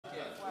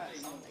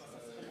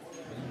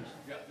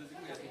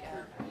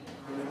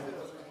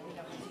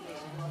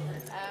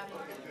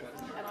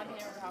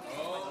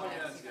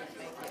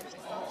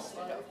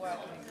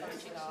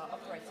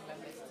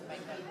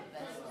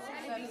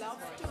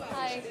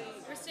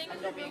staying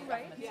in the room,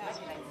 right? Yeah.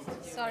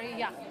 Sorry,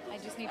 yeah. I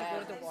just need to go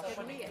to the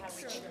washroom.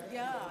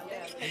 Yeah.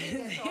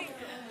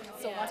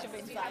 So much of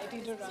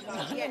anxiety to run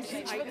around Yes,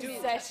 and I for the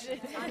do. session.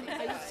 Are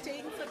you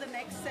staying for the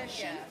next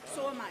session? Yeah.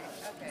 So am I.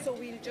 Okay. So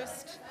we'll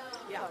just,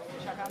 yeah.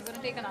 Shaka, I'm going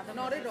to take another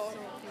Not minute, at all. so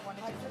if you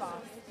wanted to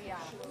pass. Yeah.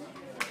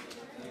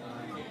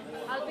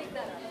 I'll pick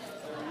that up.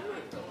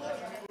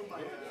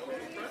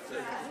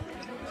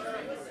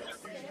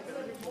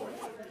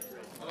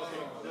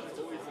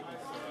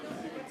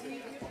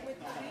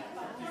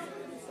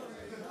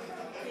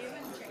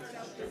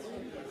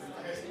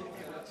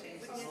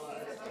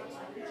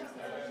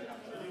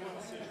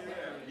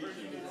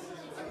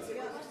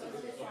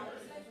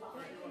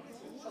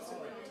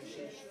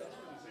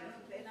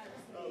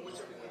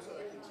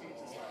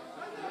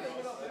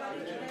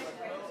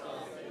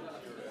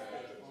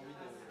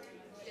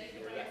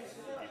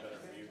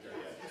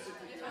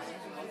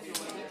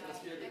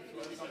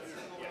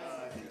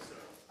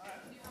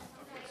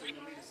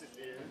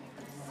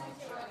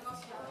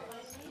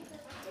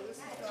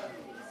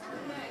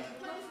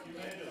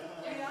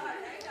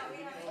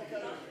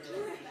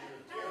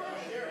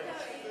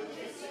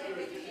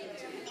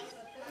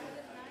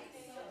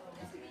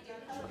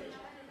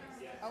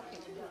 Okay.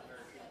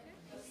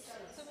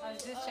 I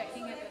was just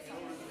checking it.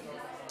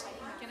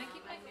 Can I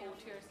keep my coat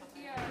here or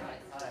something? Yeah.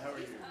 Hi, how are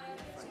you?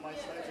 So my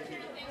slides are here.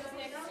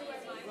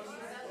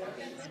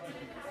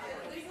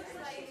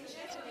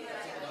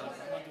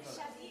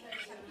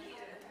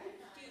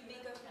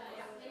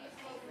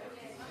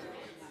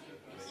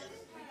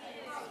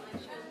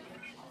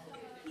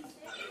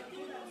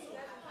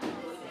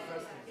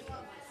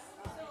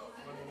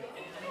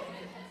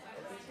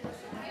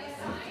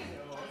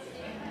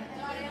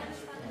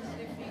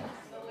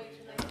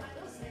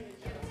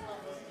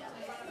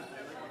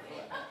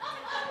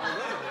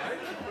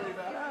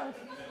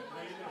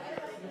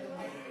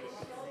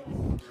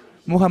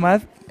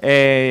 Muhammad,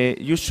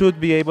 you should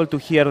be able to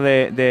hear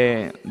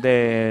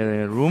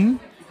the room.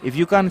 If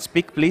you can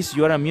speak, please,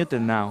 you are unmuted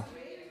now.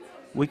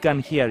 We can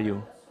hear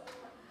you.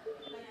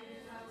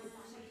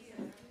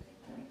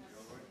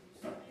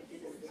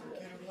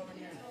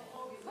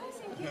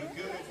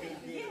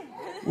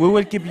 We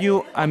will keep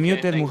you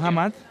unmuted,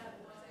 Muhammad.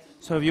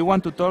 So if you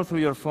want to talk through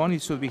your phone,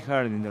 it should be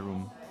heard in the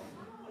room.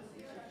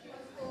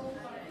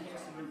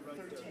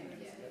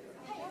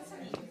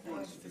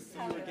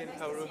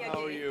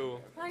 How are you?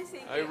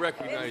 I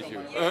recognize you.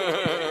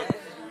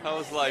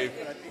 How's life?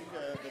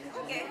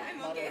 Okay,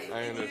 I'm okay.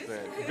 I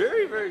understand.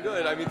 Very, very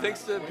good. I mean,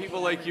 thanks to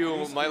people like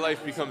you, my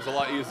life becomes a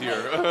lot easier.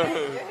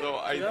 So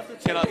I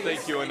cannot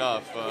thank you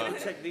enough.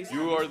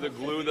 You are the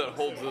glue that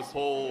holds this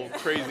whole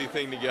crazy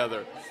thing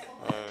together.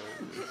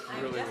 It's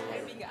really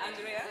Having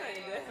Andrea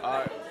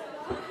and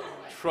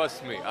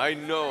trust me, I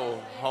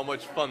know how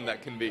much fun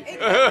that can be. I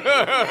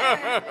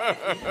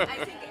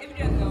think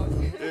everyone knows.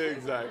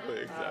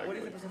 Exactly. What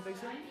is the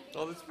presentation?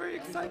 Oh, that's very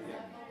exciting.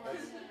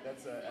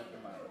 That's after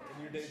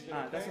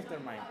mine. That's after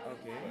mine.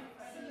 Okay.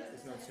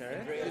 It's not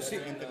shared. You see,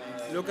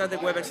 look at the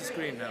WebEx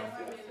screen now.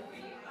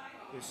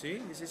 You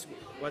see, this is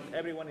what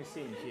everyone is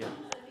seeing here.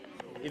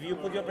 If you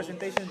put your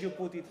presentation, you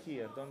put it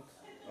here. Don't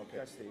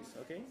touch this.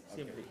 Okay?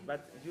 Simply.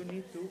 But you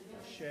need to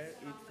share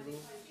it through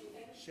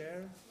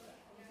share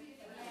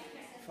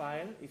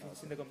file if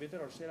it's in the computer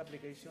or share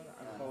application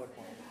and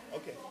PowerPoint.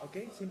 Okay.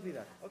 Okay? Simply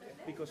that. Okay.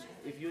 Because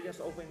if you just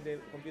open the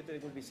computer,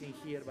 it will be seen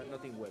here, but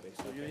not in WebEx.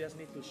 So you just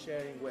need to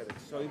share in WebEx.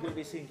 So it will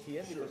be seen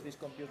here because this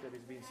computer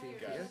is being seen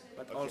here,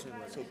 but also in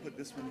WebEx. So put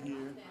this one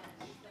here.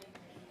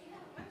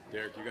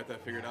 Derek, you got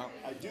that figured out?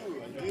 I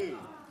do.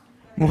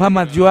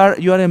 Muhammad, you are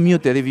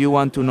unmuted if you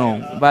want to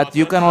know, but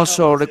you can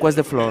also request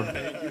the floor.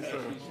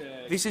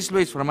 This is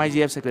Luis from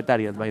IGF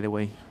Secretariat, by the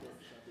way.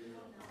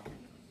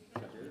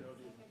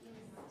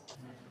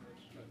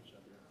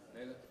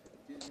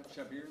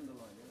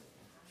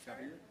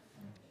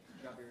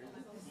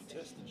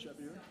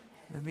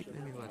 Let me do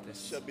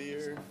this.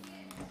 Shabir.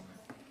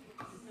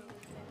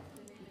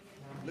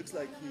 Looks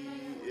like he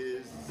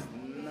is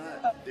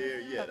not there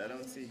yet. I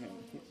don't see him.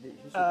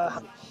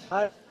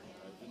 Hi.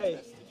 Hey.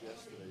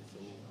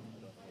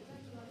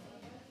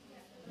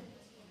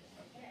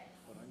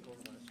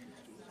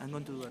 I'm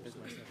going to do that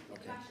myself.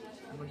 Okay.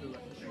 I'm going to do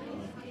that.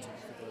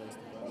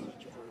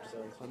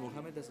 But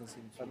Mohammed doesn't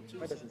seem to.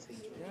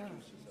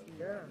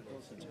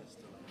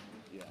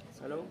 Yeah.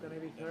 Hello, can I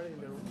be heard in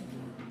the room?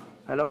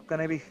 Hello, can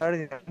I be heard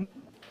in the room?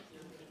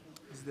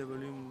 Is the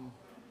volume?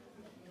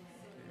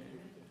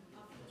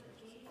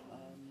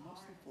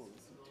 Mostly full.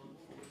 Let's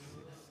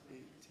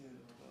see, 2,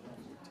 4,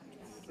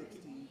 6, 8,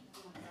 10,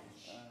 12, 14,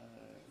 16,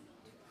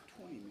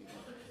 20 maybe.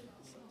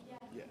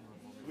 Yeah.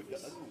 The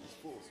other one was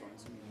full, so I'm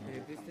assuming.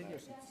 Please take your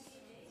seats.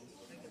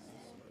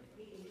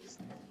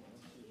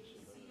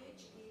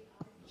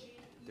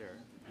 There.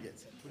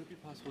 Yes. Would it be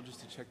possible just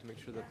to check to make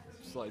sure that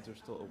slides are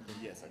still open?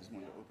 Yes, I just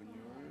wanted to open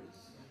yours.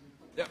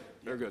 Yeah,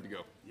 they're good to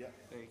go. Yeah.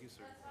 Thank you,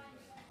 sir.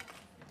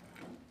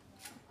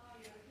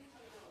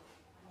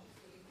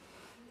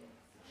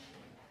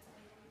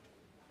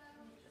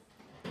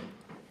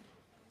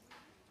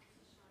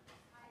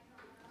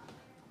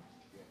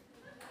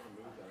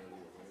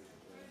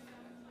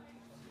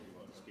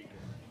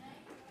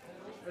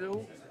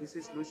 Hello, this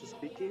is Luis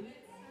speaking.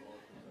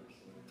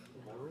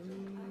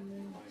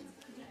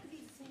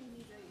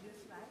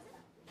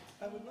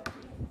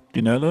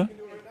 Gunilla?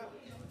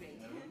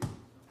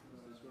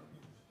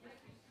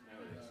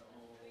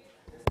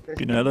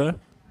 Gunilla?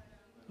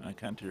 I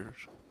can't hear it.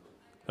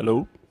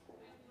 Hello?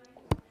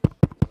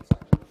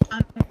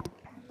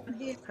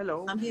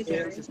 Hello, I'm here, this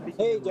Jerry. is speaking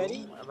Hey, in the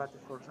Jerry. room, but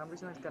for some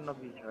reason it cannot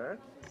be heard.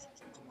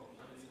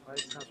 What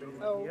is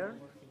happening Oh. here?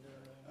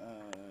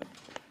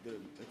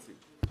 Let's see.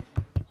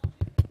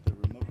 The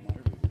remote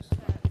moderators.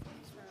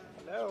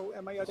 Hello,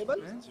 am I audible?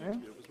 It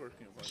was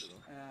working a while ago.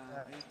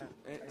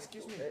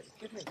 Excuse me.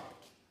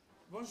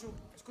 Bonjour.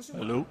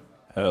 Excusez-moi. Hello?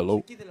 Hello?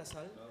 C'est qui de la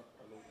salle?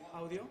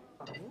 Audio?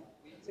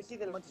 C'est qui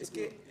del Es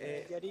que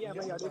Jerry, am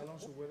yo I nous audible? parlons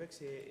sur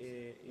WebEx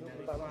et il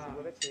n'arrive pas à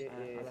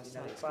la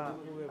salle. Est-ce que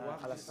vous pouvez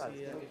voir la salle.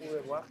 si... Vous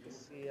pouvez voir que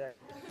si... I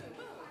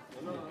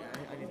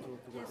need to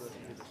go to the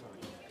computer, sorry.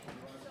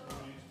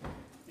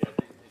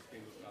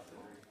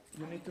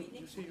 You need to,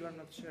 you see you are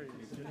not sharing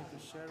it. You need to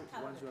share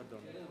once you are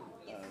done.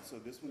 So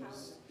this one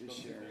is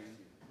sharing.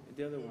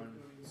 The other one.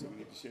 So we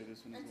need to share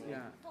this one as well.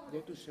 Yeah, go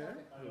to share.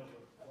 Look.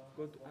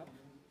 Go to app,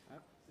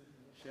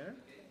 share,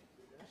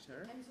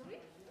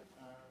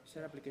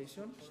 share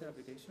application,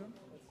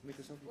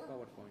 Microsoft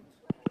PowerPoint.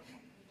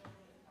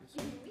 You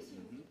see?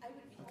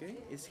 Okay,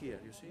 it's here,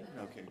 you see?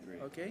 No. Okay,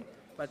 great. Okay,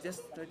 but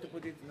just try to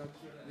put it, not,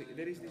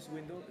 there is this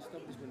window,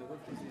 stop this window, what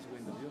is this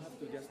window? You have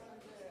to just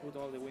put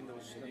all the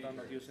windows that are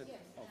not used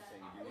off.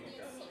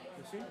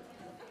 You see?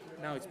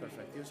 Now it's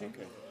perfect, you see?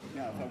 Okay.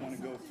 Now, if I want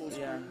to go full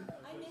screen.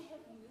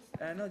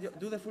 Yeah. No,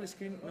 do the full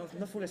screen. No,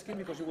 not full screen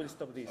because you will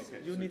stop this.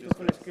 Okay, You so need to just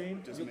full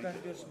screen. just You make can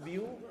it- just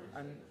view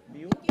and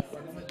view.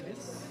 One moment,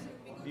 please.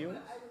 View.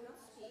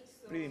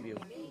 Preview view.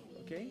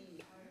 Okay.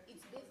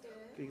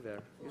 Click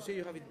there. You see,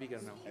 you have it bigger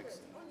now.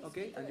 Excellent.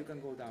 Okay, and you can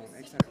go down.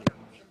 Exactly.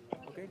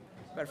 Okay.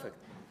 Perfect.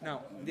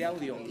 Now the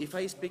audio. If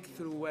I speak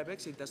through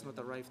WebEx, it does not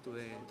arrive to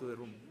the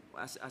room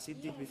as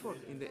it did before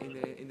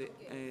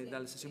dans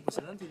la session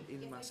précédente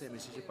in Marseille. Mais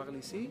si je parle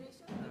ici,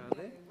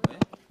 regardez.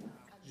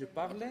 Je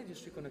parlais, je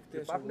suis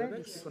connecté sur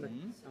WebEx,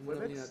 à mon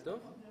ordinateur.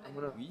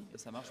 Oui, et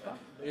ça marche pas.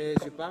 Et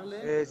je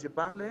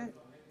parlais.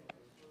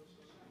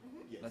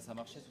 Là, ça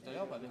marchait tout à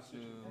l'heure avec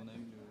on a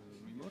eu le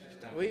remote.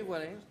 Oui,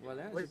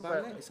 voilà, je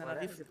parlais et ça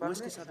n'arrive. Où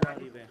est-ce que ça doit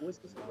arriver?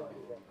 C'est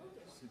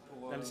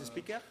pour. Dans les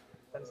speakers?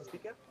 En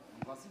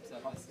principe, ça a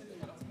passé,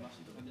 alors ça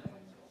marchait très bien.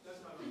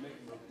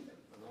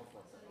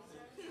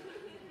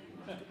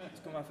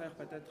 Ce qu'on va faire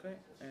peut-être,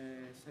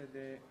 c'est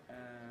de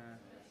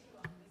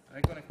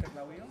reconnecter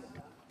l'audio.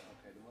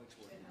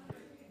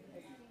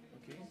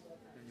 Okay,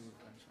 then you will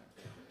transfer.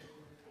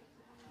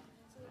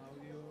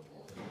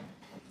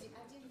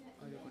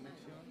 Audio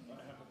connection.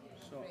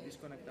 So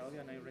disconnect the audio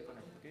and I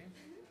reconnect, okay?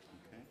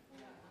 Okay.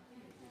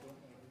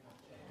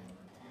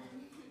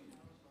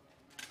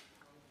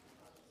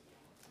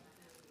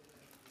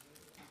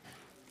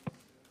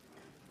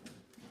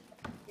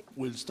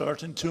 We'll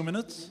start in 2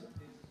 minutes.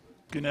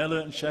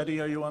 Gunilla and Shadi,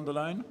 are you on the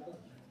line?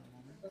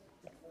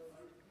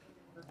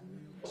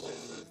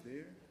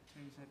 There.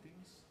 Change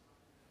settings.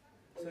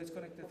 So it's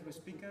connected through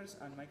speakers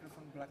and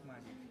microphone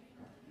Blackmagic.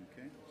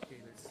 Okay.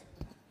 Okay, let's.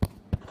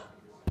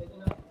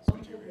 So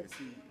Jerry, I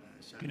see.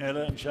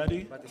 Gunilla and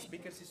Shadi? But the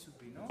speakers it should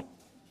be, no?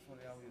 For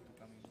the audio to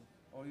come in.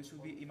 Or it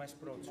should be Image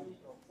Pro 2.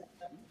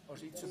 Or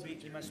it should be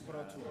Image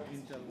Pro 2,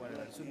 Intel,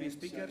 whatever. It should be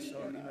speakers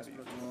or Image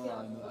Pro 2.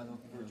 Ah non,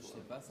 je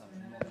sais pas ça.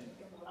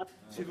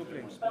 S'il vous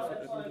plaît, le plus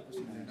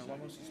possible. Now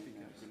vamos to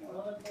speakers.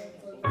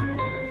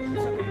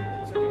 It's okay.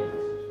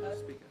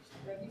 Speakers.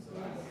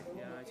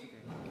 Yeah, it's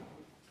okay.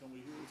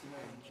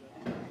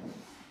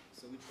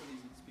 So which one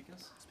is it?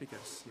 Speakers?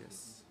 Speakers,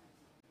 yes.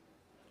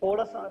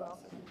 थोड़ा सा आराम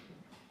से.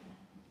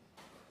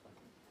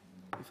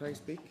 If I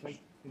speak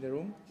in the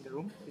room,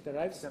 it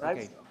arrives?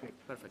 Okay,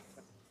 perfect.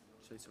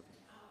 So it's okay.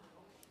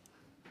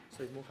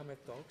 So if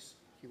Mohammed talks,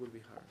 he will be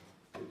heard.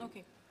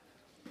 Okay.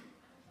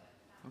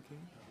 Okay.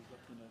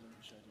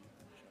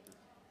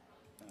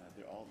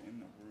 They're all in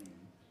the room,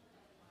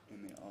 and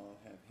they all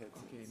have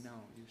headsets. Okay, now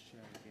you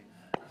share again.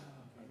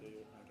 Okay,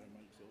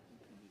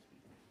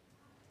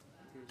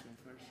 you can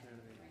first share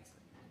the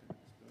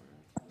Explorer.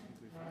 It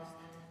will be fast.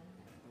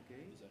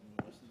 Okay.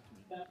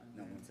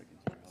 No, 1 second,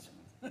 Jerry.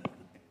 Hold on 1 second.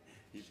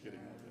 He's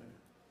getting all the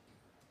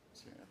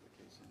share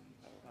application.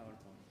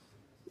 PowerPoint.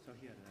 So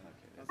here.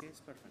 Okay,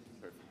 it's perfect.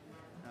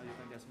 Now you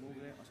can just move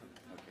there.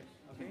 Okay.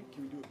 Okay.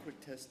 Can we do a quick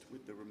test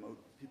with the remote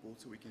people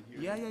so we can hear?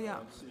 Yeah.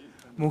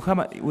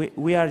 Muhammad,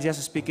 we are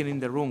just speaking in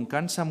the room.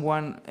 Can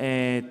someone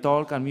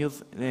talk and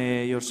mute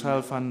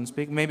yourself and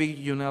speak? Maybe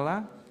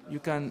Yunela, you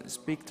can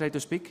speak. Try to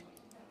speak.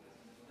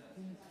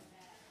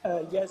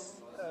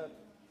 Yes,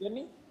 hear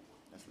me?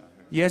 That's not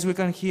her. Yes, we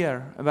can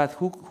hear. But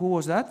who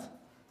was that?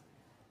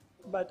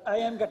 But I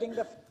am getting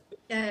the...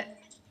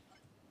 That's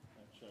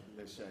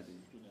Shadi.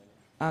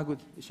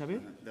 Good.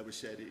 Shabir? That was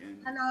Shadi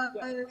and.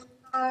 Hello.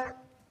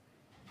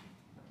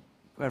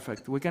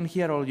 Perfect. We can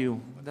hear all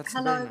you. That's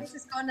Hello, very nice.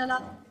 this is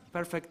Gonala.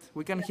 Perfect.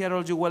 We can hear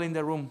all you well in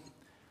the room.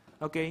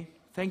 Okay.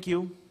 Thank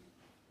you.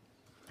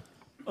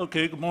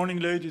 Okay, good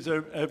morning, ladies,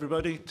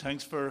 everybody.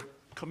 Thanks for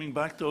coming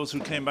back, those who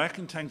came back,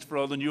 and thanks for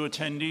all the new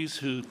attendees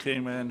who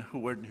came in who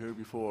weren't here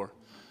before.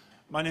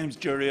 My name's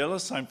Jerry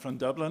Ellis. I'm from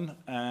Dublin,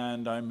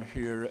 and I'm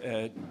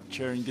here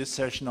chairing this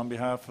session on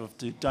behalf of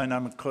the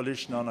Dynamic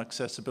Coalition on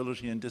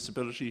Accessibility and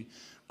Disability,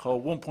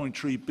 called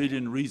 1.3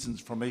 Billion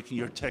Reasons for Making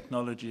Your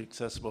Technology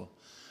Accessible.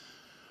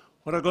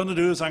 What I'm going to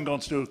do is I'm going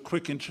to do a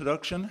quick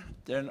introduction,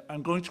 then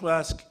I'm going to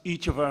ask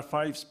each of our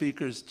 5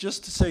 speakers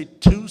just to say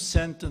 2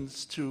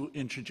 sentences to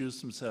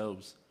introduce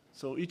themselves.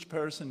 So each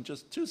person,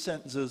 just 2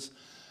 sentences,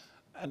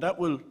 and that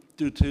will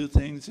do 2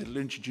 things. It'll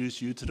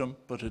introduce you to them,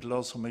 but it'll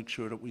also make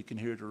sure that we can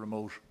hear the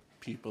remote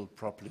people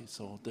properly.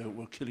 So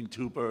we're killing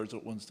 2 birds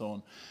with 1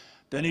 stone.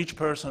 Then each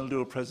person will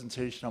do a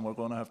presentation, and we're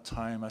going to have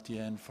time at the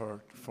end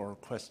for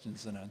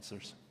questions and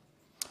answers.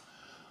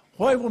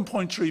 Why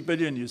 1.3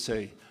 billion, you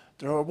say?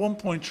 There are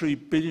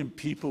 1.3 billion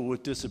people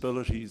with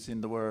disabilities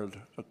in the world,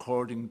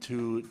 according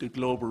to the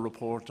global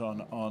report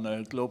on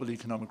a global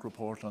economic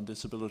report on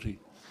disability.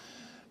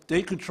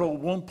 They control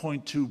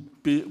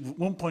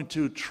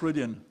 $1.2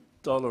 trillion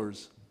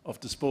of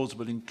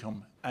disposable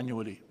income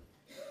annually.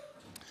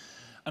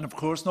 And of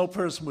course, no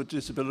person with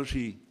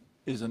disability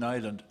is an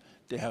island.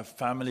 They have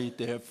family,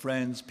 they have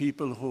friends,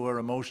 people who are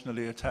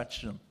emotionally attached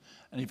to them.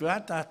 And if you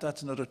add that,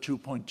 that's another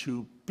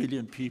 2.2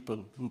 billion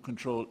people who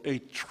control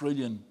 $8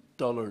 trillion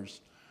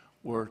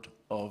worth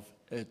of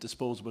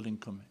disposable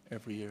income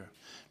every year.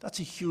 That's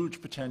a huge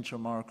potential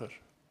market,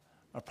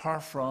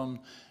 apart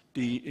from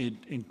the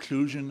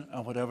inclusion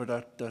and whatever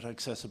that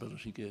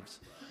accessibility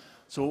gives.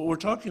 So what we're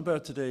talking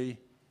about today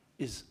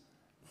is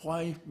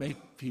why make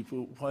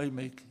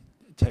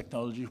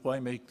technology, why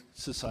make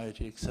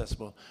society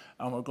accessible?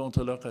 And we're going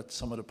to look at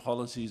some of the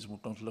policies, we're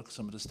going to look at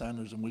some of the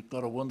standards, and we've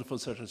got a wonderful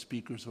set of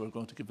speakers who are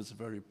going to give us a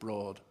very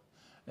broad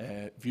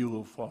view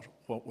of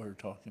what we're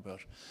talking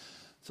about.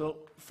 So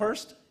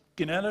first,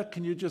 Ginella,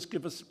 can you just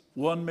give us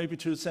 1, maybe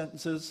 2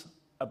 sentences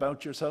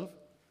about yourself?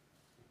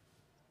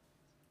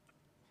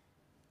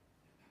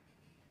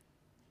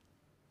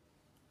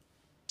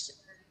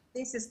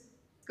 This is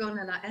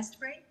Gunilla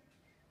Estbury.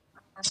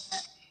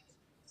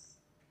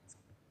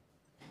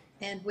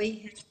 And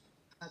we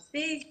have a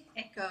big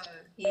echo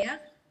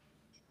here.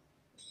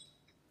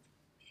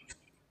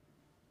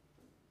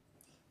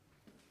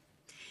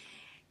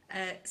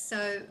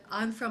 So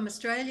I'm from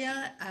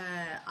Australia.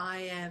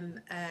 I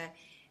am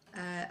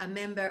a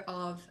member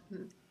of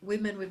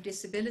Women with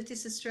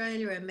Disabilities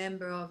Australia, a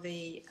member of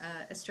the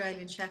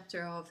Australian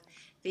chapter of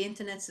the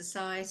Internet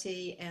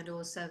Society, and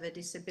also the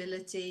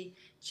Disability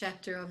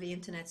chapter of the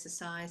Internet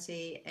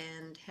Society,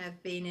 and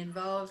have been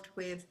involved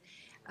with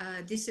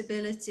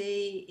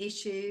disability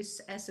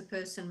issues as a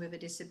person with a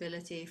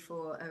disability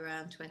for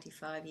around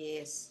 25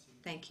 years.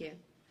 Thank you.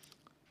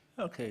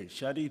 Okay,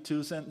 Shadi,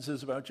 2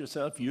 sentences about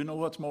yourself. You know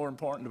what's more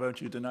important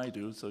about you than I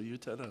do, so you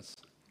tell us.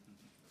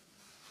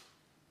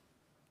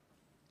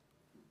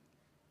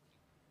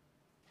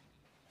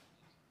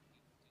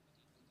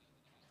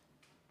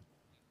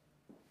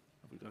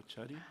 Have we got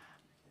Shadi?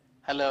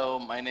 Hello,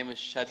 my name is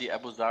Shadi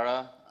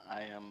Abuzara.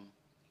 I am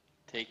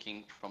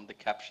taking from the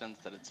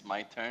captions that it's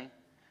my turn.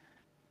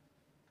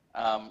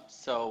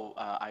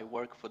 I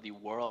work for the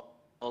World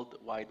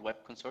Wide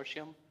Web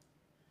Consortium,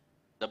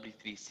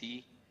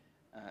 W3C,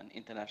 an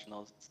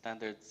international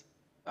standards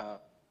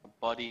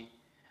body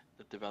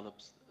that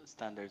develops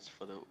standards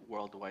for the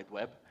World Wide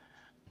Web.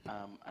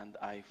 And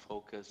I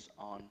focus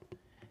on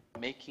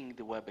making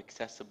the web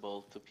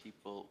accessible to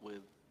people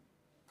with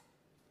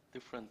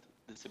different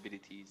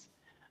disabilities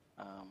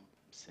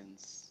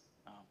since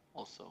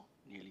also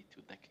nearly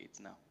 2 decades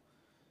now.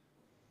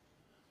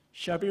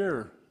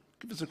 Shabir,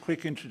 give us a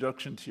quick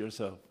introduction to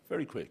yourself,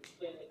 very quick.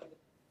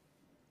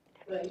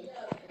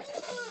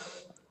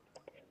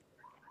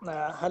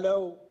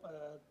 Hello.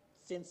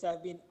 Since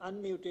I've been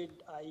unmuted,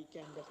 I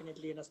can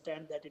definitely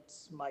understand that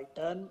it's my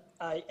turn.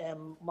 I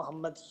am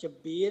Muhammad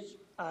Shabir.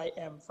 I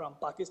am from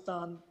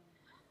Pakistan.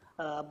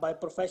 By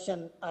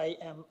profession, I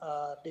am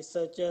a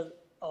researcher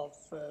of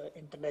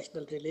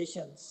international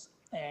relations,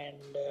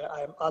 and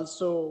I am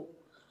also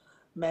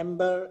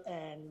member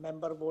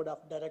board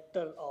of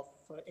director of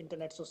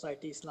Internet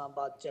Society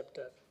Islamabad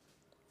chapter.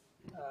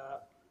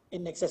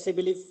 In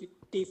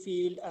accessibility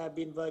field, I've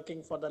been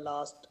working for the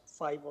last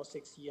 5 or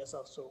 6 years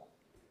or so.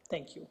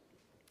 Thank you.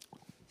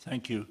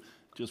 Thank you.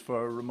 Just for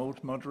our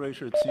remote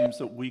moderator, it seems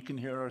that we can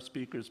hear our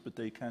speakers, but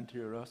they can't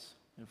hear us.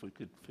 If we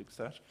could fix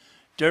that.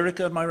 Derek,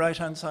 on my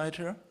right-hand side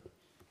here.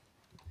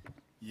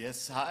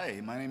 Yes,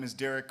 hi. My name is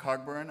Derek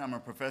Cogburn. I'm a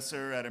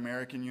professor at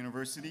American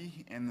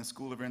University in the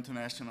School of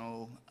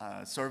International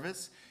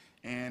Service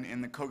and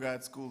in the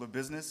Kogod School of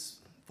Business,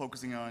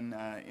 focusing on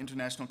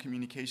international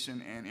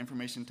communication and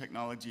information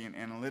technology and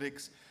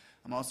analytics.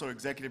 I'm also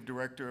executive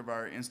director of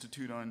our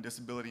Institute on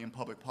Disability and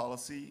Public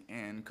Policy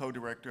and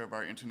co-director of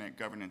our Internet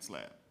Governance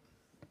Lab.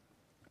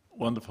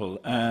 Wonderful.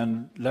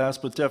 And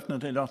last but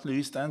definitely not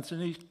least,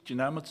 Anthony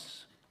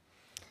Giannamus.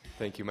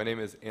 Thank you. My name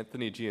is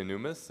Anthony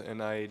Giannumis,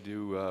 and I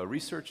do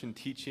research and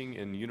teaching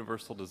in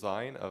universal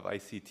design of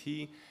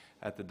ICT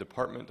at the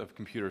Department of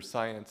Computer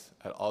Science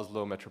at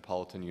Oslo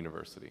Metropolitan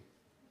University.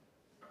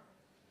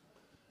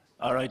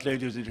 All right,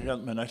 ladies and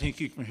gentlemen, I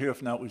think you can hear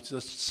from now, we've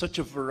just such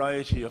a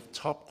variety of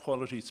top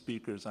quality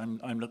speakers.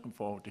 I'm looking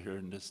forward to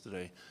hearing this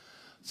today.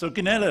 So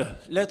Gunilla,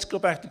 let's go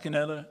back to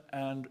Gunilla,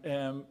 and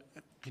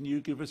can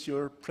you give us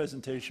your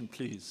presentation,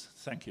 please?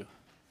 Thank you.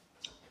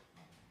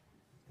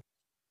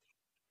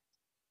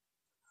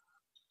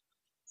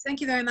 Thank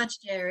you very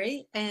much,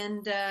 Jerry.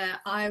 And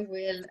I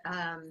will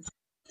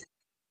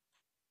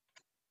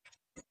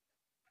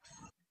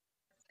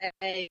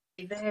a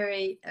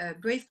very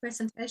brief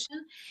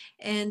presentation,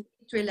 and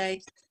it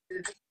relates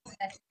to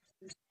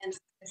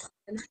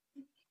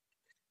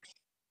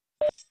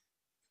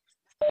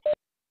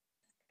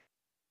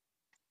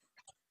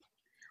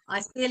I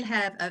still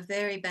have a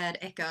very bad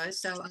echo,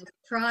 so I'll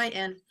try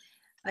and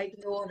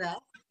ignore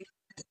that.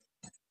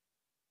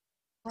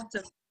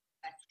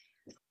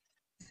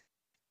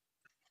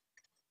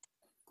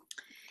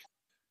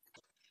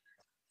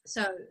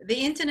 So the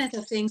Internet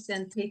of Things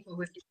and people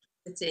with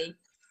disability,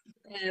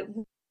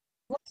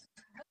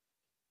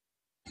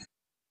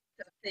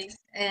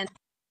 and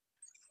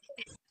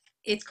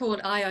it's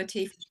called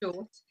IoT for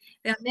short.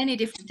 There are many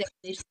different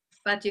definitions,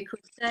 but you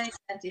could say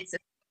that it's a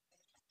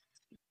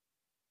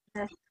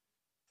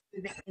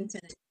the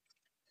Internet.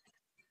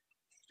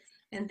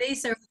 And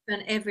these are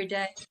often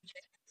everyday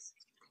objects.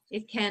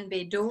 It can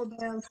be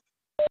doorbells,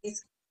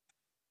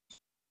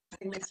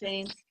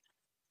 machines.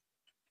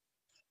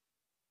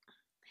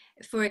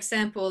 For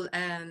example,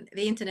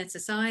 the Internet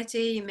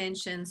Society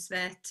mentions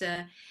that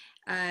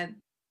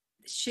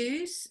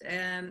shoes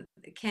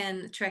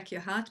can track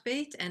your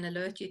heartbeat and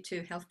alert you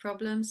to health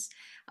problems.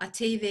 A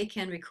TV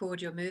can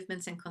record your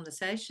movements and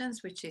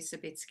conversations, which is a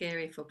bit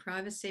scary for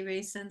privacy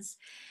reasons.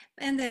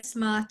 And the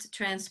smart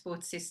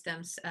transport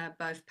systems,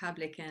 both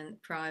public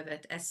and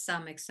private, as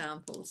some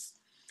examples.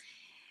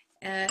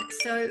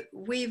 So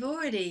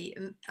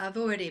I've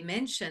already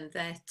mentioned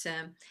that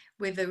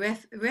with the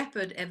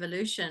rapid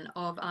evolution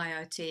of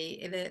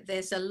IoT,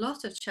 there's a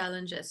lot of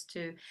challenges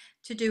to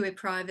do with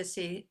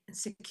privacy,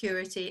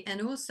 security,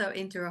 and also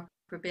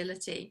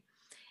interoperability.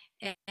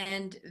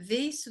 And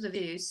these sort of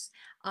issues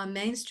are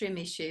mainstream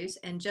issues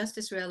and just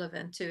as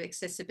relevant to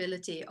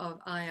accessibility of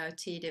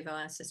IoT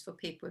devices for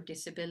people with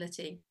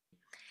disability.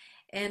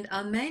 And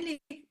I'll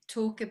mainly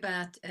talk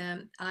about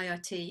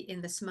IoT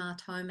in the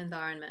smart home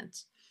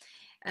environment.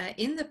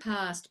 In the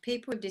past,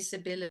 people with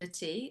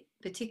disability,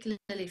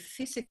 particularly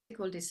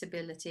physical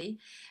disability,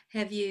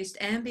 have used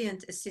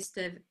ambient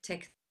assistive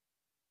technology.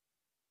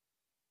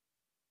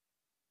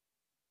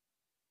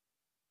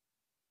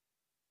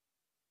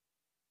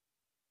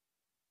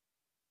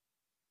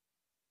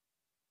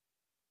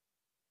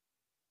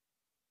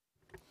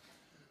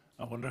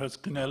 I wonder, has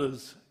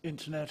Gunilla's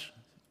internet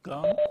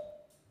gone?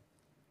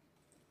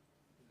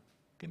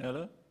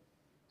 Gunilla?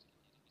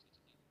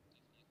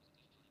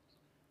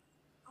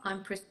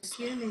 I'm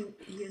presuming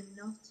you're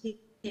not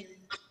hearing.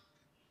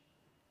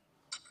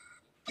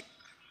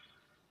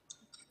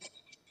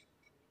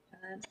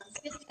 I'm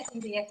still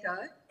getting the echo.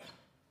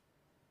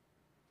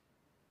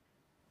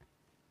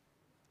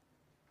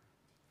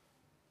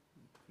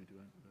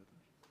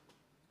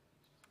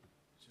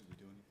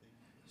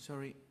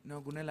 Sorry,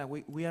 no, Gunilla,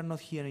 we are not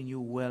hearing you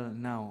well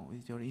now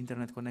with your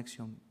internet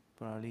connection.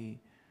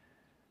 Probably,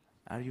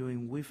 are you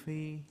in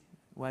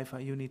Wi-Fi?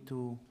 You need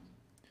to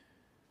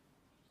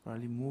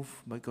probably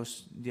move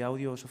because the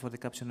audio also for the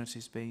captioners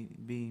is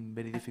being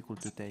very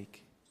difficult to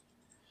take.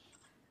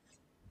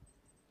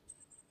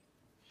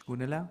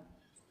 Gunilla?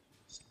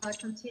 I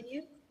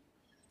continue.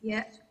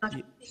 Yeah.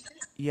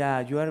 Yeah,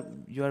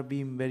 you are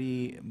being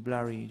very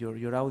blurry.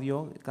 Your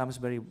audio comes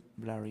very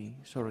blurry.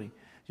 Sorry.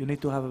 You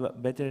need to have a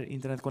better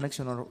internet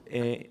connection, or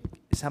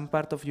some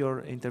part of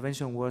your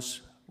intervention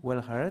was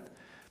well heard,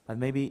 but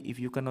maybe if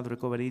you cannot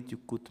recover it, you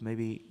could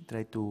maybe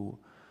try to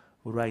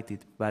write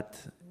it. But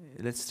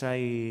let's try,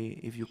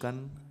 if you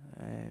can,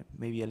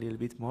 maybe a little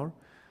bit more,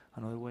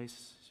 and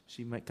otherwise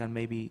she can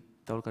maybe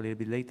talk a little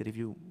bit later if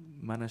you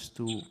manage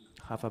to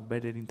have a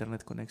better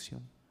internet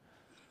connection.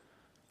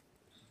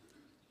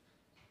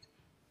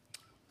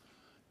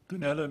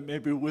 Gunilla,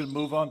 maybe we'll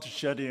move on to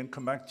Shadi and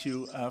come back to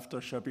you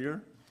after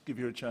Shabir. Give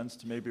you a chance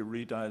to maybe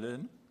redial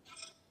in.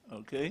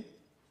 Okay?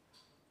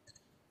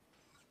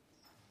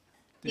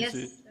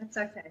 Yes, that's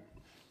okay.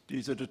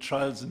 These are the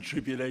trials and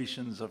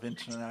tribulations of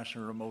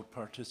international remote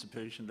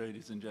participation,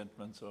 ladies and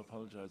gentlemen, so I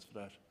apologize for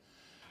that.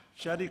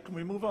 Shadi, can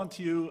we move on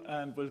to you,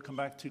 and we'll come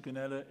back to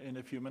Gunilla in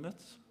a few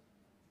minutes?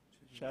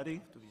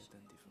 Shadi?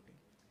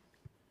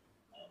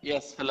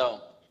 Yes,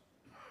 hello.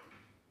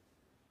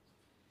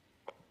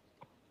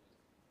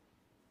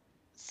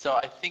 So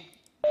I think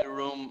the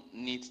room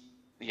needs,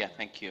 yeah,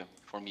 thank you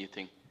for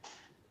muting.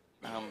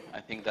 I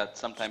think that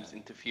sometimes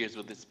interferes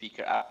with the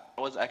speaker. I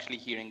was actually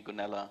hearing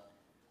Gunilla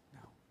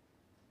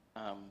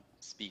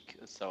speak,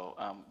 so,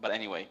 but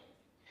anyway.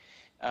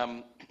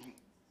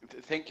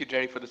 Thank you,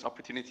 Jerry, for this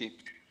opportunity.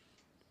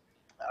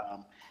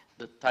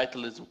 The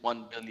title is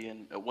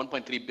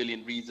 1.3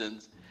 billion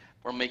reasons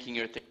for making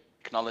your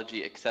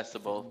technology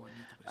accessible.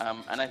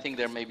 And I think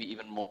there may be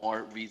even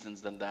more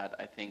reasons than that.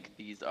 I think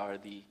these are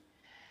the,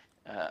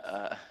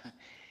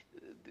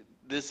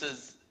 this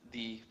is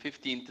the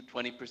 15 to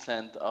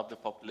 20% of the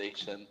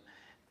population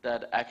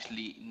that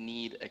actually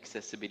need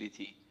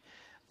accessibility.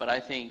 But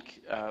I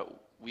think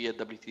we at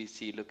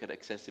W3C look at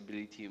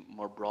accessibility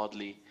more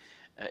broadly.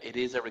 It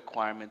is a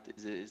requirement,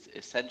 it is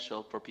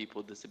essential for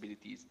people with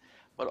disabilities,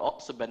 but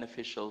also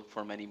beneficial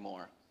for many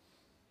more.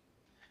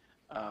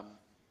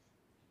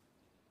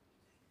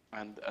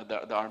 And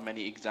there are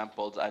many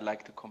examples. I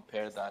like to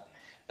compare that.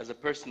 As a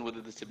person with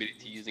a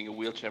disability using a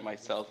wheelchair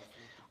myself,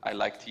 I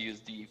like to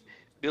use the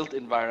built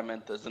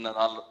environment as an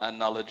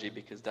analogy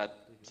because that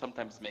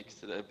sometimes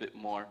makes it a bit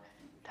more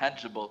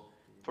tangible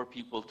for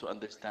people to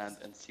understand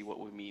and see what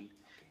we mean.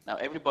 Now,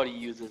 everybody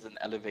uses an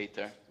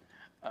elevator,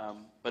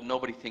 but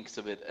nobody thinks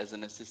of it as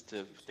an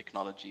assistive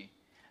technology.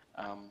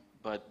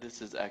 But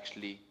this is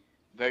actually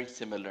very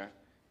similar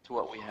to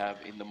what we have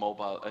in the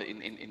mobile,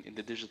 in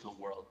the digital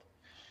world.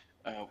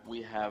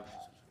 We have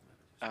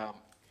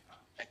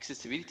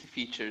accessibility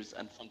features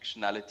and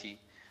functionality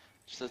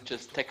such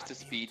as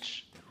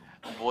text-to-speech,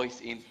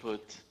 voice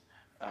input,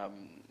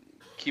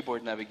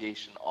 keyboard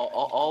navigation,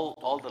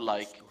 all the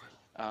like,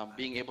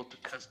 being able to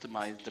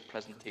customize the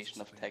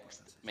presentation of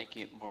text,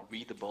 making it more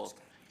readable,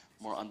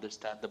 more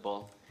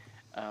understandable.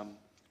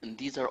 And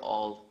these are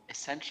all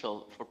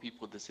essential for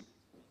people with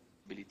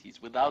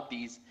disabilities. Without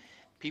these,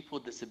 people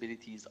with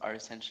disabilities are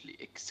essentially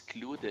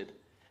excluded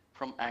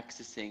from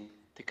accessing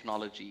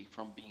technology,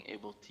 from being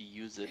able to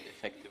use it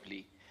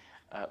effectively.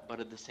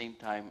 But at the same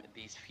time,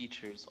 these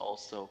features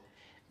also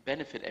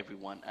benefit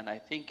everyone. And I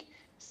think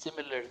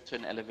similar to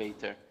an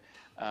elevator,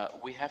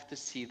 we have to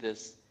see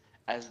this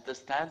as the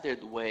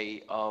standard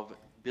way of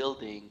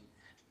building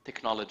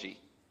technology.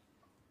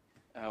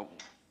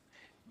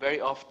 Very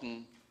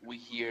often we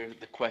hear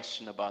the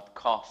question about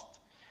cost.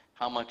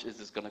 How much is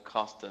this going to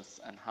cost us,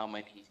 and how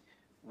many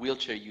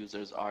wheelchair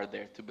users are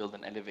there to build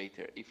an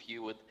elevator? If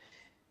you would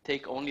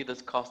take only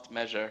this cost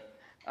measure,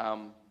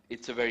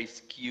 it's a very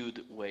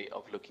skewed way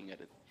of looking at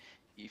it.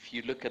 If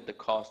you look at the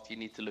cost, you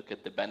need to look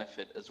at the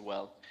benefit as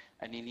well.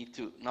 And you need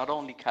to not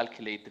only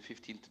calculate the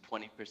 15 to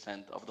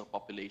 20% of the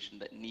population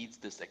that needs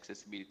this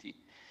accessibility,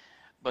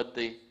 but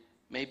the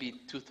maybe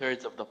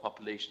 2/3 of the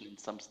population in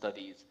some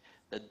studies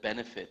that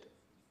benefit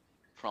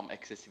from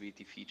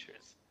accessibility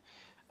features.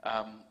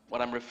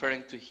 What I'm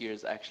referring to here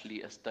is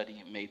actually a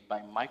study made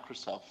by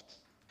Microsoft.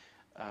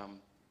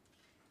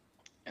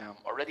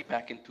 Already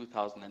back in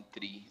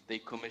 2003, they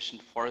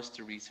commissioned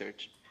Forrester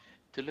Research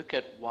to look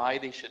at why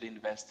they should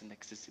invest in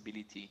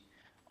accessibility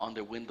on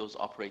their Windows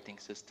operating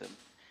system.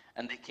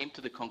 And they came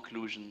to the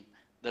conclusion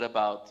that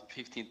about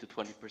 15 to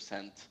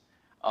 20%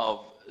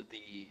 of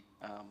the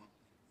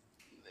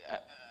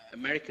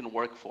American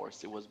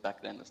workforce, it was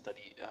back then a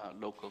study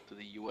local to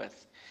the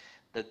US,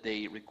 that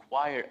they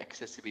require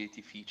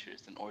accessibility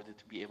features in order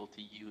to be able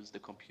to use the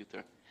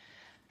computer.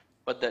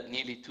 But that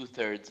nearly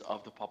 2/3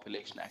 of the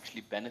population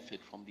actually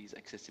benefit from these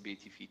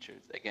accessibility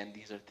features. Again,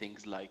 these are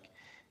things like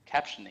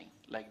captioning,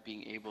 like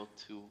being able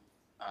to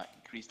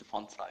increase the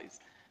font size,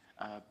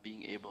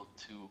 being able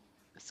to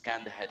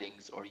scan the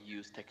headings or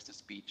use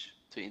text-to-speech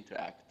to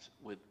interact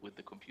with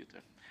the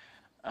computer.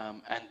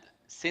 And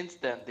since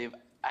then, they've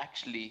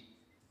actually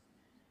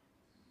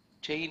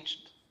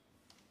changed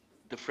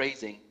the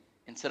phrasing.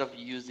 Instead of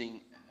using,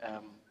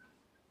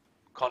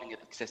 calling it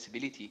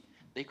accessibility,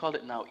 they call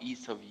it now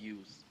ease of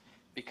use,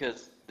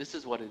 because this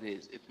is what it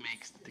is. It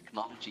makes the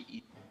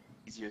technology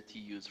easier to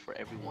use for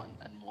everyone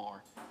and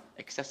more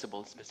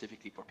accessible,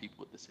 specifically for people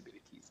with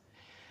disabilities.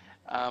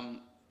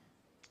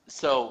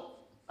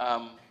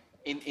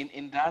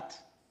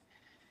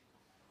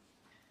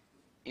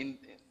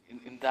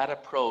 In that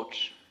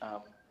approach,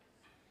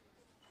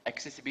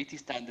 accessibility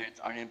standards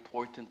are an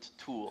important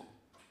tool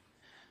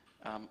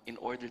in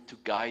order to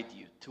guide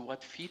you to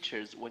what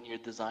features, when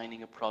you're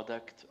designing a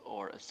product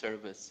or a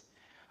service,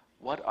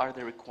 what are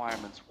the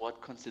requirements,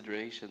 what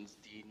considerations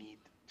do you need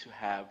to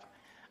have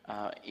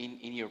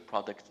in your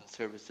products and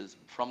services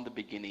from the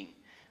beginning,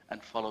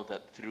 and follow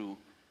that through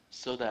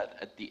so that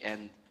at the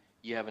end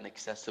you have an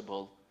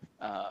accessible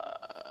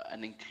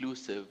and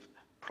inclusive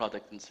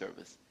product and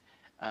service.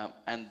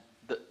 And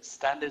the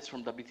standards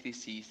from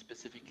W3C,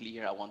 specifically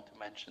here I want to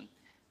mention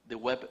the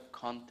Web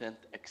Content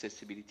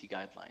Accessibility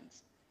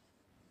Guidelines.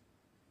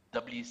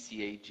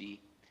 WCAG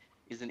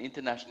is an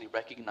internationally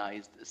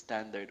recognized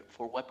standard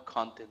for web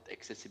content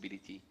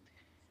accessibility.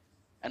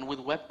 And with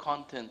web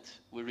content,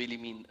 we really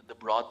mean the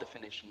broad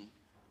definition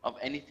of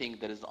anything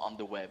that is on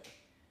the web.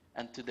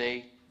 And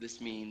today,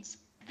 this means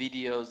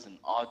videos and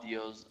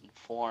audios and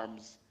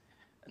forms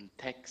and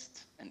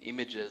text and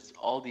images,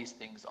 all these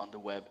things on the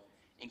web.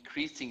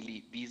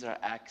 Increasingly, these are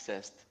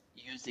accessed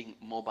using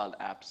mobile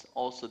apps.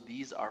 Also,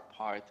 these are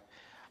part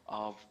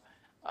of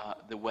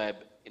the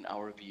web, in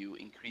our view.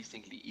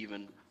 Increasingly,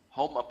 even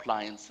home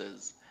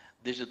appliances,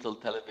 digital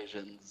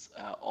televisions,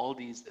 all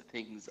these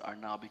things are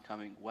now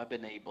becoming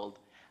web-enabled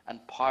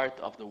and part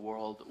of the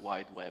World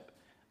Wide Web.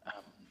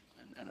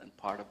 and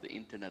part of the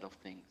Internet of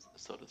Things,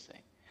 so to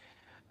say.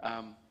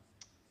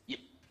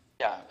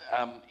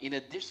 In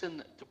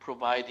addition to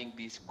providing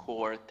these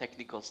core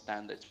technical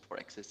standards for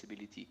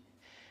accessibility,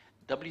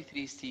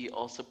 W3C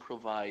also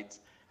provides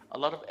a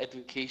lot of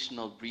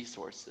educational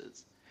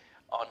resources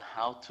on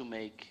how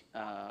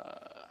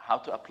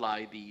to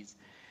apply these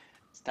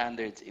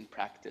standards in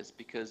practice,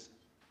 because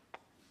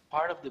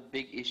part of the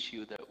big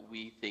issue that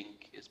we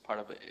think is part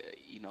of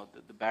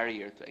the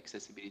barrier to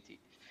accessibility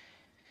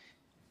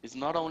is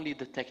not only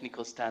the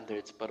technical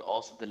standards, but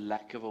also the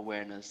lack of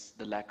awareness,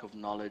 the lack of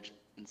knowledge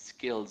and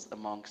skills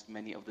amongst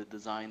many of the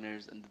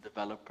designers and the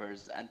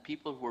developers and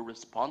people who are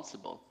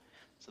responsible,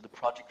 so the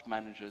project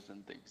managers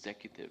and the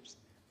executives,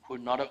 who are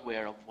not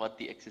aware of what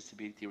the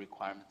accessibility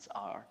requirements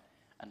are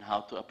and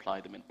how to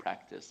apply them in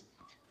practice.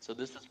 So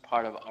this is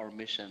part of our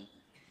mission.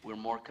 We're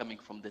more coming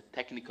from the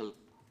technical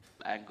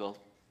angle,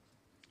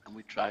 and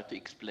we try to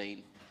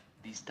explain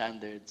these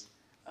standards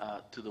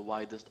to the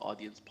widest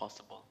audience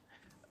possible,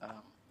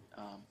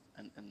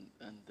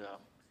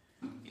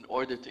 in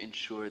order to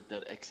ensure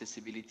that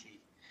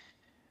accessibility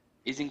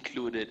is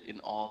included in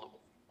all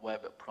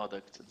web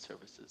products and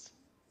services.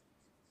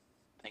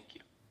 Thank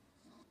you.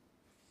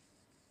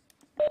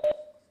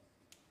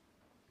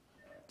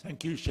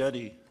 Thank you,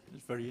 Shadi.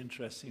 It's very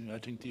interesting. I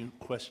think the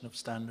question of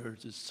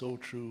standards is so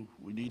true.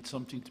 We need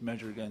something to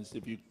measure against.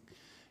 If you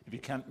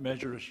can't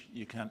measure it,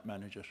 you can't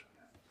manage it.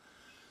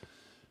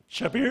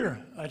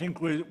 Shabir, I think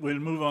we'll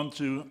move on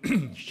to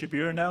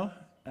Shabir now.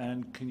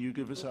 And can you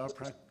give us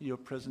your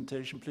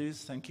presentation,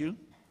 please? Thank you.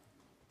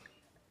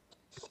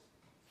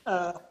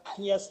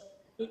 Yes.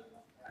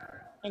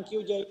 Thank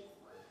you, Jay.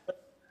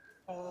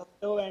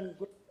 Hello and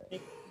good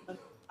evening.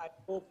 I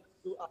hope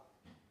you are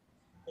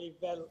very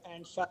well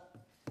and talk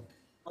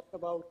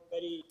about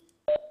very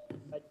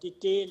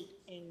detailed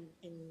in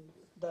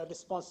the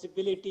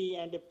responsibility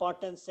and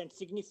importance and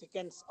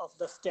significance of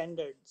the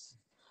standards.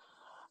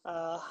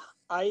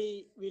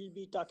 I will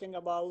be talking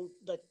about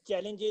the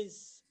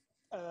challenges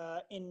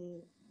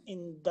in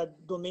the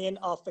domain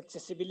of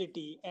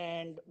accessibility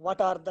and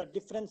what are the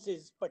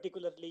differences,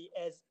 particularly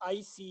as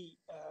I see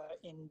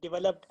in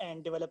developed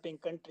and developing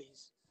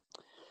countries.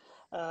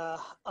 A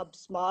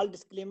small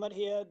disclaimer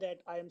here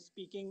that I am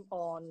speaking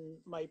on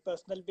my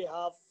personal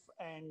behalf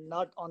and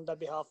not on the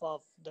behalf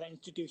of the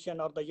institution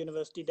or the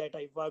university that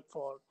I work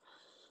for.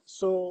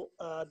 So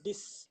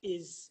this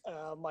is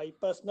my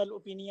personal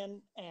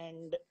opinion,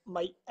 and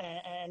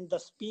the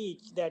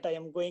speech that I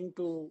am going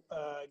to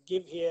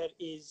give here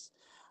is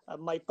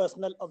my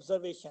personal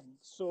observation.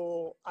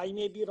 So I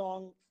may be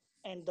wrong,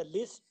 and the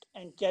list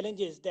and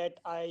challenges that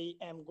I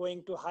am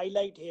going to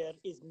highlight here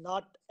is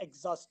not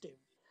exhaustive.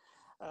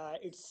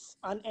 It's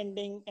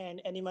unending,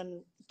 and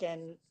anyone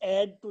can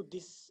add to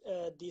this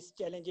these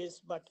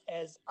challenges. But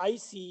as I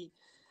see,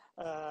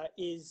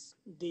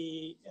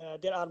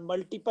 there are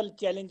multiple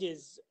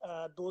challenges.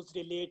 Those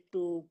relate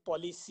to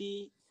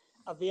policy,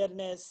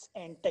 awareness,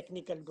 and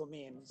technical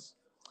domains.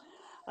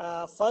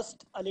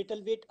 First, a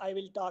little bit, I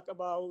will talk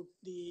about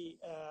the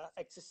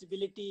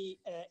accessibility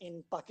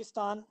in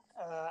Pakistan,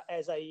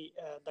 as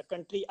the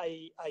country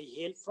I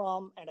hail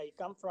from and I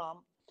come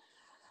from.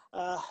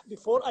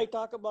 Before I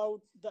talk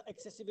about the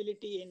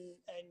accessibility in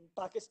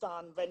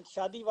Pakistan, when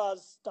Shadi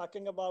was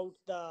talking about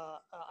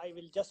I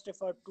will just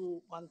refer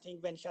to one thing.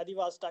 When Shadi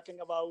was talking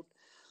about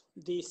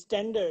the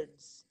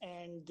standards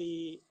and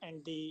the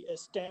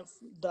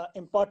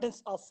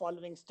importance of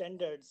following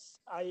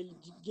standards, I'll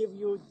give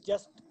you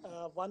just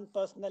one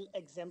personal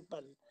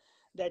example.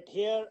 That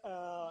here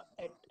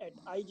at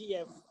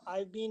IGF,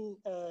 I've been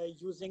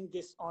using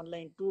this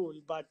online tool,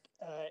 but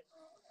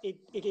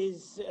it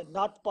is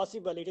not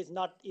possible, it is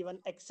not even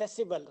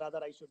accessible,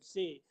 rather I should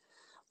say,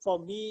 for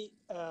me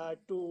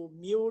to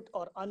mute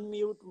or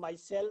unmute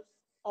myself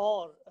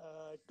or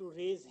to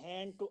raise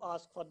hand to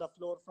ask for the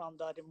floor from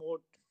the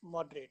remote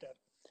moderator.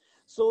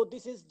 So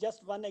this is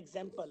just one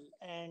example,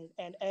 and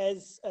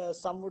as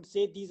some would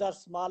say, these are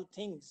small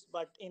things,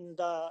 but in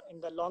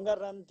the longer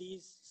run,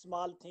 these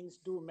small things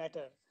do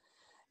matter.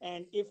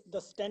 And if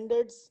the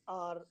standards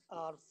are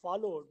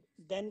followed,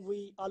 then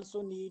we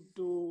also need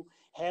to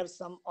have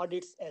some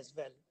audits as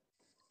well.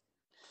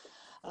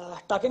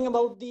 Talking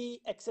about the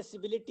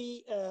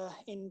accessibility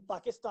in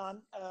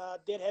Pakistan,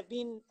 there have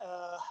been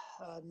a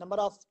number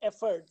of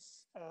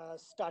efforts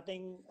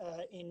starting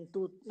in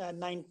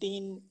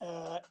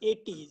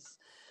 1980s.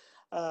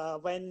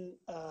 When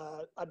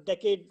a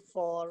decade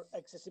for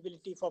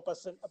accessibility for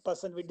a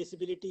person with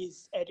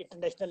disabilities at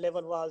international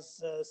level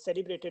was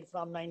celebrated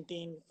from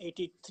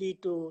 1983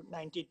 to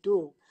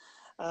 92.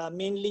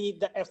 Mainly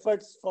the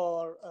efforts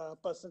for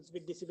persons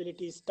with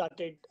disabilities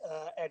started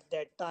at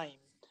that time.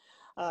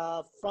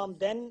 From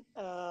then,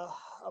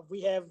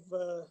 we have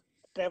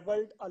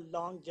traveled a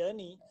long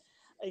journey.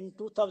 In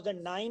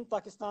 2009,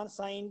 Pakistan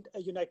signed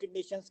a United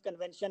Nations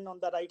Convention on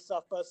the Rights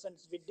of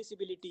Persons with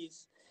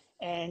Disabilities.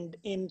 And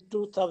in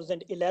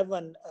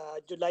 2011,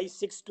 July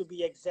 6 to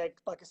be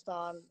exact,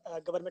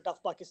 government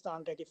of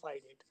Pakistan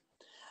ratified it.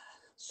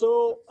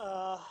 So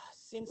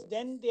since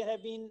then, there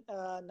have been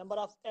a number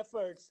of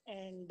efforts.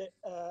 And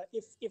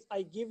if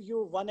I give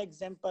you one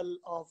example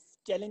of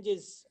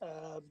challenges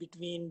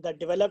between the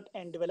developed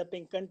and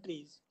developing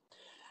countries,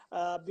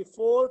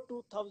 before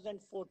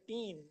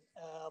 2014,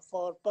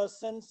 for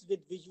persons with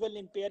visual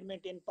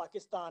impairment in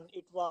Pakistan,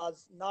 it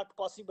was not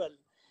possible.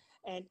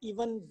 And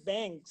even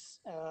banks,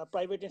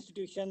 private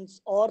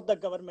institutions, or the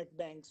government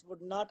banks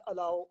would not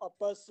allow a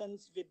person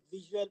with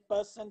visual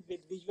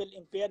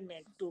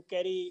impairment to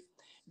carry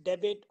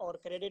debit or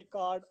credit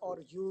card or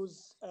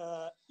use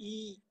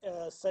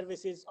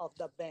services of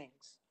the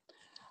banks.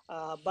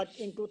 But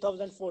in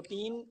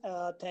 2014,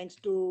 thanks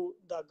to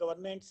the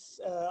governments,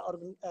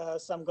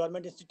 some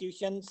government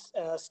institutions,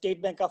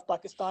 State Bank of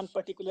Pakistan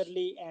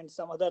particularly, and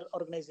some other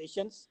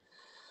organizations,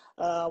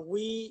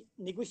 we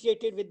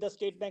negotiated with the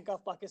State Bank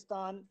of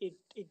Pakistan. It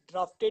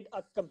drafted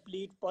a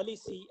complete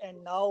policy,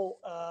 and now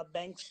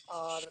banks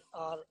are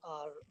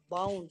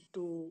bound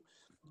to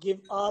give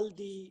all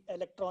the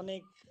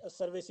electronic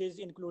services,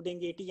 including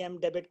ATM,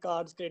 debit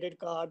cards, credit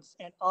cards,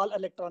 and all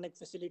electronic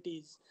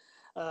facilities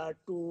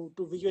to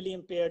visually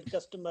impaired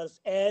customers,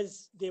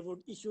 as they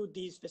would issue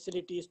these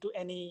facilities to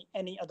any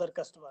other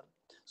customer.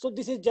 So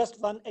this is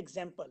just one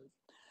example.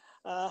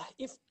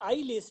 If I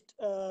list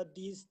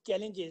these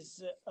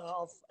challenges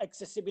of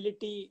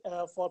accessibility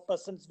for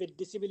persons with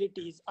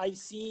disabilities, I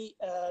see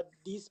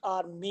these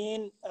are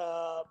main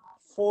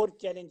 4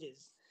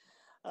 challenges.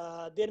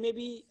 There may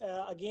be,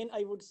 again,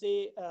 I would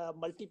say,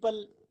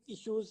 multiple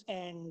issues,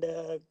 and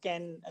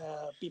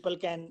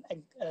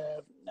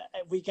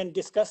we can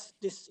discuss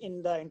this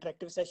in the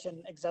interactive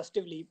session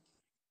exhaustively.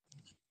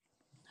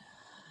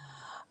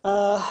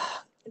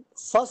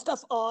 First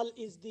of all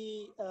is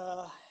the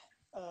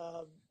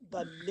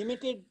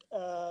limited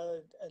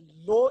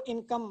low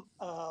income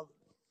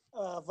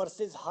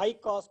versus high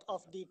cost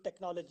of the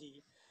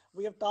technology.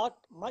 We have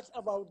talked much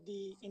about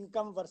the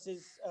income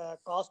versus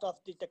cost of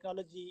the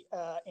technology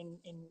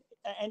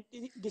and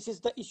this is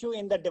the issue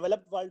in the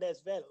developed world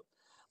as well.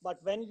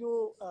 But when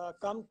you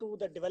come to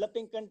the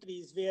developing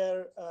countries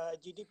where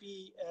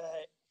GDP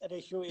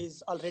ratio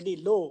is already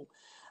low,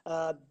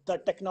 the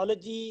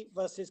technology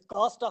versus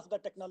cost of the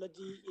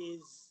technology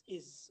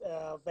is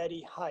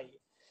very high.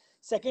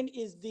 Second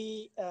is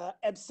the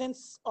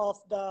absence of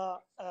the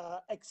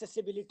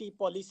accessibility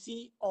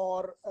policy,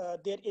 or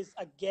there is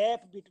a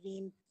gap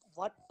between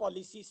what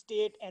policy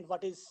state and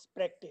what is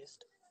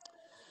practiced.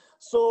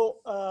 So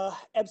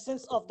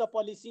absence of the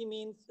policy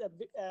means,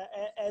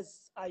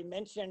 as I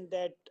mentioned,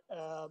 that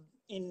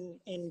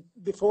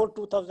before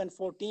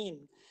 2014,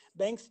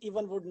 banks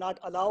even would not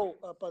allow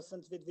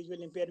persons with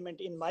visual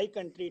impairment in my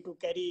country to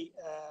carry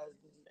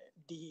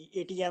the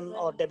ATM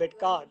or debit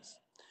cards.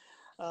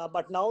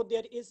 But now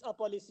there is a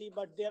policy,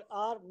 but there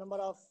are a number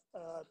of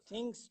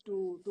things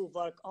to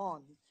work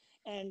on.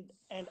 And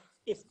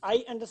if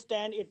I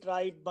understand it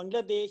right,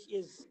 Bangladesh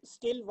is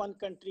still one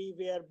country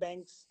where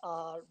banks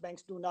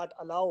do not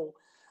allow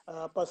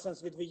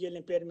persons with visual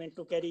impairment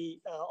to carry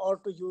or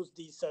to use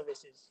these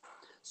services.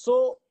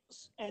 So,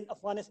 and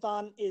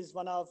Afghanistan is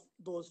one of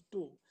those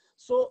 2.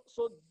 So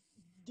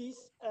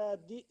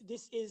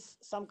this is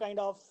some kind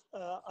of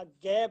a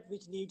gap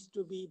which needs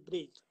to be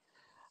bridged.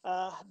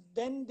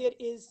 Then there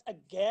is a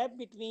gap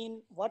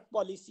between what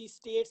policy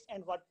states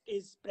and what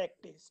is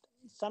practiced.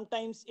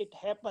 Sometimes it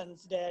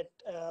happens that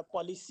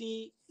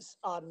policies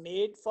are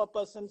made for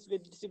persons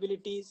with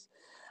disabilities,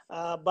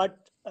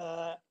 but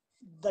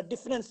the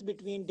difference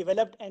between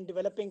developed and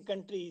developing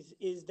countries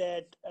is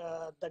that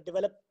the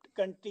developed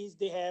countries,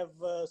 they have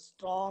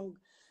strong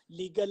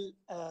legal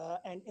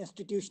and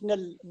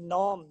institutional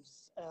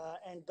norms,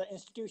 and the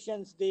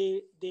institutions,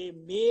 they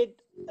made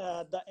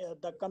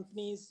the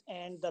companies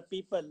and the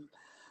people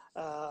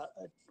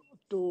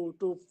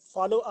to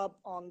follow up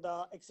on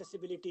the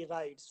accessibility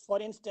rights. For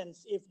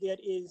instance, if there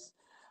is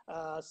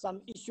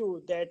some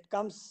issue that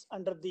comes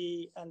under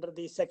the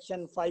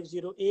Section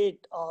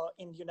 508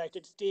 in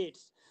United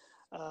States,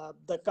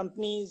 the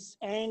companies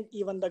and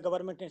even the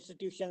government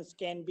institutions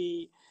can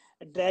be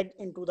dragged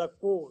into the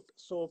court.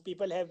 So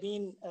people have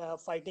been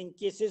fighting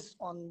cases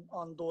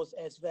on those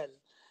as well.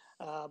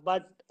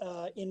 But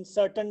in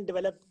certain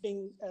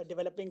developing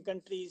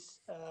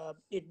countries,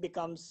 it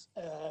becomes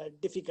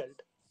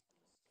difficult.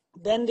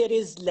 Then there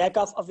is lack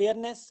of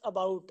awareness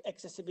about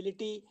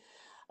accessibility,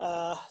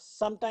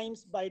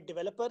 sometimes by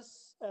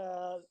developers,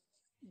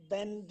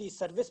 then the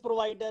service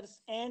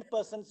providers and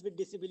persons with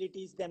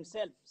disabilities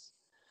themselves.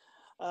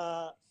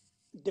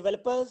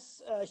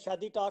 Developers,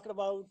 Shadi talked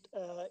about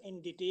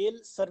in detail.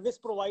 Service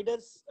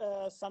providers,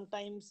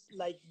 sometimes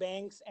like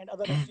banks and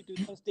other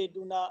institutions, they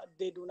do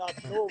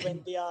not know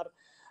when they are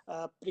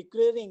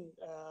procuring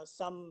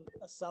some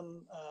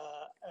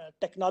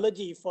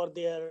technology for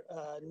their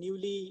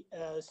newly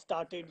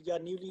started or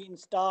newly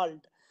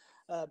installed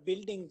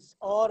buildings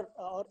or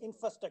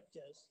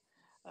infrastructures.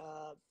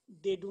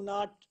 They do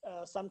not,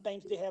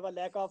 sometimes they have a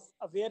lack of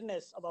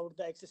awareness about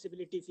the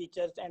accessibility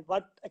features and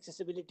what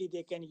accessibility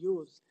they can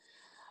use.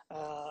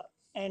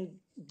 And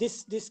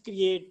this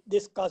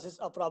causes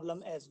a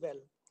problem as well.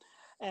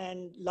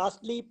 And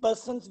lastly,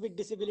 persons with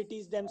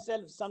disabilities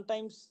themselves.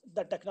 Sometimes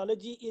the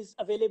technology is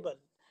available,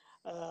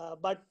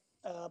 but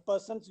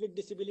persons with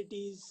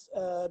disabilities,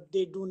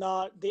 they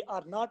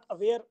are not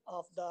aware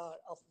of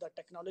the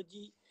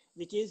technology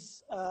which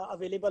is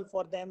available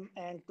for them,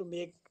 and to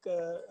make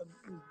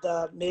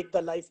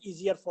the life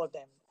easier for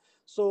them.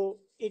 So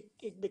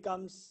it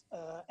becomes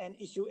an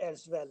issue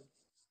as well.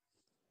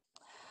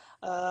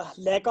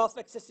 Lack of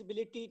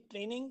accessibility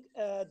training,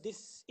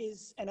 this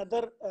is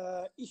another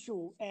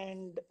issue,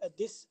 and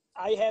this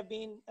I have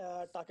been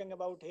talking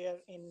about here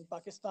in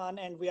Pakistan,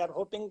 and we are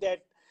hoping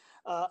that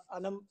a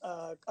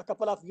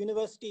couple of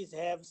universities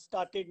have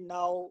started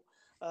now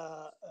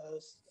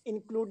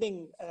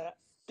including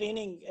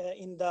training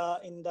in the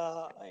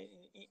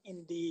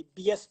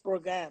BS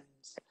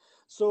programs.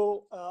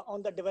 So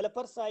on the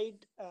developer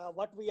side,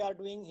 what we are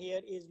doing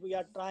here is we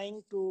are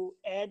trying to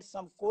add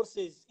some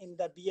courses in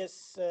the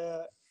BS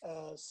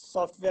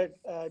software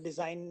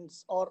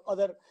designs or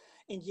other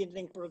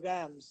engineering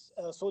programs,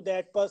 so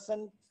that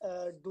person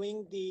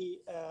doing the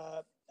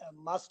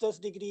master's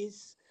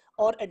degrees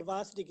or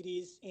advanced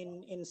degrees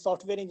in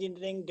software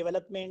engineering,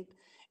 development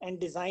and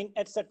design,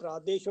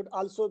 etc., they should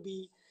also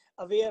be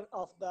aware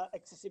of the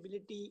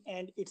accessibility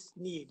and its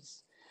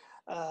needs.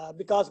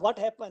 Because what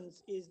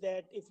happens is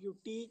that if you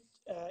teach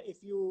a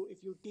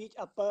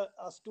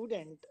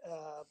student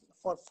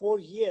for 4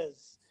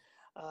 years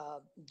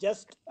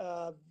just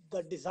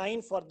the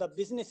design for the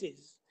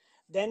businesses,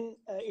 then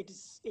it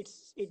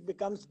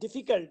becomes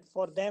difficult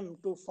for them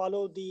to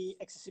follow the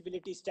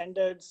accessibility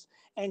standards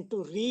and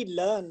to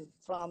relearn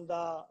from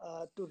the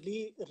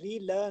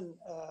relearn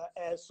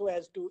so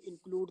as to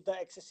include the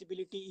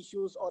accessibility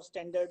issues or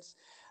standards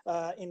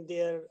in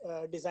their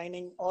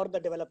designing or the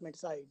development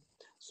side.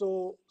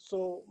 So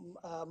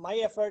my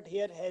effort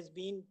here has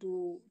been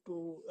to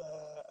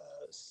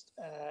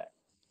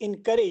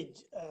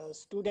encourage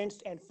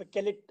students and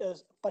faculty,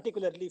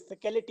 particularly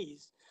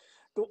faculties,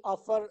 to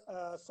offer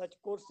such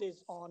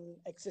courses on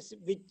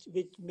which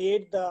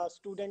made the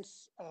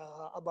students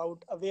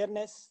about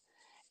awareness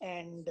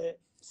and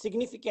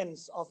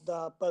significance of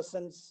the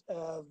persons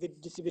with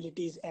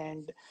disabilities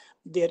and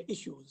their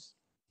issues.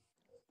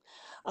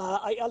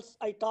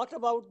 I talked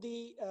about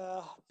the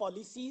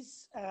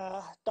policies,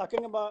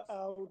 talking about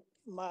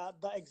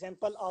the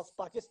example of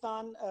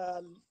Pakistan.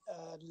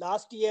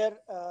 Last year,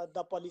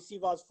 the policy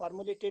was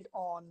formulated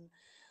on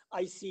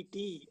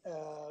ICT,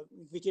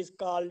 which is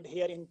called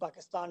here in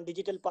Pakistan,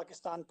 Digital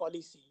Pakistan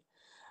Policy.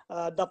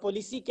 The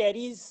policy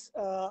carries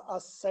a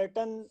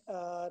certain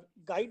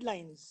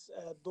guidelines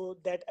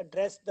that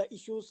address the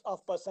issues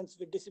of persons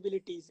with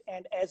disabilities.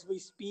 And as we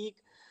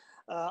speak,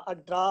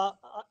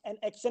 an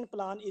action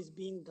plan is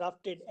being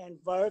drafted and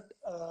worked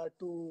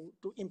to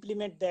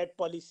implement that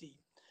policy.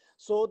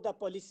 So the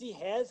policy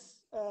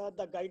has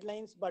the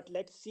guidelines, but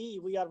let's see,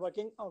 we are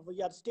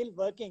still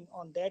working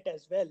on that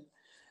as well,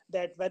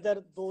 that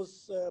whether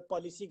those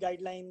policy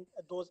guidelines,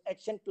 those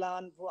action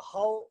plan,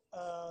 how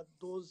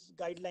those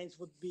guidelines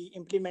would be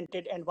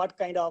implemented, and what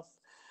kind of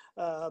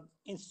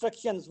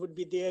instructions would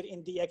be there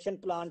in the action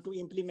plan to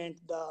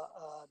implement the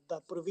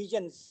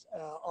provisions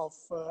of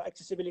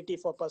accessibility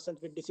for persons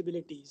with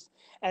disabilities.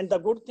 And the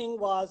good thing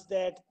was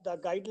that the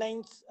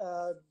guidelines,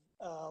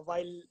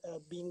 while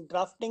being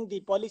drafting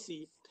the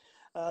policy,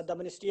 the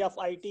Ministry of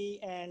IT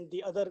and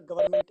the other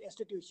government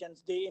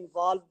institutions, they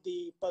involve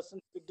the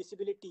persons with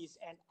disabilities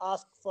and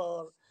ask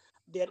for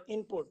their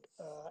input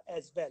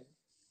as well.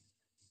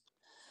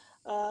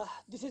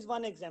 This is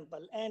one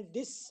example, and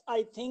this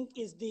I think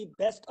is the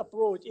best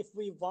approach if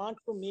we want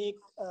to make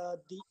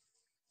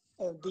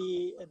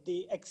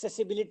the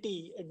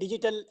accessibility,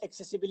 digital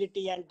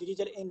accessibility and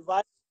digital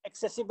environment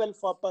accessible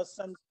for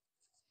persons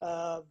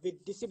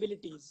with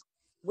disabilities.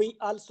 We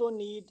also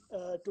need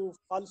to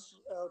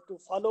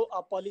follow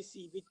a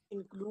policy which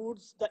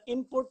includes the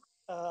input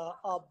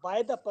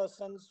by the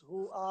persons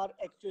who are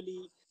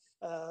actually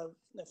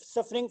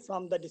suffering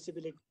from the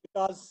disability,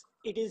 because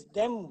it is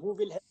them who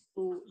will have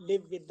to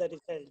live with the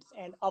results.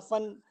 And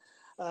often,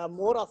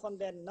 more often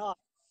than not,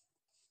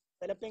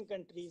 developing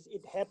countries,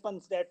 it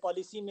happens that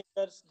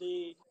policymakers,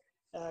 they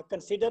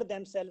consider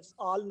themselves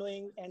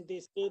all-knowing, and they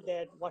say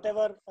that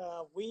whatever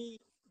we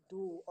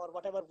do or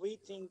whatever we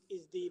think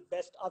is the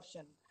best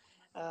option,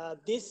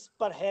 this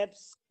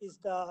perhaps is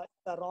the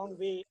wrong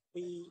way.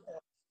 We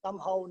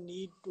somehow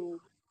need to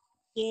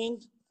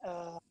change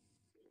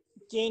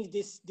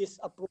this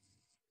approach.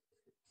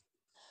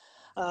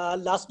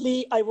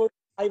 Lastly, I would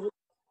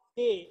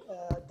say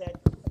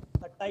that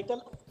the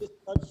title of this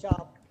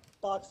workshop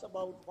talks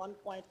about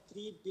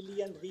 1.3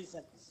 billion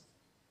reasons.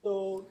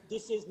 So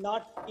this is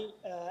not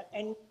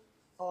end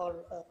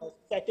or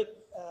static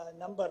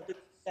number. This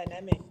is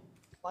dynamic.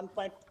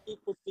 1.3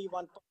 could be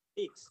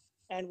 1.6,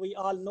 and we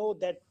all know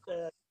that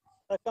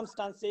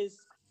circumstances.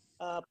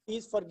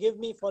 Please forgive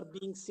me for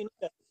being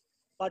cynical,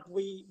 but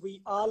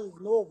we all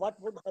know what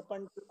would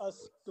happen to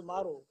us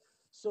tomorrow.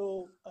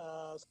 So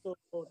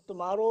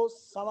tomorrow,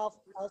 some of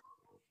us,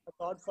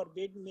 God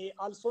forbid, may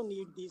also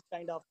need these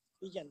kind of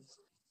visions.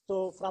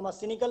 So from a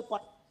cynical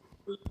point,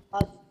 we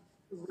are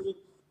with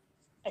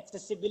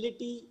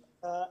accessibility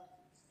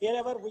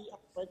wherever we are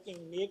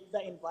working, make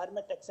the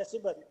environment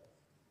accessible.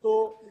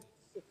 So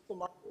if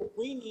tomorrow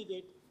we need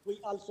it, we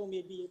also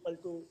may be able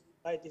to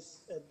buy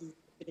this.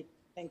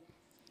 Thank you.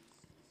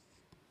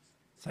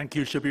 Thank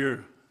you,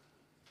 Shabir.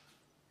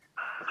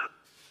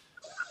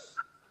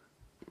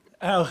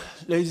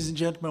 Ladies and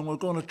gentlemen, we're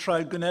going to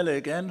try Gunella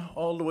again,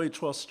 all the way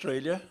to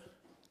Australia.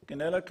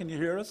 Gunella, can you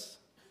hear us?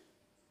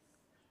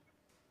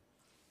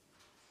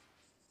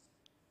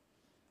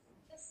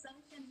 Yes,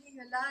 I can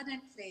hear you loud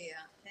and clear.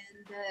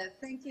 And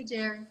thank you,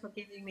 Jerry, for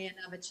giving me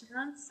another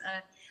chance.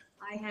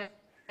 I have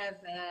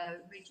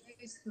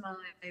reduced my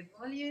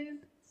volume,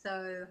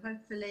 so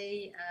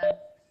hopefully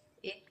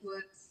it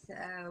works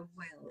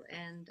well,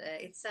 and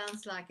it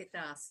sounds like it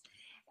does.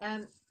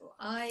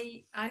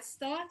 I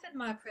started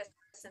my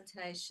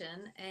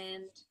presentation,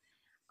 and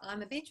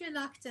I'm a bit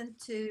reluctant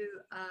to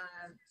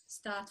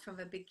start from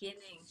the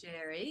beginning,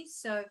 Jerry.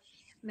 So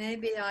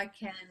maybe I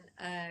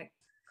can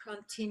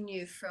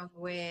continue from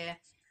where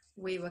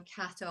we were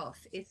cut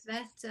off. Is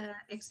that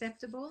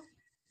acceptable?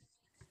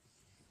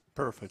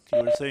 Perfect.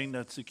 You were saying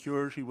that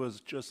security was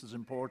just as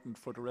important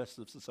for the rest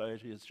of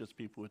society as just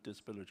people with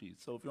disabilities.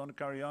 So if you want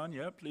to carry on,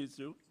 yeah, please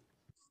do.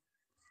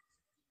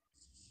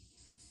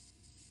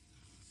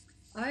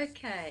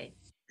 Okay.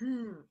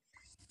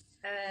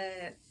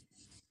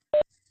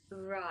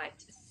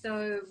 Right.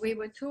 So we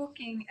were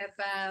talking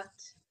about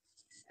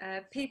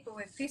people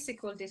with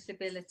physical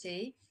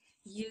disability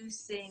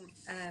using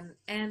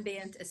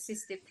ambient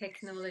assistive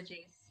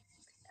technologies,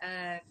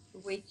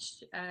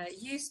 which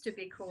used to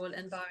be called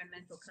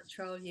environmental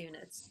control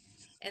units.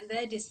 And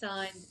they're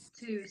designed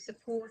to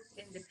support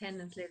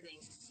independent living.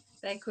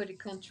 They could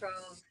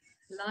control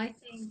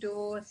lighting,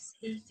 doors,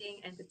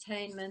 heating,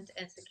 entertainment,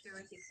 and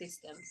security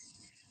systems,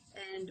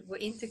 and were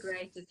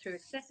integrated through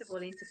accessible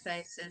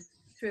interfaces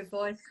through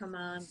voice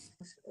commands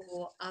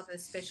or other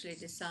specially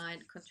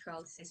designed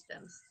control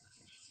systems.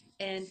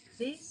 And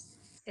these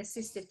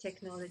assistive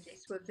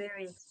technologies were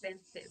very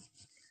expensive.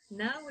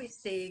 Now we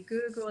see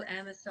Google,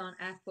 Amazon,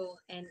 Apple,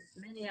 and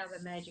many other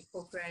major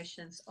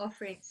corporations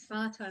offering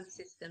smart home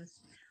systems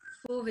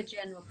for the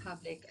general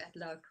public at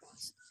low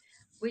cost,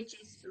 which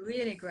is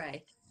really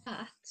great.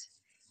 But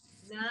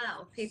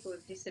now people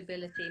with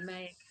disability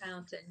may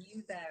encounter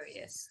new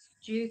barriers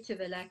due to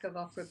the lack of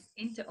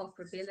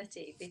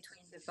interoperability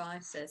between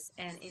devices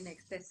and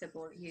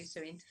inaccessible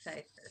user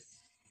interfaces.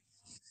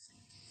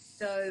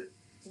 So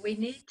we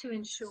need to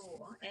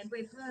ensure, and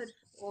we've heard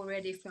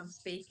already from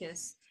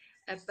speakers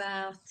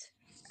about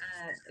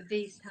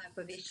these type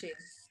of issues,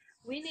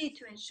 we need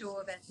to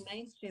ensure that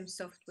mainstream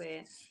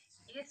software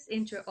is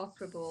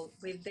interoperable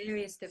with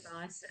various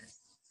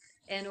devices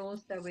and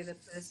also with a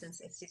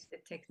person's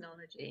assistive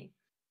technology.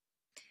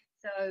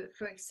 So,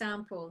 for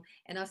example,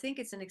 and I think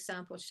it's an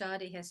example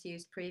Shadi has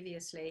used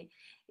previously,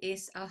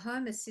 is a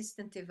home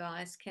assistant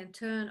device can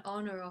turn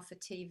on or off a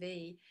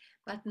TV,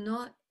 but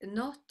not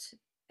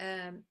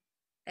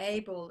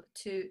able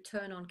to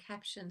turn on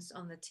captions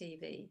on the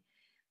TV.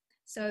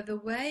 So the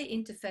way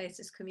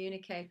interfaces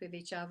communicate with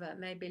each other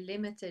may be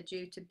limited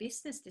due to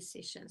business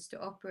decisions to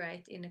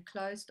operate in a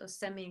closed or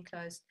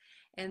semi-enclosed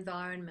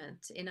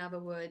environment. In other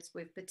words,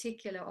 with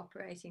particular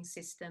operating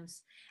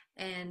systems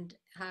and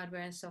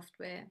hardware and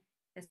software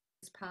as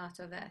part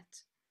of that.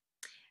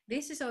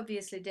 This is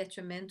obviously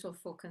detrimental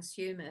for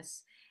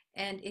consumers,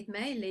 and it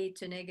may lead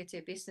to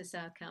negative business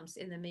outcomes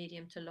in the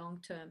medium to long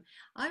term.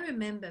 I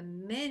remember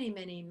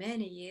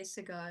many years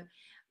ago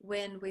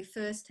when we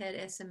first had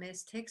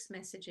SMS text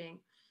messaging,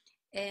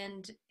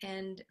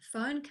 and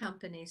phone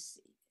companies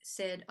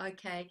said,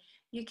 okay,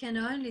 you can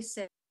only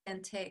send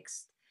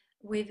text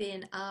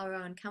within our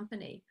own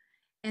company.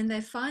 And they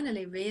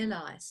finally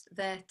realized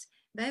that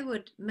they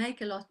would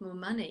make a lot more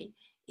money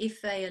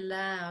if they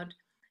allowed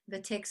the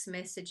text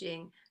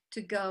messaging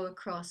to go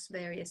across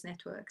various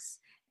networks.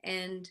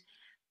 And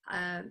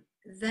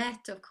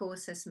that, of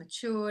course, has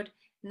matured.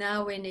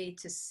 Now we need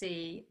to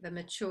see the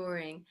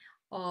maturing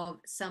of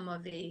some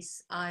of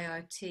these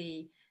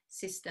IoT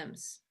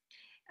systems.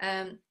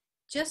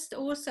 Just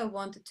also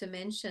wanted to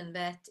mention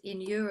that in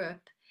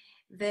Europe,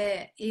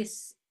 there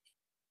is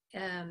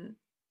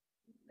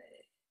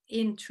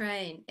in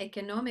train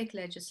economic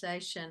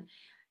legislation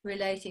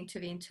relating to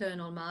the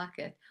internal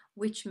market,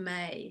 which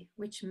may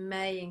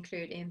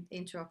include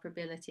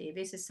interoperability.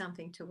 This is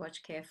something to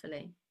watch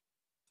carefully.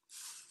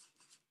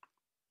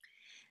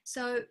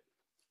 So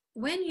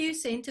when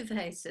user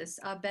interfaces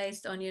are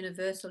based on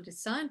universal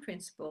design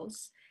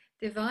principles,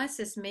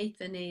 devices meet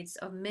the needs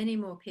of many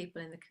more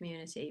people in the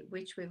community,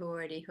 which we've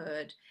already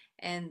heard,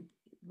 and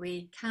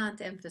we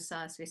can't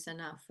emphasize this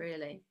enough,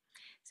 really.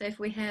 So if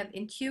we have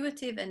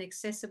intuitive and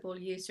accessible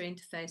user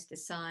interface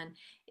design,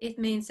 it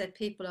means that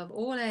people of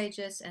all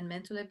ages and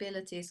mental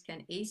abilities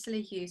can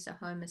easily use a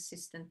home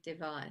assistant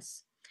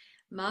device.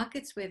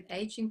 Markets with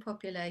aging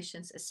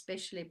populations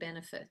especially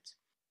benefit.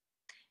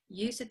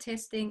 User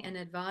testing and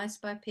advice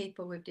by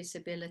people with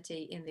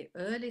disability in the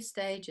early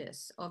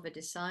stages of a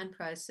design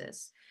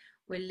process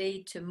will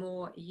lead to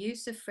more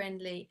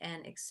user-friendly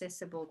and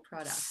accessible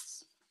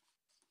products.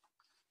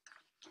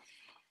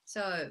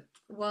 So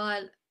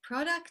while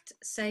product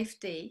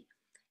safety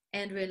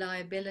and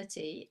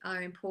reliability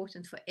are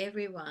important for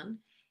everyone,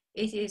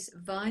 it is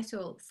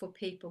vital for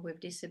people with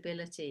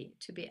disability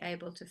to be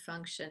able to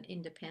function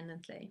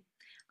independently.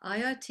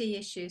 IoT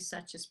issues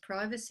such as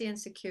privacy and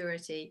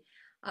security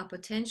are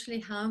potentially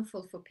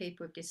harmful for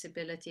people with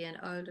disability and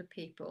older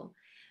people.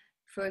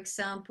 For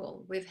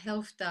example, with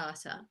health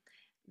data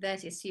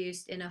that is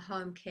used in a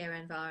home care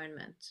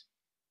environment.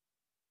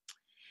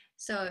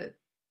 So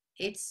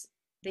it's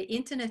the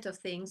Internet of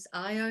Things,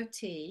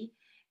 IoT,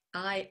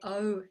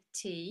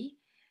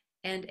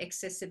 and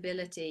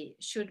accessibility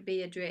should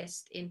be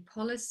addressed in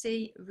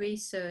policy,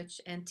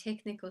 research, and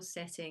technical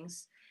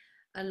settings,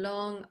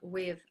 along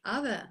with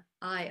other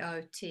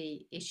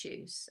IoT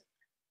issues.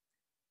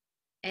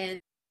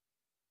 And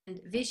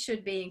this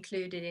should be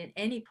included in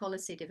any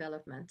policy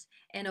development.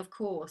 And of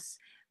course,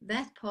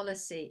 that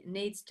policy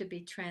needs to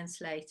be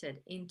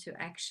translated into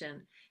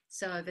action.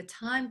 So the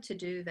time to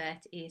do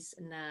that is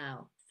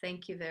now.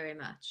 Thank you very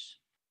much.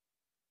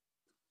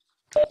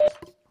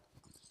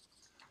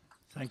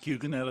 Thank you,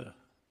 Gunilla.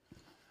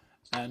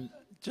 And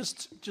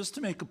just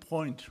to make a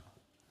point,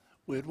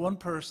 we had one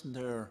person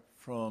there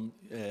from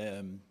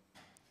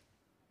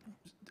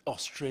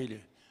Australia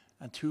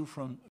and two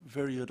from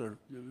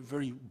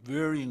very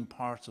varying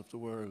parts of the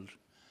world.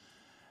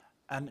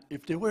 And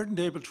if they weren't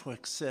able to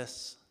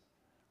access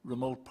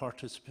remote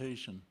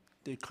participation,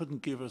 they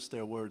couldn't give us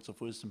their words of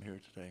wisdom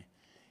here today.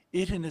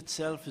 It in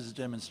itself is a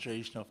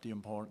demonstration of the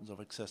importance of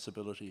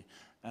accessibility,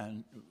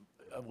 and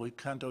we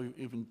can't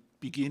even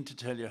begin to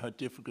tell you how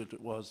difficult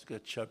it was to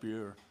get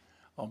Shabir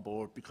on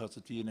board because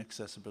of the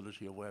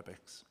inaccessibility of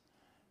WebEx.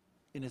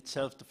 In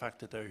itself, the fact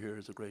that they're here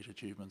is a great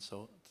achievement.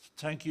 So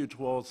thank you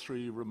to all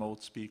three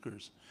remote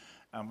speakers.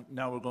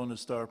 Now we're going to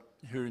start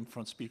hearing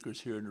from speakers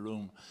here in the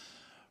room.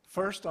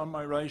 First on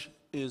my right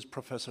is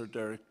Professor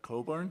Derek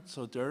Coburn.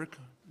 So Derek,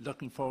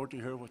 looking forward to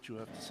hear what you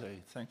have to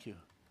say. Thank you.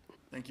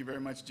 Thank you very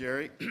much,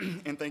 Jerry.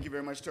 And thank you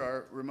very much to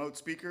our remote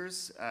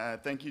speakers.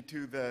 Thank you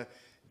to the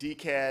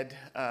DCAD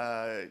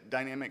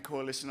Dynamic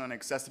Coalition on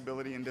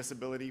Accessibility and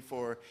Disability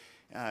for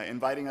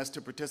inviting us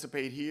to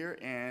participate here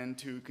and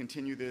to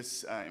continue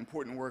this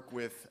important work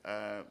with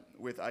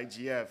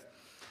IGF.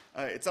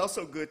 It's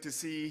also good to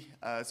see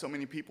so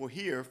many people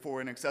here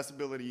for an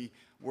accessibility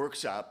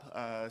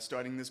workshop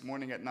starting this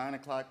morning at 9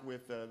 o'clock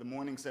with the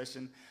morning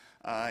session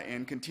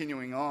and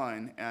continuing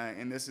on.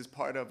 And this is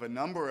part of a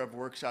number of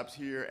workshops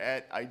here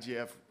at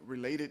IGF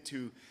related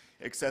to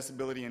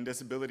accessibility and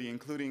disability,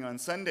 including on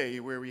Sunday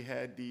where we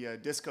had the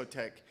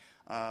discotheque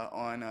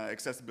on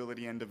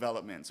accessibility and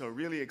development. So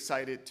really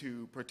excited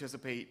to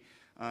participate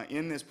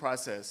in this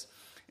process.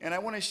 And I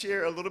want to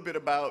share a little bit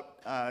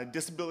about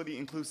disability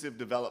inclusive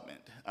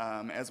development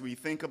as we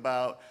think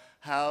about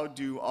how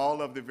do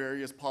all of the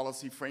various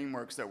policy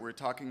frameworks that we're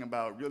talking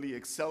about really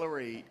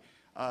accelerate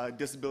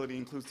disability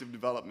inclusive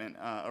development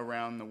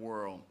around the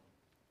world.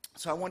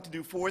 So I want to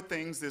do 4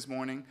 things this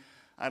morning.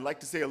 I'd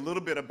like to say a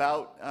little bit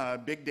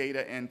about big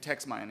data and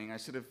text mining. I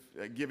should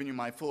have given you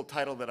my full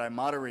title that I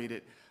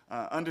moderated,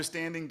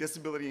 Understanding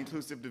Disability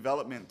Inclusive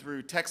Development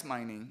Through Text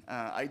Mining,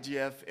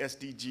 IGF,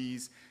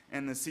 SDGs,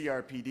 and the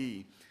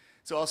CRPD.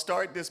 So I'll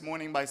start this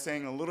morning by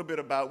saying a little bit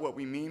about what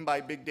we mean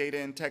by big data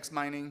and text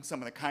mining, some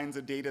of the kinds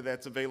of data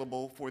that's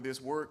available for this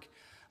work.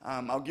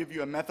 I'll give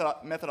you a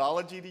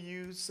methodology to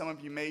use. Some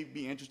of you may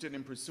be interested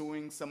in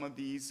pursuing some of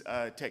these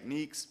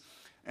techniques.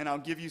 And I'll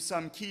give you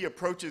some key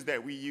approaches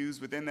that we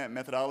use within that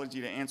methodology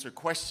to answer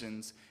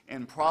questions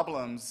and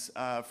problems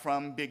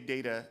from big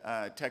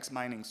data text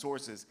mining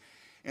sources.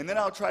 And then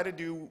I'll try to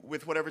do,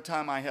 with whatever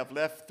time I have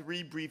left,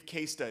 3 brief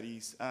case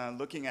studies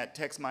looking at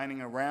text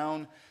mining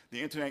around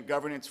the Internet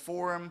Governance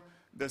Forum,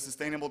 the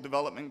Sustainable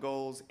Development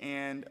Goals,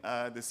 and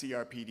the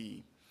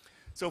CRPD.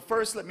 So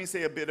first, let me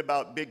say a bit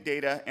about big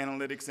data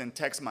analytics and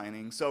text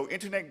mining. So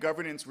Internet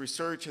governance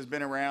research has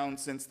been around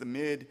since the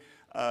mid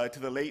to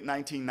the late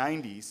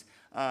 1990s.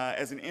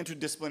 As an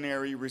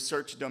interdisciplinary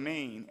research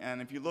domain.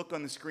 And if you look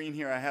on the screen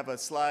here, I have a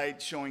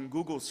slide showing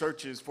Google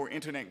searches for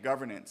internet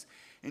governance.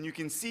 And you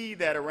can see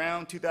that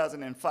around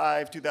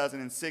 2005,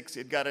 2006,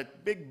 it got a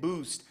big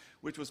boost,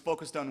 which was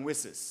focused on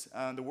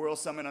WSIS. The World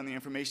Summit on the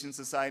Information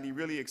Society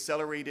really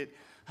accelerated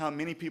how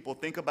many people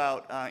think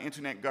about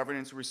internet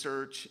governance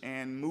research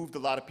and moved a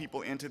lot of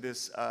people into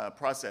this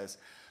process.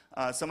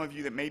 Some of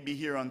you that may be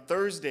here on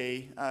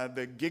Thursday,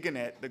 the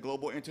GigaNet, the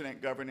Global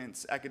Internet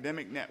Governance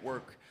Academic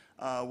Network,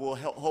 will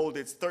hold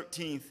its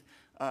 13th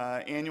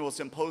annual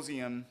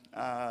symposium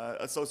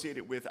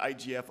associated with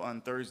IGF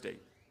on Thursday.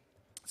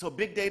 So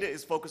big data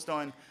is focused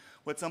on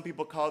what some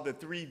people call the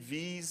 3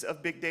 V's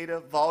of big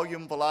data: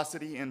 volume,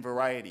 velocity, and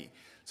variety.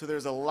 So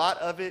there's a lot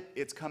of it.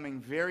 It's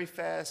coming very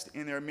fast,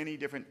 and there are many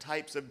different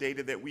types of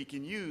data that we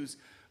can use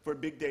for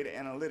big data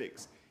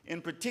analytics. In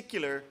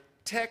particular,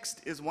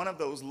 text is one of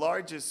those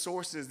largest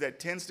sources that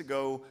tends to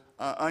go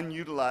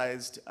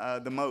unutilized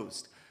the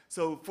most.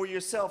 So for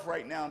yourself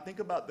right now, think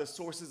about the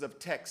sources of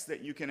text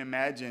that you can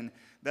imagine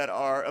that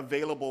are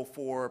available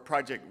for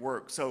project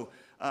work. So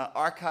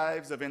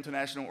archives of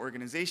international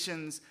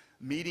organizations,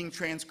 meeting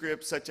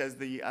transcripts such as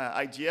the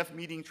IGF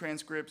meeting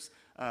transcripts,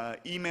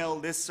 email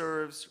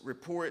listservs,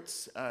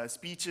 reports,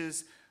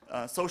 speeches,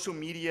 social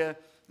media,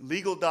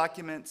 legal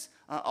documents.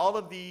 All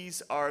of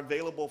these are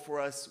available for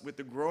us with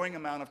the growing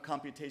amount of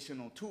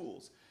computational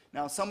tools.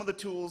 Now, some of the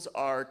tools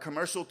are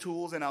commercial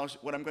tools, and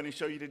what I'm going to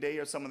show you today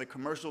are some of the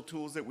commercial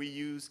tools that we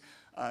use.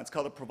 It's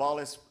called the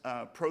Provalis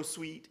Pro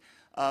Suite.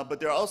 But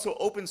there are also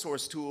open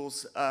source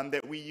tools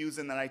that we use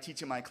and that I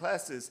teach in my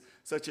classes,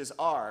 such as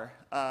R,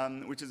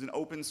 which is an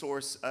open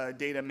source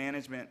data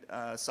management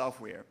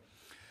software.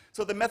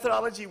 So the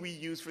methodology we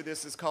use for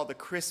this is called the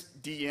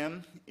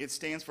CRISP-DM. It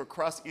stands for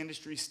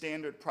Cross-Industry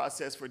Standard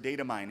Process for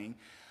Data Mining.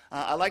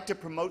 I like to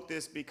promote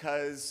this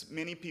because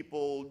many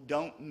people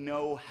don't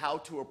know how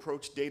to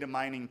approach data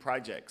mining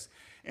projects.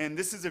 And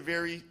this is a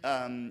very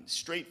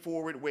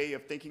straightforward way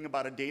of thinking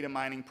about a data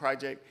mining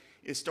project.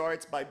 It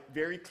starts by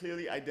very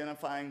clearly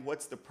identifying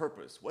what's the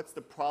purpose, what's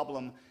the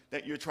problem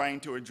that you're trying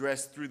to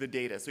address through the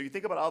data. So you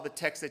think about all the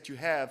text that you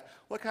have,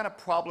 what kind of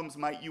problems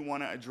might you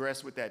want to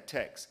address with that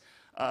text?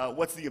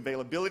 What's the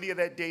availability of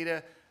that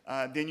data?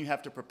 Then you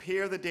have to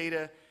prepare the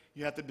data.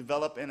 You have to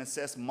develop and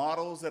assess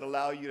models that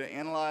allow you to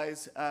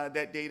analyze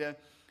that data,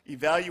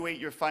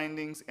 evaluate your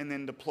findings, and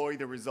then deploy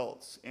the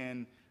results,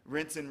 and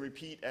rinse and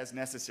repeat as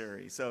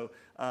necessary. So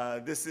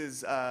this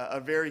is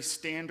a very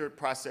standard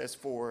process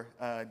for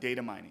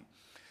data mining.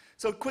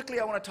 So quickly,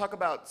 I want to talk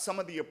about some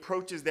of the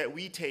approaches that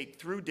we take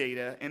through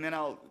data, and then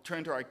I'll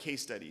turn to our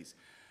case studies.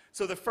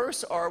 So the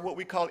first are what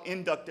we call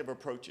inductive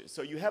approaches.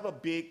 So you have a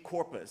big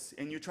corpus,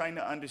 and you're trying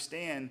to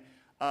understand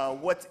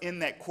what's in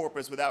that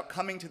corpus without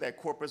coming to that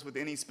corpus with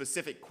any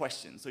specific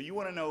questions. So you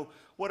want to know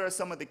what are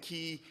some of the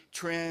key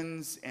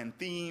trends and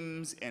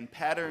themes and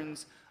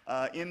patterns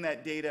in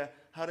that data.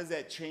 How does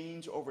that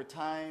change over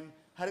time?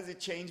 How does it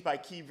change by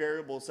key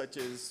variables such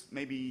as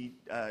maybe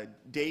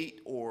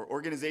date or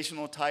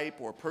organizational type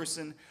or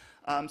person?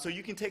 So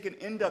you can take an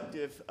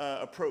inductive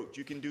approach.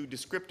 You can do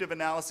descriptive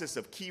analysis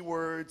of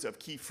keywords, of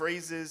key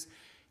phrases.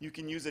 You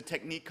can use a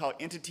technique called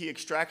entity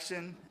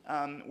extraction,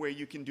 where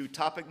you can do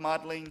topic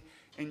modeling,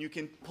 and you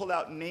can pull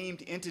out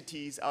named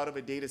entities out of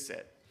a data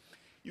set.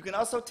 You can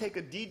also take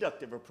a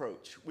deductive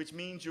approach, which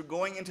means you're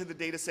going into the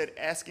data set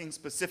asking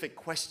specific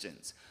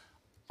questions.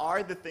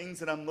 Are the things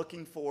that I'm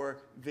looking for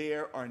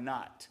there or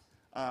not?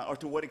 Or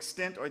to what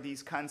extent are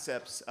these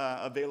concepts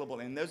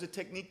available? And there's a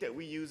technique that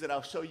we use that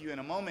I'll show you in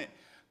a moment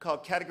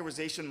called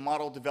categorization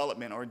model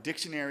development or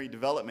dictionary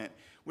development,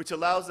 which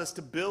allows us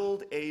to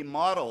build a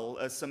model,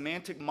 a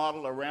semantic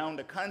model around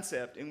a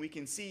concept, and we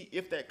can see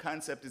if that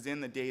concept is in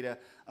the data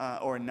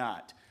or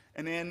not.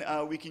 And then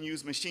we can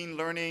use machine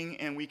learning,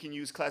 and we can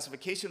use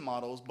classification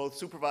models, both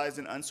supervised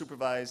and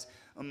unsupervised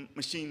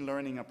machine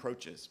learning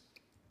approaches.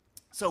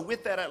 So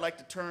with that, I'd like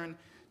to turn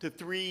to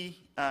 3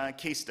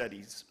 case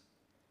studies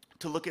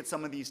to look at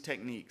some of these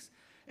techniques.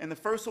 And the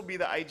first will be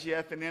the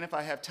IGF, and then if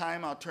I have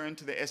time, I'll turn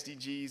to the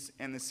SDGs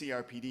and the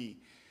CRPD.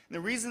 And the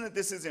reason that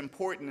this is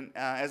important,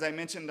 as I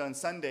mentioned on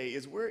Sunday,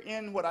 is we're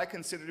in what I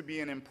consider to be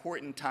an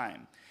important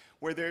time,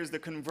 where there's the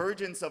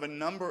convergence of a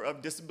number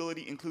of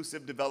disability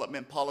inclusive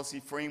development policy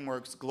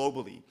frameworks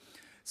globally.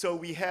 So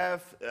we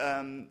have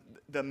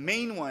the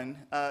main one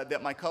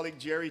that my colleague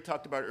Jerry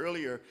talked about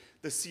earlier,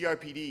 the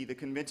CRPD, the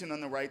Convention on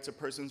the Rights of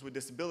Persons with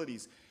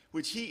Disabilities,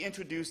 which he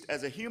introduced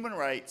as a human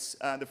rights,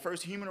 the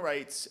first human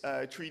rights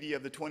treaty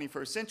of the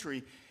 21st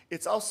century.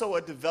 It's also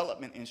a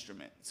development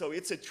instrument. So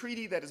it's a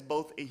treaty that is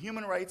both a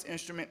human rights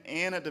instrument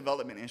and a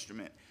development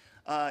instrument.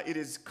 It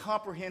is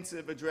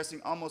comprehensive,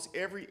 addressing almost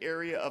every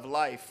area of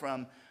life,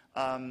 from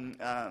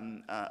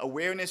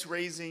awareness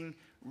raising,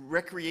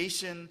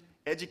 recreation,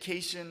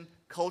 education,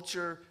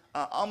 culture,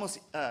 almost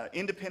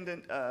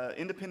independent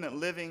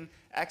living,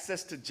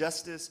 access to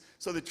justice.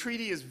 So the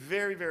treaty is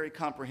very, very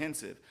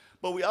comprehensive.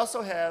 But we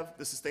also have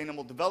the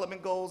Sustainable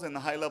Development Goals and the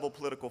High-Level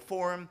Political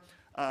Forum,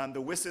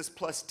 the WSIS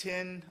plus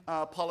 10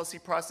 policy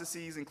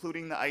processes,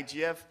 including the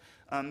IGF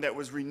that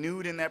was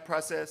renewed in that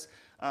process,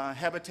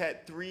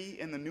 Habitat 3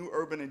 in the New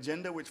Urban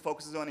Agenda, which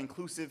focuses on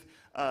inclusive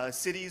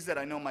cities that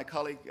I know my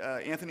colleague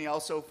Anthony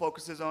also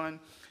focuses on,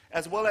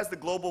 as well as the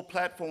Global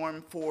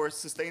Platform for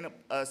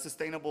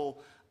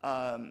Sustainable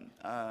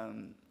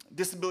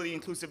Disability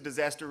Inclusive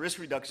Disaster Risk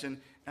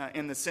Reduction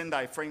in the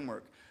Sendai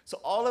framework. So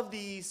all of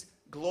these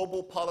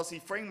global policy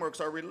frameworks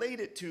are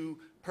related to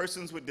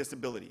persons with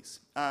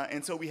disabilities.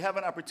 And so we have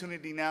an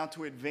opportunity now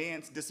to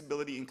advance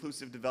disability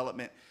inclusive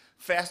development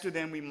faster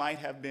than we might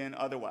have been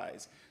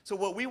otherwise. So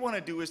what we want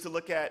to do is to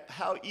look at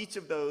how each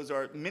of those,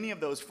 or many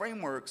of those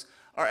frameworks,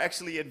 are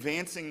actually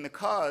advancing the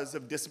cause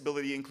of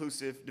disability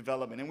inclusive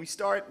development. And we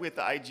start with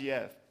the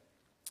IGF.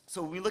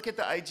 So when we look at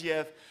the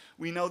IGF,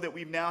 we know that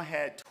we've now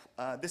had,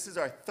 this is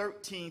our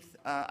 13th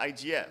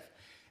IGF.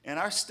 And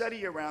our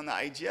study around the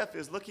IGF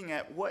is looking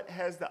at what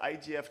has the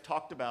IGF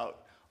talked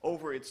about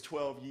over its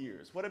 12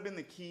 years. What have been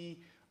the key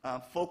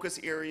focus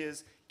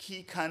areas,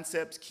 key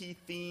concepts, key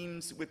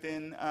themes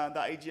within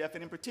the IGF,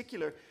 and in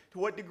particular, to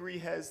what degree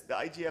has the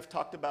IGF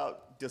talked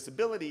about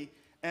disability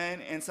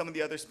and some of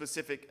the other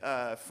specific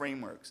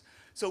frameworks.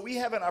 So we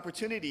have an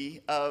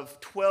opportunity of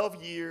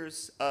 12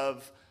 years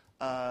of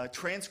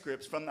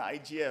transcripts from the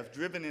IGF,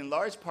 driven in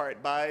large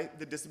part by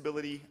the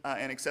Disability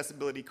and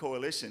Accessibility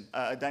Coalition,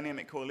 a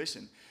dynamic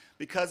coalition,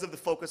 because of the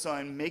focus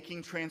on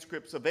making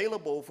transcripts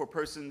available for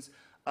persons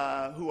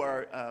who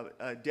are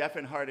deaf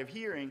and hard of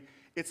hearing.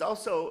 It's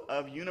also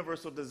of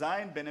universal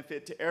design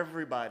benefit to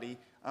everybody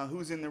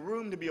who's in the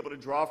room to be able to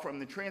draw from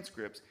the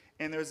transcripts.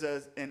 And there's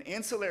an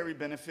ancillary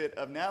benefit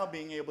of now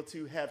being able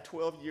to have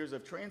 12 years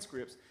of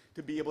transcripts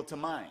to be able to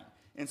mine.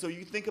 And so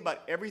you think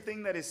about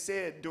everything that is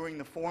said during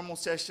the formal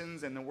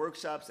sessions and the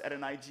workshops at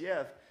an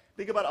IGF.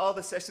 Think about all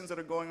the sessions that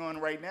are going on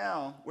right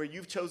now where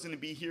you've chosen to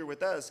be here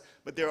with us,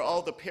 but there are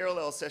all the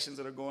parallel sessions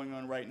that are going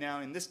on right now.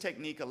 And this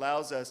technique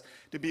allows us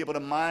to be able to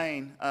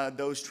mine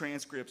those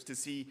transcripts to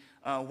see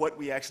what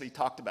we actually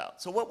talked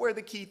about. So what were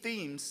the key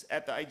themes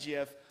at the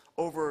IGF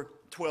over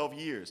 12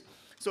 years?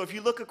 So if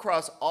you look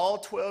across all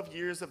 12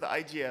 years of the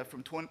IGF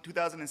from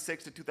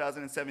 2006 to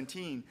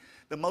 2017,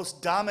 the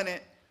most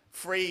dominant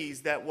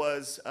phrase that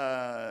was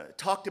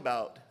talked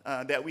about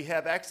that we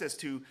have access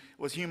to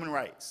was human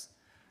rights.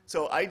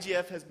 So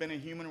IGF has been a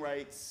human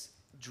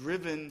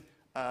rights-driven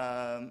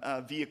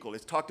vehicle.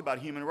 It's talked about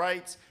human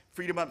rights,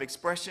 freedom of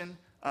expression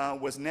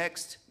was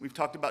next. We've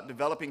talked about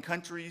developing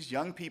countries,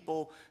 young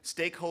people,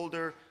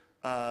 stakeholder,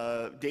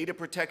 data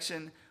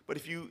protection. But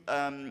if you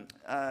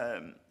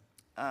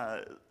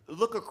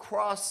look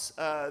across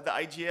the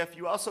IGF,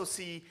 you also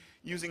see,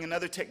 using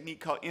another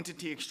technique called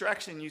entity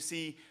extraction, you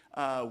see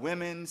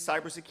women,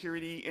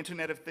 cybersecurity,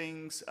 Internet of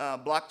Things,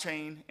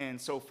 blockchain,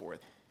 and so forth.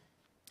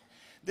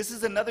 This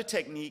is another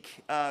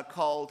technique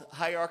called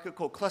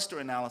hierarchical cluster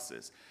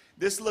analysis.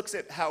 This looks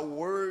at how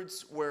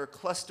words were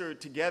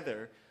clustered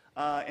together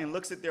and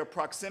looks at their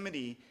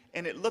proximity,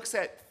 and it looks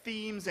at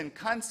themes and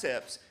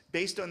concepts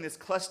based on this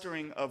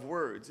clustering of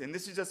words. And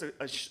this is just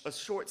a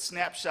short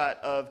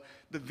snapshot of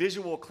the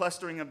visual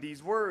clustering of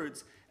these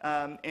words,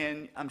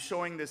 and I'm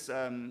showing this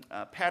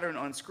pattern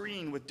on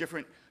screen with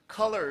different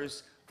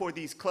colors for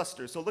these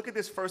clusters. So look at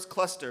this first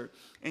cluster,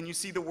 and you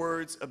see the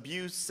words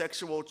abuse,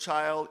 sexual,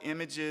 child,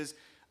 images,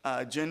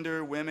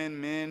 gender,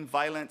 women, men,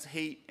 violence,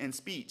 hate, and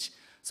speech.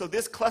 So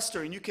this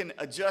cluster, and you can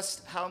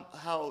adjust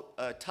how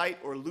tight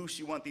or loose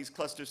you want these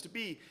clusters to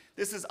be.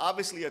 This is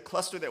obviously a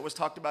cluster that was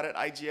talked about at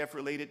IGF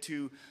related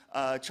to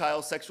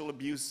child sexual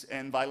abuse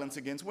and violence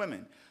against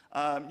women.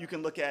 You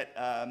can look at,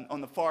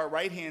 on the far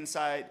right-hand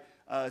side,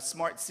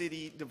 smart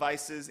city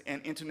devices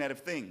and Internet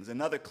of Things,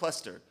 another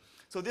cluster.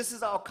 So this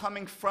is all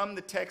coming from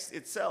the text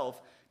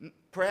itself.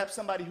 Perhaps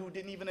somebody who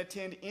didn't even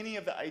attend any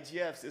of the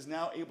IGFs is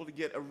now able to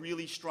get a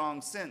really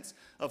strong sense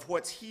of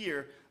what's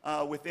here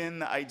within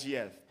the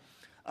IGF.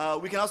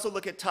 We can also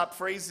look at top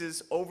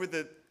phrases over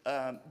the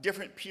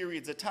different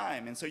periods of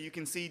time. And so you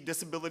can see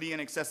disability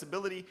and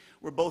accessibility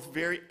were both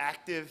very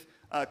active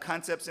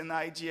concepts in the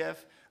IGF.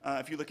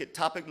 If you look at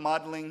topic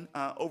modeling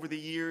over the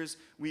years,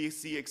 we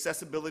see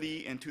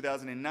accessibility in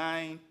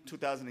 2009,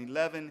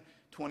 2011,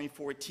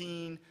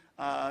 2014.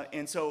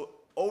 And so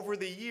over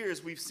the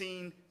years, we've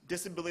seen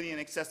disability and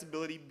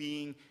accessibility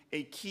being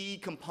a key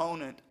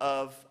component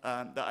of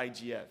the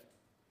IGF.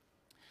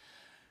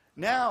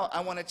 Now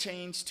I want to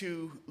change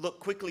to look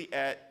quickly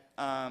at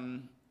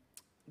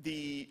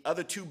the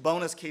other two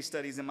bonus case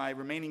studies in my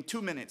remaining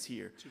 2 minutes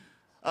here.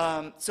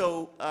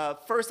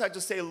 First, I'll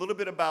just say a little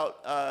bit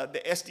about the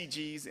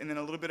SDGs and then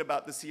a little bit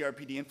about the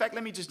CRPD. In fact,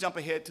 let me just jump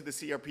ahead to the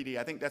CRPD.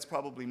 I think that's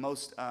probably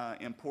most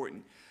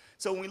important.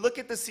 So when we look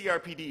at the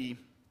CRPD,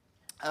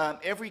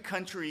 every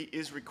country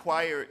is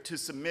required to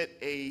submit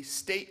a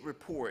state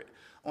report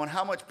on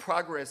how much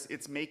progress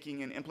it's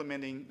making in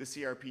implementing the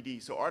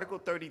CRPD. So Article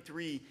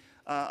 33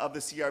 of the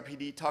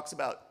CRPD talks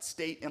about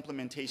state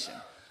implementation.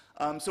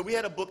 So we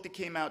had a book that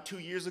came out 2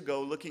 years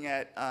ago looking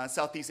at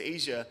Southeast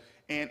Asia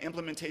and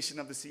implementation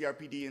of the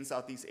CRPD in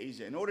Southeast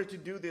Asia. In order to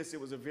do this, it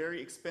was a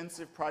very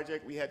expensive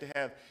project. We had to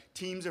have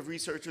teams of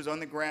researchers on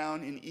the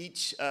ground in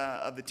each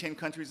of the 10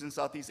 countries in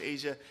Southeast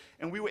Asia,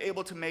 and we were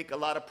able to make a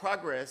lot of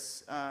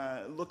progress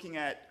looking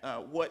at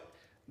what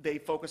they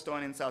focused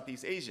on in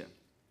Southeast Asia.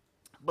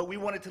 But we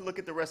wanted to look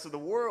at the rest of the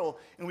world,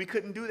 and we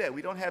couldn't do that.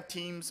 We don't have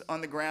teams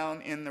on the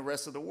ground in the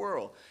rest of the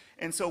world.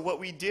 And so what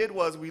we did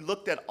was we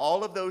looked at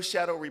all of those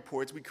shadow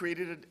reports. We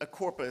created a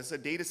corpus, a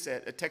data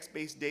set, a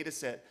text-based data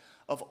set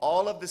of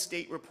all of the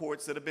state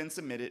reports that have been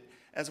submitted,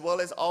 as well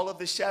as all of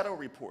the shadow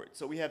reports.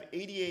 So we have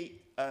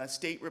 88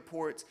 state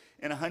reports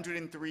and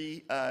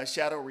 103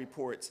 shadow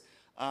reports.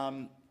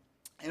 And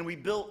we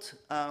built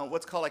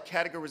what's called a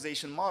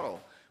categorization model,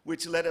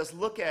 which let us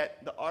look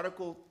at the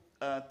Article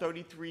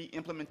 33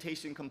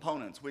 implementation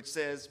components, which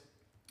says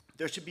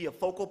there should be a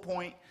focal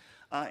point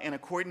and a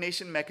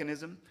coordination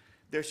mechanism.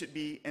 There should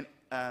be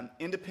an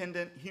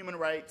independent human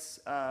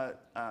rights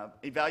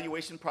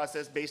evaluation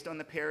process based on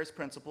the Paris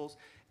principles.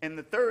 And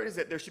the third is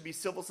that there should be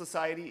civil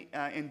society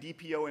and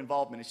DPO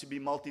involvement. It should be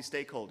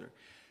multi-stakeholder.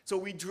 So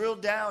we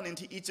drilled down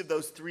into each of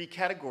those 3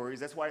 categories.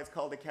 That's why it's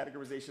called a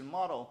categorization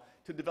model,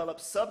 to develop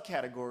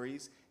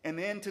subcategories and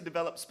then to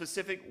develop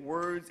specific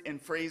words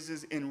and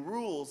phrases and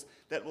rules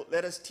that will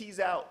let us tease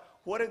out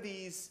what are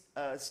these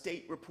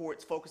state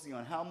reports focusing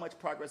on, how much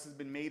progress has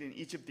been made in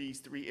each of these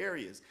 3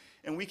 areas.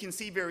 And we can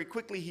see very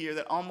quickly here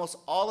that almost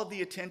all of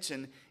the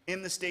attention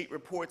in the state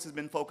reports has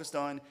been focused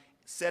on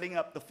setting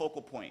up the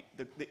focal point,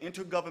 the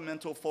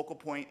intergovernmental focal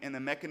point and the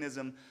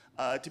mechanism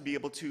to be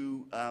able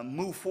to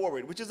move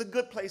forward, which is a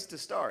good place to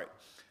start.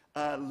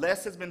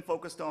 Less has been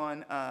focused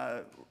on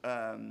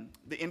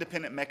the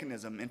independent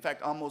mechanism. In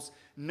fact, almost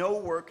no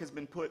work has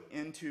been put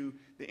into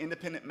the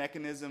independent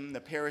mechanism, the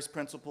Paris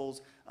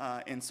principles,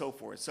 and so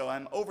forth. So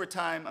over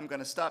time, I'm going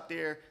to stop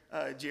there,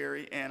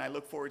 Jerry, and I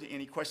look forward to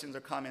any questions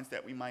or comments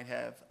that we might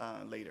have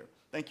later.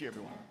 Thank you,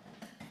 everyone.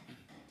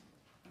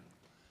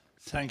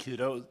 Thank you.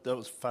 That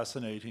was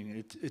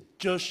fascinating. It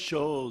just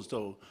shows,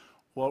 though,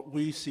 what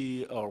we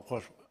see, or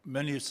what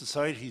many of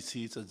society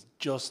sees as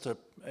just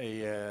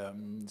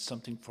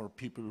something for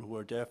people who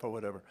are deaf or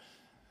whatever,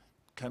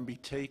 can be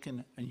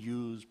taken and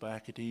used by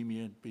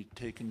academia, be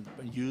taken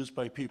and used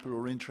by people who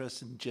are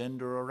interested in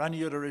gender or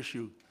any other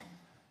issue,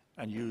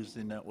 and used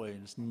in that way.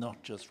 And it's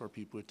not just for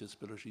people with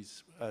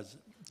disabilities. As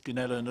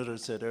Gunilla and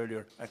others said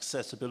earlier,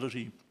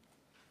 accessibility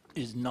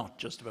is not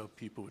just about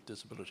people with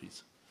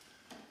disabilities.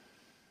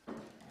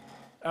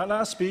 Our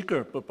last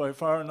speaker, but by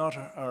far not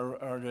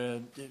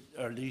our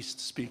least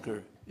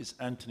speaker, is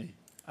Anthony.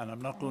 And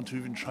I'm not going to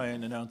even try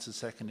and announce his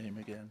second name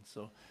again.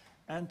 So,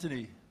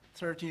 Anthony,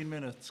 13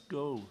 minutes,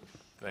 go.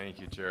 Thank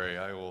you, Jerry.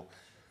 I will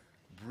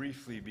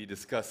briefly be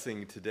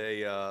discussing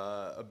today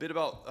a bit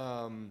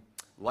about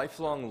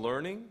lifelong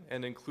learning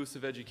and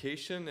inclusive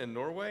education in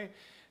Norway,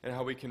 and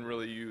how we can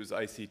really use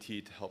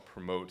ICT to help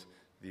promote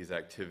these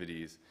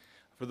activities.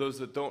 For those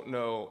that don't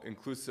know,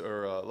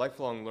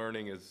 lifelong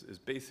learning is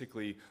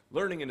basically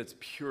learning in its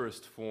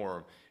purest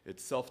form.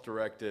 It's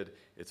self-directed,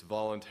 it's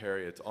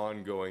voluntary, it's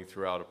ongoing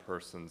throughout a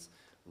person's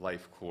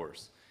life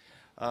course.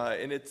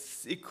 And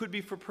it could be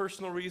for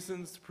personal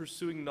reasons,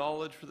 pursuing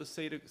knowledge for the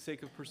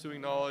sake of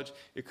pursuing knowledge.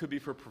 It could be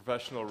for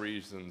professional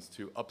reasons,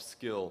 to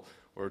upskill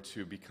or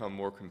to become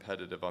more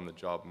competitive on the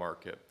job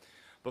market.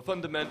 But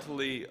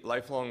fundamentally,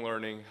 lifelong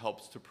learning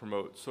helps to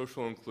promote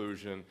social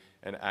inclusion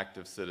and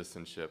active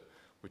citizenship,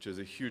 which is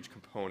a huge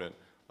component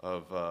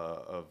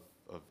of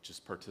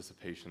just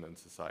participation in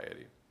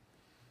society.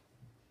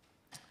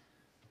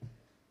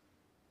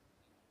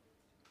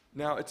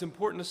 Now, it's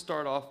important to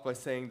start off by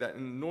saying that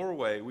in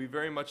Norway, we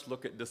very much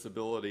look at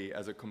disability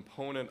as a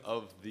component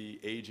of the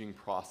aging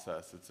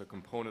process. It's a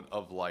component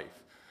of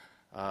life.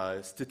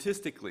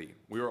 Statistically,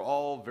 we are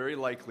all very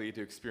likely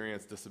to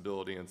experience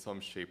disability in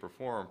some shape or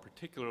form,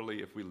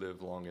 particularly if we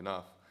live long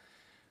enough.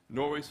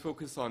 Norway's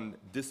focus on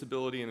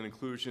disability and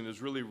inclusion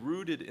is really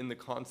rooted in the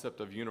concept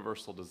of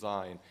universal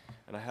design.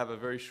 And I have a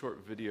very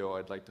short video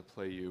I'd like to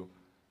play you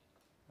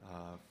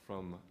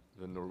from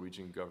the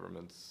Norwegian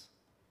government's.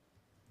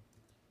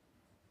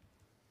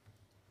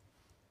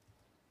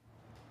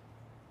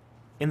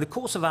 In the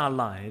course of our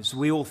lives,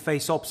 we all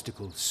face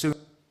obstacles sooner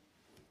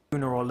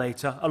or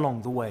later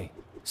along the way.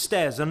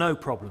 Stairs are no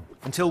problem,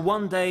 until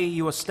one day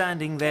you are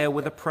standing there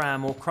with a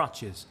pram or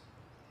crutches.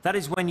 That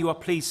is when you are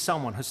pleased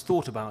someone has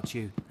thought about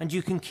you, and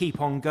you can keep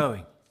on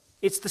going.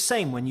 It's the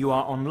same when you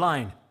are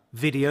online.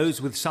 Videos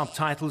with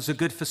subtitles are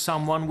good for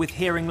someone with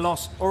hearing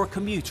loss or a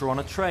commuter on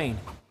a train.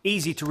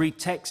 Easy-to-read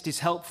text is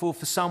helpful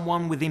for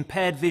someone with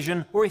impaired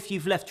vision or if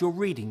you've left your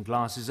reading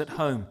glasses at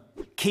home.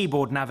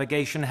 Keyboard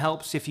navigation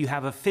helps if you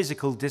have a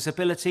physical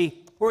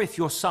disability or if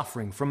you're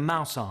suffering from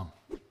mouse arm.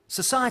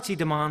 Society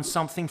demands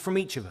something from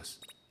each of us.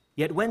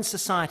 Yet when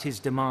society's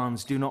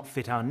demands do not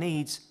fit our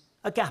needs,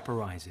 a gap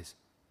arises.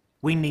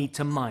 We need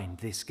to mind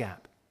this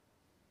gap.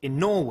 In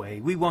Norway,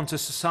 we want a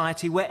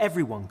society where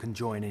everyone can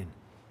join in.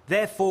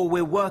 Therefore,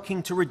 we're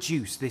working to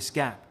reduce this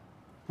gap.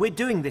 We're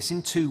doing this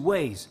in two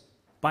ways.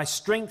 By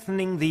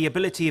strengthening the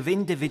ability of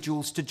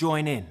individuals to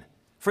join in.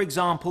 For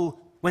example,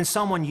 when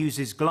someone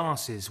uses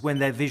glasses when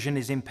their vision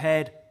is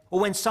impaired, or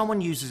when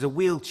someone uses a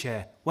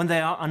wheelchair when they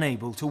are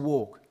unable to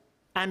walk.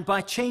 And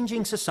by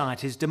changing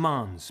society's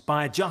demands,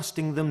 by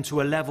adjusting them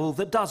to a level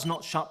that does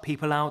not shut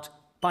people out,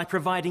 by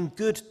providing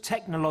good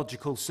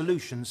technological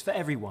solutions for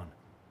everyone.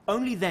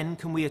 Only then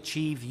can we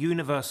achieve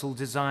universal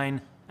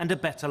design and a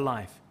better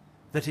life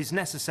that is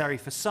necessary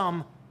for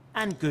some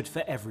and good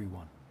for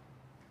everyone.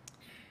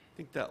 I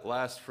think that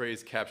last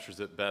phrase captures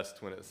it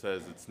best when it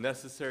says it's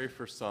necessary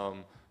for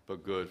some,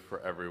 but good for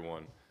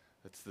everyone.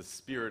 That's the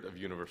spirit of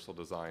universal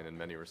design in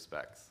many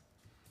respects.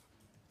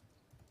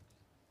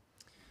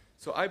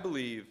 So I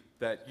believe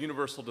that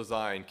universal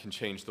design can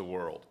change the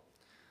world.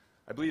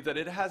 I believe that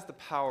it has the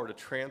power to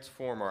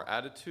transform our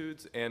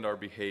attitudes and our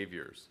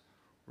behaviors,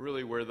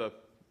 really where the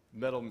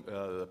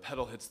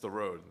pedal hits the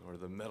road, or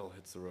the metal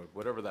hits the road,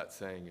 whatever that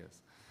saying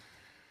is.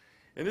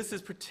 And this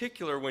is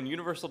particular when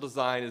universal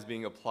design is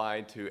being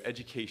applied to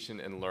education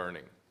and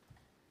learning.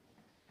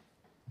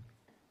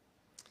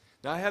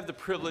 Now, I have the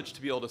privilege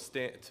to be able to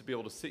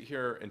sit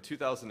here in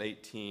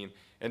 2018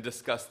 and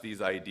discuss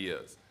these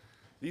ideas.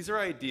 These are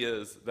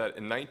ideas that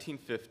in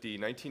 1950,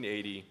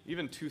 1980,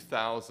 even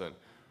 2000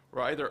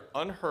 were either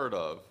unheard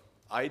of,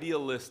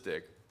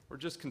 idealistic, or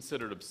just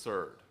considered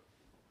absurd.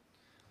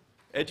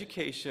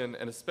 Education,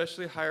 and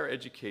especially higher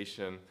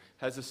education,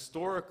 has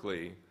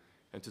historically,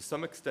 and to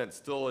some extent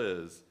still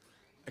is,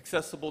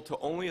 accessible to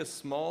only a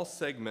small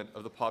segment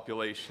of the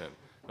population,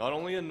 not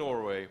only in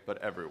Norway, but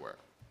everywhere.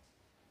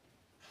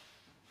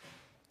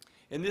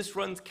 And this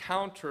runs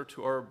counter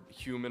to our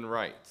human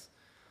rights.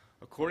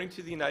 According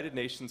to the United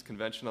Nations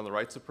Convention on the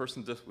Rights of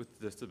Persons with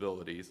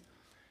Disabilities,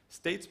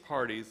 states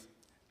parties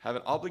have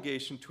an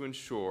obligation to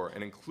ensure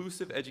an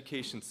inclusive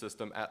education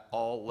system at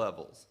all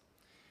levels,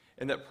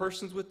 and that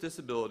persons with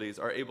disabilities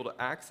are able to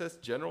access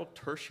general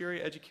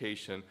tertiary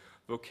education,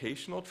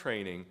 vocational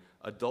training,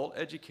 adult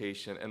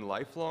education, and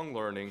lifelong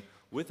learning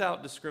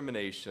without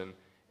discrimination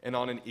and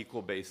on an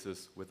equal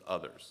basis with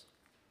others.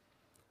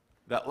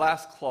 That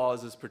last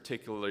clause is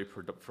particularly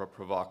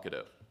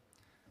provocative,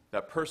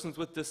 that persons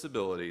with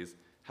disabilities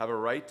have a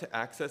right to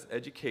access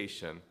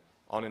education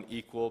on an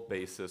equal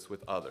basis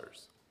with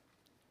others.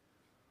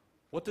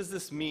 What does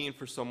this mean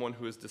for someone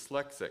who is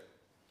dyslexic,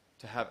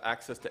 to have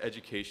access to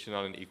education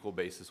on an equal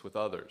basis with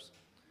others?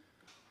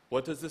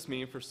 What does this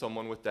mean for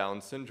someone with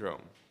Down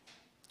syndrome,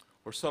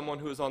 or someone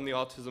who is on the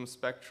autism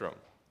spectrum?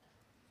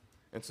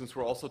 And since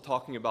we're also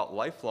talking about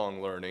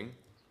lifelong learning,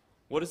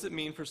 what does it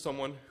mean for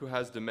someone who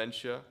has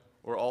dementia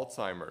or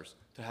Alzheimer's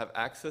to have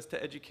access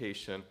to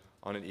education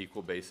on an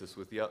equal basis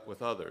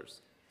with others?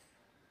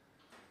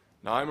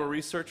 Now, I'm a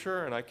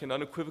researcher, and I can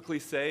unequivocally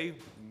say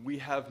we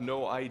have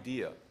no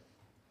idea.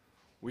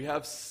 We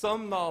have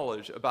some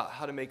knowledge about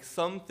how to make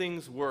some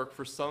things work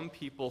for some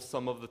people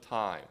some of the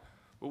time,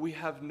 but we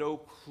have no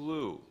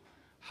clue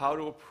how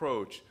to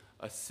approach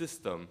a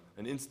system,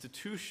 an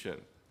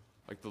institution,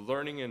 like the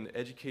learning and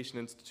education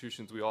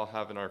institutions we all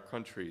have in our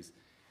countries,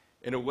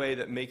 in a way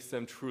that makes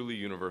them truly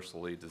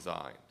universally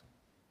designed.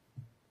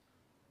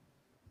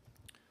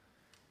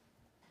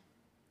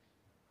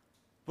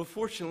 But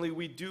fortunately,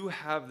 we do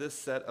have this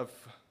set of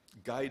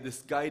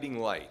this guiding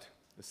light,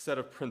 this set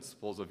of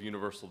principles of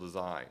universal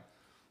design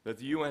that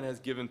the UN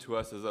has given to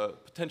us as a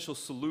potential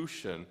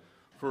solution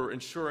for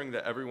ensuring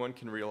that everyone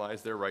can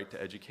realize their right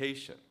to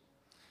education.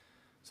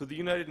 So the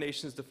United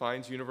Nations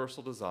defines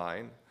universal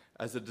design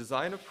as a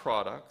design of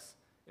products,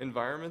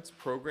 environments,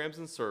 programs,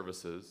 and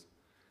services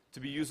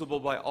to be usable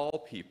by all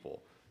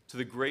people to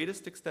the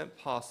greatest extent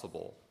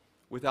possible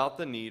without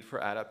the need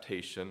for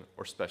adaptation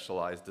or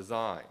specialized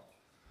design.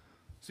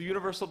 So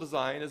universal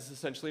design is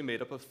essentially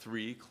made up of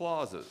 3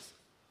 clauses.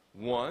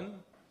 1,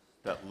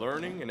 that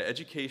learning and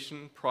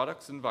education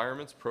products,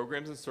 environments,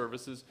 programs, and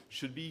services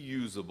should be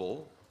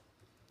usable.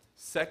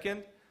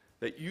 2nd,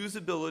 that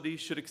usability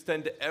should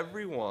extend to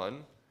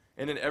everyone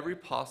and in every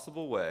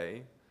possible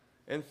way.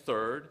 And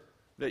 3rd,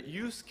 that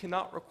use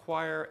cannot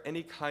require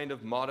any kind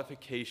of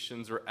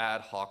modifications or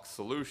ad hoc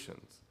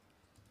solutions.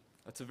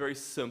 That's a very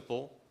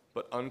simple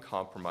but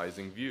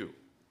uncompromising view.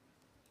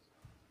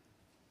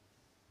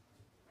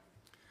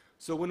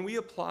 So when we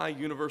apply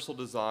universal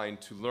design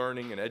to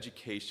learning and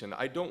education,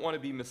 I don't want to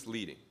be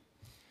misleading.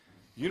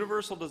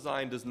 Universal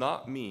design does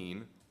not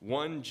mean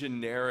one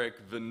generic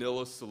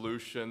vanilla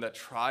solution that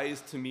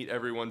tries to meet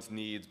everyone's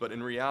needs, but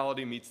in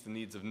reality meets the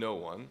needs of no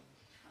one.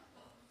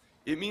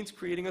 It means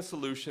creating a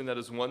solution that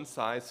is one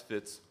size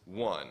fits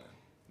one,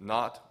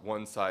 not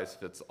one size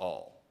fits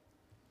all.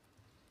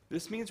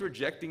 This means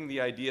rejecting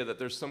the idea that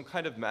there's some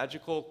kind of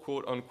magical,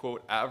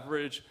 quote-unquote,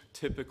 average,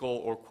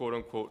 typical, or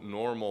quote-unquote,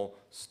 normal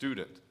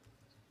student.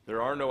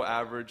 There are no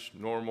average,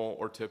 normal,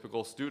 or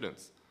typical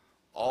students.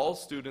 All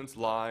students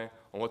lie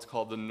on what's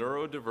called the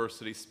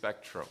neurodiversity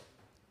spectrum.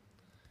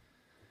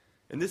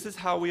 And this is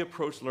how we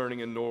approach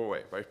learning in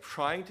Norway, by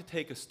trying to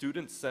take a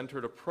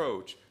student-centered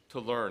approach to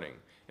learning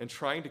and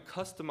trying to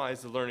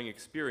customize the learning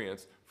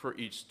experience for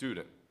each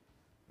student.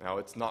 Now,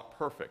 it's not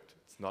perfect.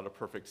 It's not a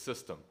perfect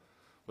system.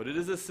 But it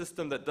is a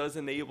system that does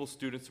enable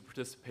students to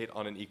participate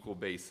on an equal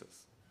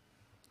basis.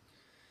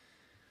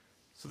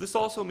 So this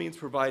also means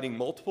providing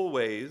multiple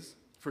ways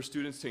for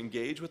students to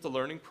engage with the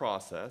learning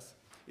process.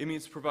 It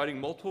means providing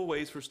multiple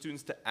ways for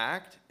students to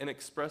act and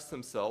express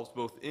themselves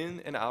both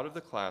in and out of the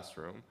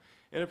classroom.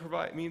 And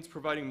it means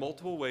providing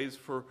multiple ways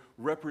for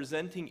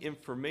representing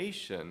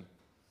information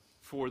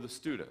for the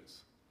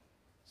students.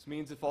 This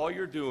means if all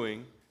you're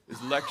doing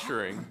is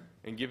lecturing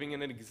and giving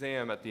an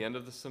exam at the end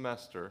of the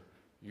semester,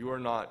 you are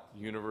not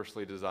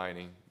universally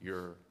designing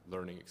your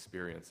learning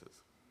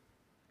experiences.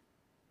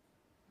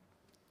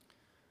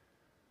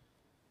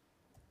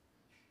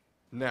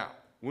 Now,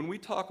 when we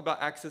talk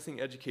about accessing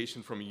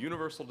education from a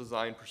universal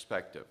design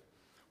perspective,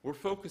 we're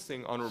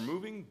focusing on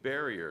removing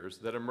barriers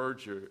that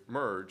emerge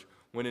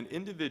when an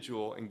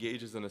individual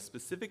engages in a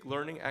specific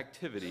learning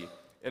activity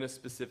in a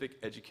specific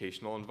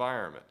educational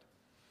environment.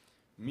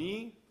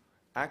 Me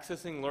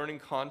accessing learning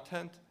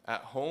content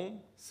at home,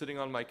 sitting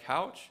on my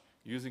couch,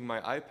 using my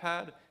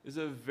iPad, is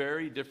a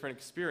very different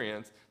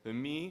experience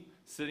than me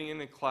sitting in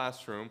a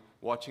classroom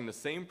watching the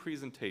same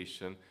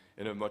presentation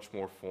in a much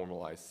more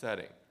formalized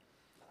setting.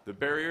 The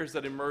barriers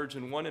that emerge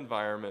in one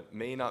environment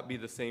may not be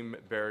the same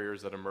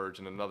barriers that emerge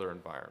in another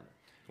environment.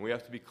 And we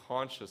have to be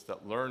conscious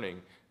that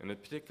learning, and in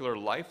particular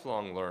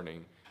lifelong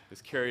learning,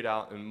 is carried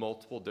out in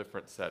multiple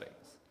different settings.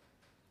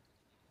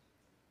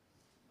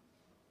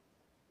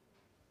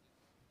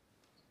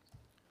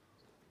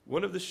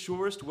 One of the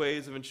surest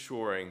ways of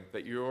ensuring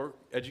that your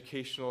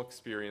educational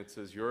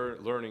experiences, your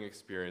learning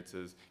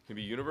experiences, can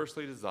be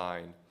universally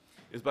designed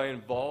is by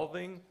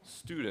involving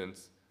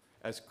students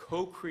as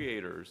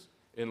co-creators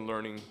in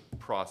learning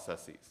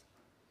processes.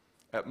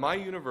 At my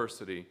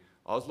university,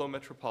 Oslo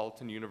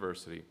Metropolitan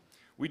University,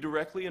 we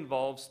directly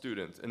involve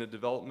students in the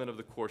development of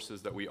the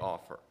courses that we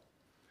offer.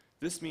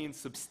 This means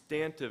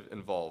substantive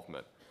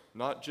involvement,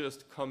 not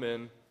just come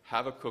in,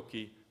 have a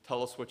cookie,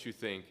 tell us what you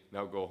think,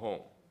 now go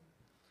home.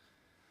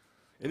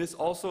 And this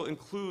also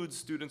includes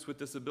students with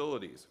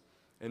disabilities.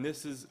 And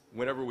this is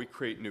whenever we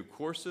create new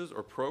courses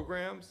or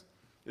programs.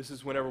 This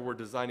is whenever we're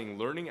designing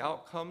learning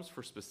outcomes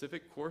for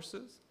specific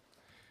courses.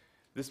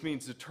 This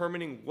means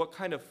determining what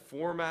kind of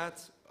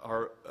formats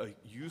are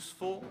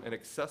useful and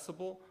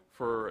accessible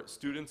for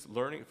students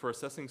learning, for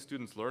assessing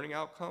students' learning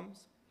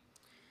outcomes.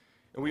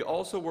 And we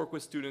also work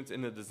with students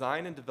in the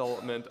design and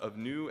development of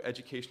new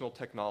educational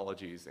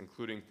technologies,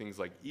 including things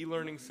like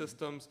e-learning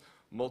systems,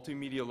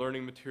 multimedia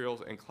learning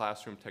materials, and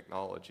classroom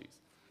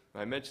technologies.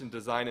 And I mentioned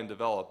design and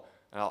develop,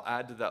 and I'll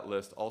add to that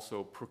list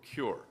also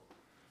procure.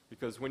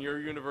 Because when your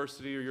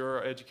university or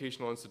your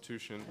educational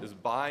institution is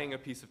buying a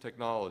piece of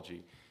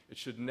technology, it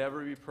should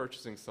never be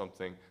purchasing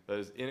something that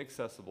is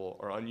inaccessible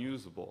or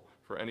unusable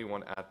for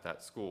anyone at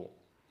that school.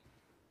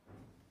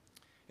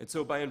 And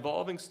so by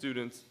involving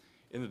students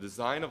in the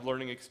design of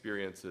learning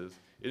experiences,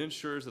 it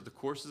ensures that the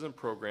courses and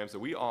programs that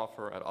we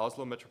offer at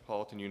Oslo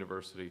Metropolitan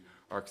University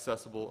are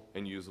accessible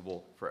and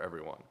usable for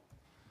everyone.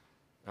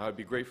 Now, I'd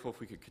be grateful if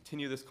we could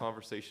continue this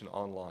conversation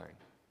online.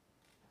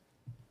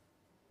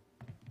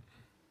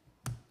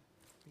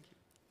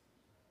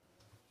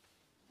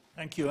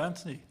 Thank you,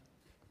 Anthony.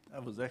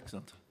 That was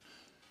excellent.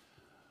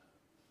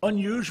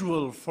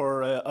 Unusual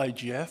for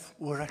IGF,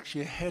 we're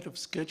actually ahead of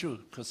schedule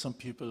because some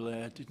people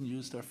didn't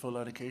use their full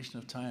allocation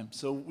of time.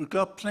 So we've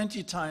got plenty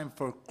of time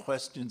for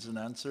questions and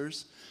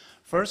answers.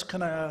 First,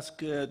 can I ask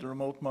the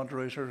remote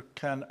moderator,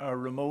 can our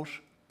remote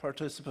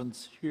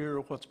participants hear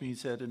what's being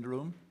said in the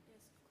room?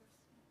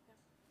 Yes,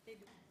 of course.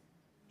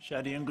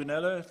 Yeah, Shadi and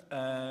Gunella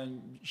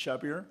and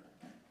Shabir?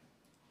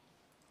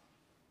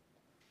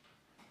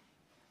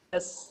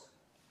 Yes.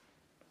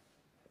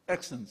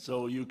 Excellent,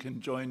 so you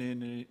can join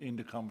in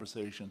the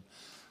conversation.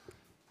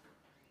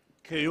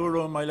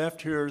 Keuro on my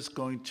left here is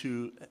going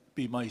to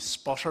be my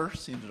spotter,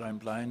 seeing that I'm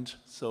blind.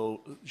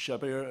 So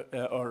Shabir,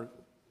 or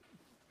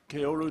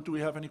Keuro, do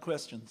we have any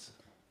questions?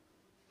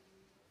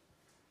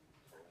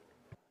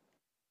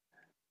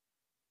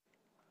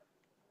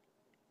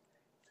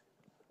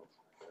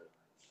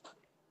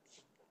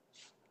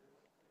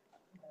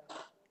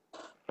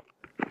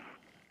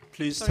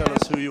 Please tell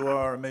us who you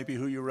are, maybe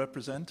who you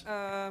represent.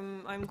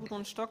 I'm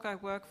Gudrun Stock. I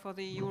work for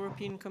the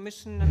European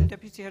Commission. I'm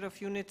Deputy Head of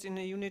Unit in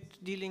a unit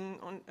dealing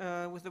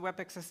on, with the Web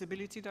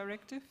Accessibility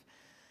Directive.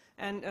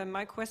 And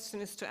my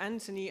question is to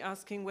Anthony,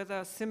 asking whether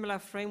a similar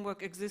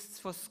framework exists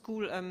for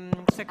school,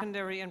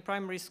 secondary and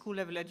primary school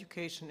level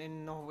education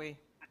in Norway.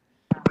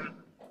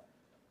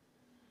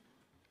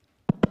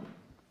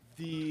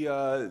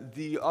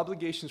 The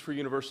obligations for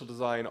universal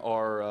design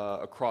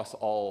are across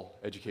all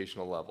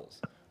educational levels.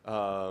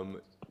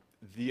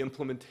 The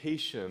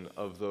implementation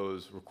of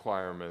those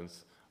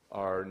requirements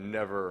are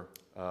never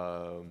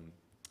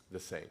the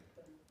same.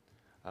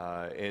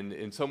 And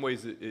in some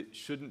ways it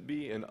shouldn't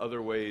be, in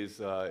other ways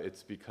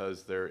it's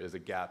because there is a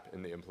gap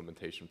in the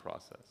implementation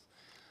process.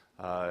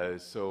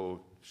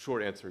 So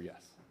short answer,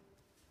 yes.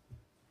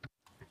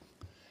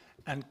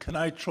 And can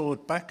I throw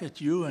it back at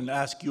you and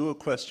ask you a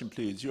question,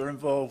 please? You're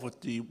involved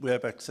with the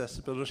Web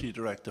Accessibility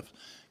Directive.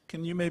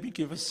 Can you maybe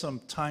give us some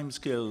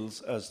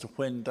timescales as to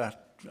when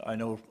that, I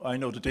know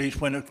the date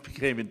when it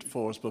came into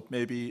force, but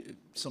maybe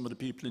some of the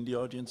people in the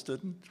audience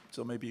didn't.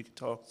 So maybe you could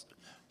talk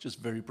just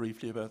very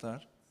briefly about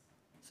that.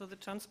 So the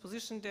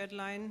transposition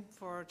deadline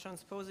for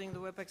transposing the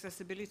Web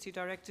Accessibility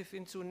Directive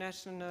into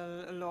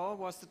national law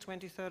was the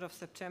 23rd of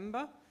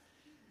September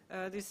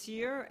this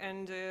year,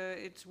 and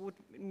it would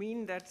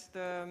mean that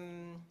the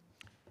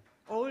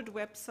old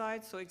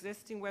websites, so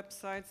existing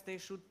websites, they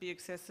should be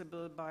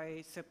accessible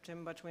by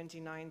September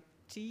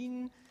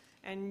 2019,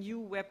 and new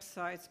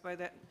websites by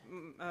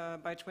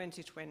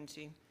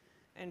 2020.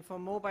 And for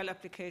mobile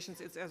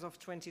applications, it's as of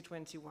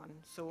 2021.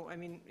 So, I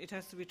mean, it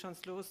has to be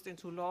transposed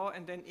into law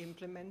and then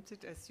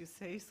implemented, as you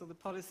say. So the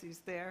policy is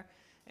there,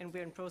 and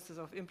we're in process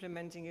of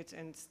implementing it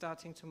and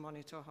starting to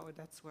monitor how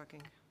that's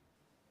working.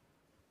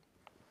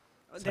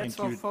 That's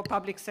for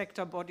public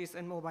sector bodies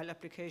and mobile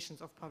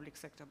applications of public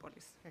sector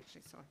bodies,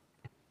 actually, sorry.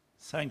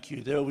 Thank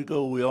you. There we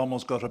go. We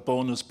almost got a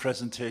bonus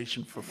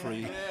presentation for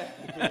free.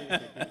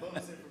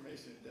 Bonus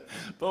information,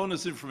 definitely.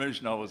 Bonus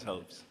information always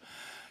helps.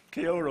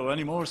 Keoro,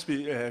 any more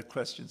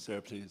questions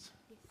there, please?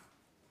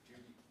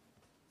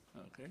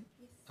 Okay.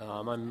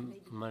 My name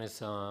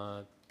is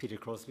Peter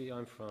Crosby.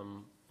 I'm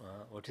from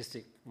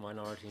Autistic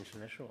Minority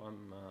International.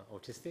 I'm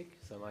autistic,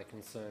 so my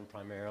concern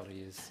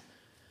primarily is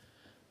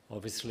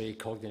obviously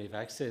cognitive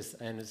access,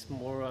 and it's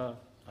more a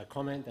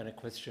comment than a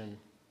question,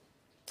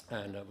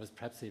 and it was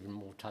perhaps even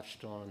more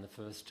touched on in the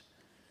first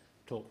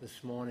talk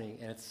this morning,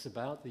 and it's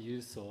about the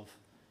use of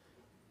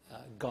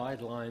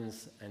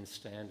guidelines and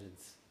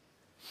standards.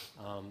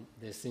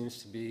 There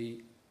seems to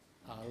be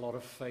a lot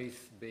of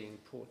faith being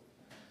put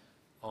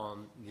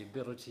on the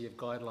ability of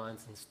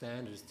guidelines and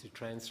standards to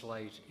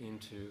translate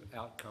into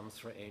outcomes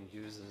for end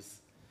users.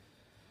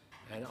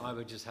 And I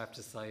would just have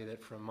to say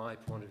that from my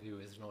point of view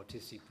as an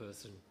autistic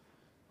person,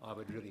 I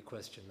would really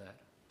question that,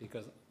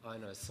 because I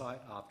know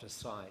site after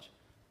site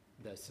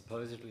that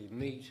supposedly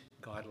meet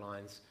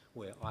guidelines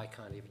where I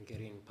can't even get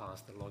in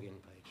past the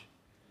login page.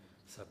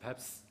 So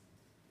perhaps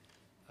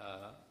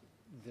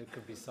there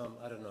could be some,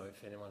 I don't know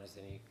if anyone has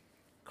any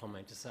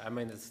comment to say. I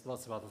mean, there's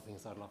lots of other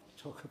things I'd love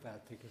to talk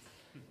about because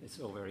it's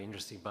all very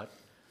interesting, but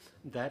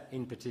that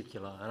in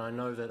particular, and I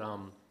know that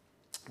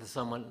there's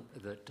someone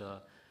that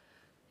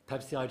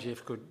perhaps the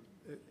IGF could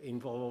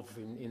involve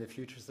in the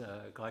future, is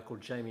a guy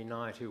called Jamie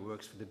Knight who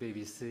works for the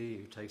BBC,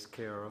 who takes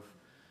care of,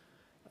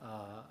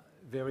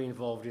 very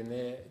involved in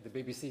the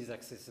BBC's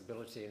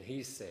accessibility, and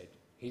he said,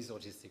 he's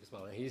autistic as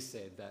well, and he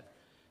said that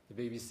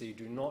the BBC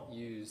do not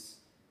use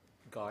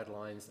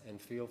guidelines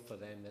and feel for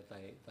them that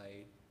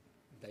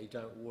they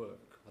don't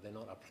work, or they're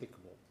not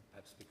applicable,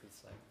 perhaps we could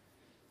say.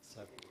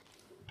 So,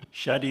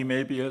 Shadi,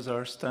 maybe as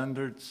our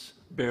standards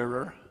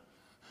bearer,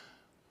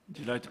 would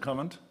you like to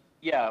comment?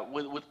 Yeah,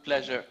 with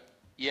pleasure.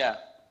 Yeah.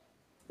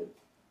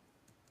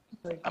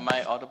 Am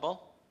I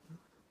audible?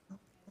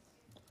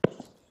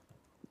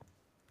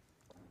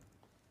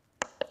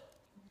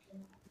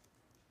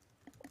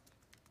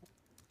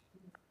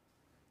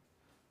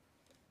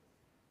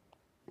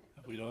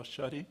 Have we lost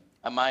Shadi?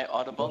 Am I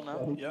audible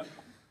now? Yeah.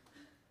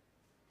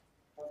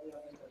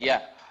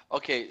 Yeah.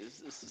 Okay.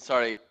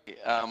 Sorry.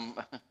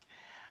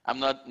 I'm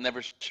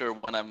never sure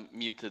when I'm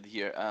muted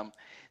here.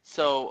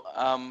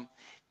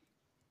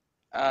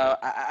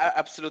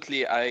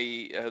 Absolutely.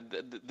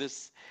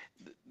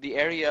 The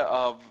area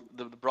of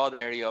the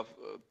broad area of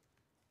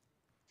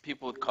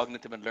people with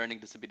cognitive and learning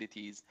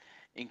disabilities,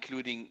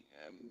 including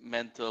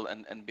mental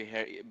and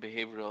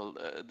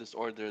behavioral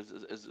disorders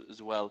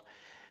as well,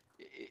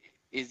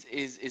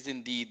 is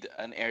indeed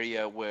an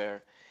area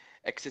where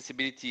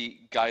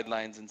accessibility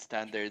guidelines and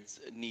standards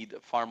need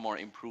far more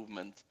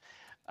improvement.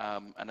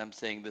 And I'm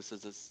saying this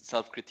as a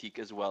self-critique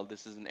as well.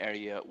 This is an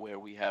area where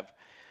we have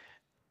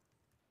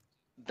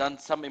done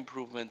some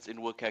improvements in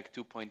WCAG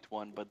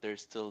 2.1, but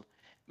there's still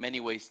many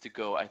ways to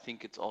go. I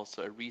think it's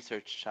also a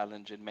research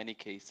challenge in many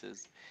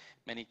cases,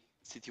 many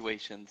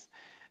situations.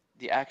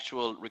 The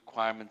actual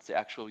requirements, the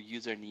actual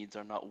user needs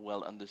are not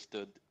well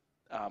understood.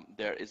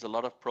 There is a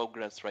lot of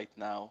progress right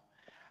now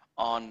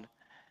on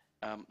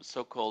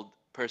so-called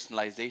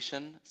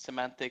personalization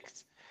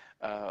semantics,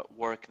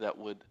 work that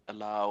would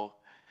allow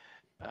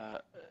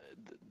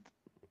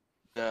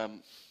the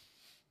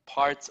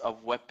parts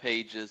of web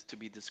pages to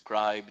be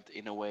described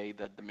in a way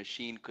that the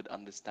machine could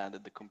understand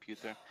at the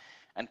computer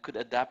and could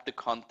adapt the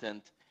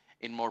content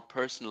in more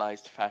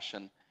personalized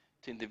fashion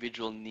to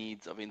individual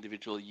needs of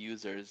individual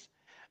users,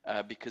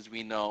 because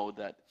we know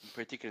that,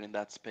 particularly in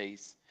that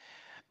space,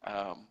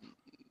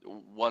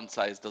 one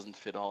size doesn't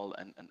fit all,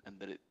 and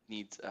that it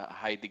needs a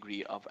high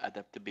degree of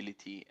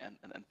adaptability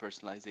and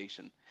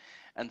personalization.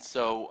 And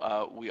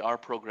so we are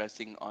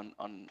progressing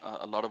on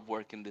a lot of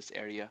work in this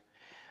area.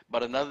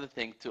 But another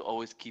thing to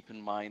always keep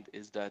in mind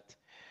is that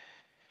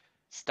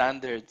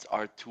standards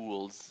are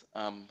tools,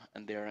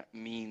 and they're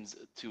means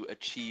to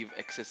achieve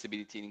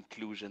accessibility and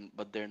inclusion,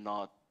 but they're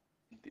not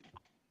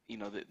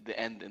the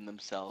end in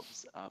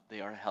themselves.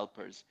 They are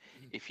helpers.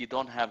 If you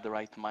don't have the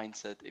right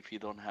mindset, if you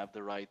don't have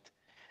the right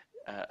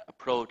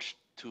approach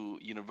to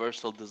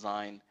universal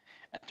design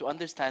and to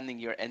understanding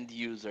your end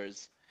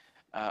users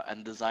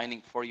and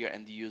designing for your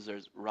end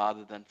users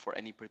rather than for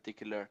any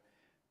particular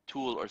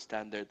tool or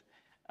standard,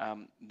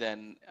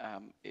 then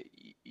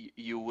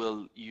you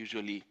will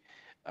usually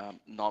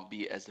not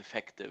be as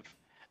effective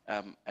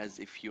as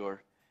if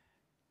you're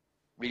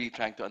really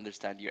trying to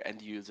understand your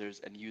end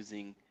users and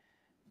using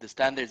the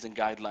standards and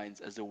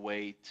guidelines as a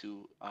way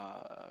to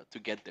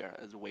get there,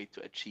 as a way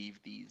to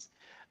achieve these,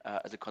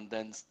 as a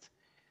condensed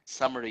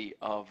summary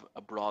of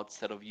a broad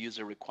set of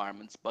user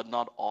requirements, but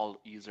not all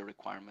user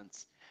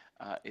requirements.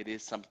 It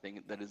is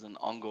something that is an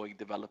ongoing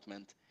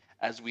development.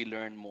 As we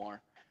learn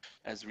more,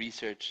 as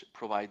research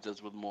provides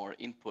us with more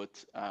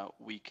input,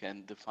 we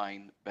can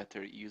define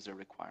better user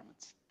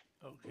requirements.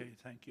 Okay,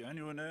 thank you.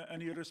 Anyone,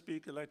 any other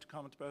speaker like to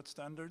comment about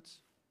standards?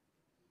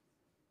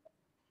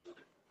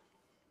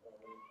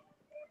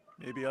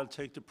 Maybe I'll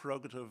take the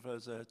prerogative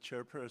as a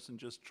chairperson,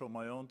 just throw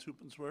my own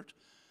twopence worth.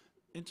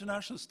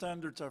 International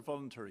standards are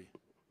voluntary.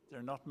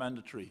 They're not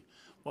mandatory.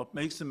 What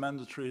makes them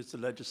mandatory is the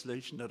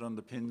legislation that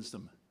underpins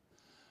them.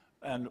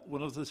 And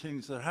one of the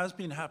things that has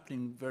been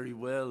happening very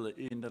well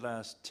in the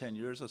last 10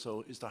 years or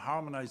so is the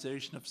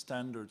harmonization of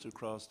standards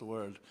across the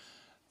world.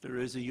 There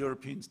is a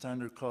European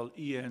standard called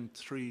EN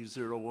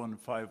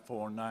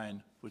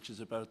 301549, which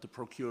is about the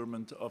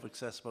procurement of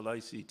accessible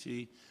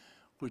ICT,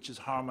 which is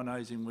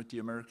harmonizing with the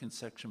American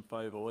Section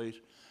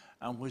 508,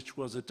 and which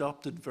was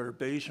adopted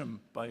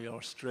verbatim by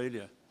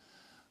Australia.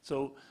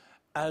 So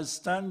as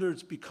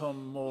standards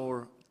become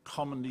more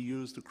commonly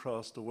used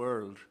across the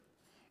world,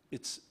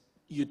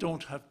 you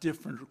don't have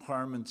different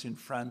requirements in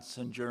France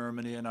and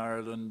Germany and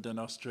Ireland and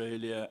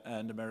Australia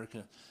and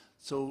America.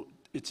 So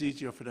it's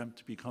easier for them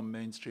to become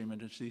mainstream,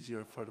 and it's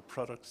easier for the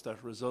products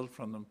that result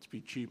from them to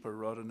be cheaper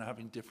rather than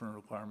having different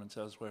requirements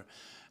elsewhere.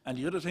 And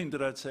the other thing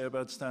that I'd say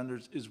about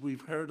standards is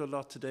we've heard a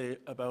lot today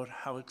about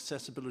how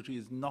accessibility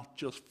is not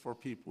just for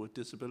people with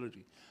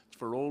disability. It's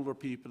for older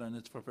people and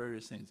it's for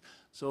various things.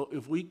 So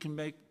if we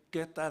can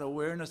get that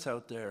awareness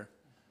out there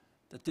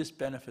that this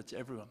benefits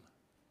everyone,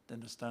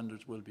 then the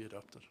standards will be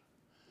adopted.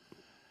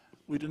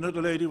 We had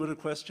another lady with a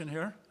question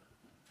here.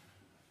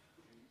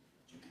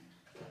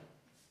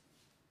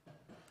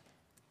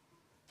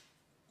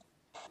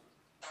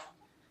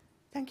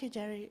 Thank you,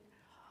 Jerry.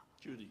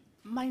 Judy.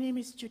 My name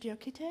is Judy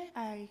Okite.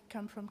 I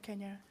come from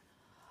Kenya.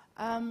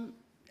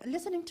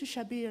 Listening to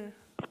Shabir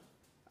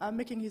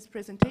making his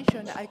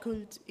presentation, I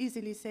could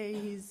easily say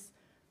he's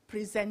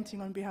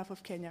presenting on behalf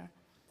of Kenya,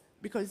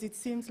 because it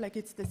seems like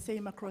it's the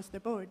same across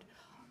the board.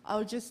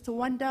 I'll just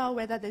wonder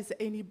whether there's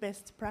any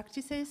best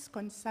practices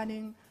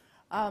concerning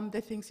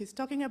the things he's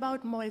talking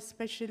about, more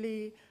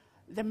especially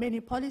the many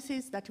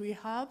policies that we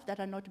have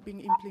that are not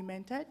being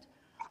implemented.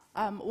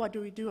 What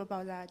do we do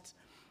about that?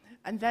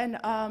 And then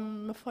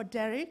for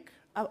Derek,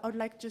 I would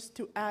like just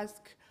to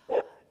ask,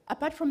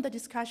 apart from the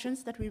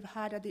discussions that we've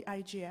had at the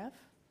IGF,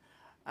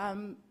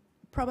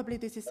 probably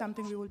this is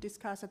something we will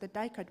discuss at the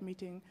DICAD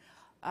meeting,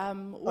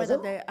 whether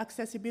the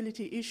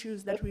accessibility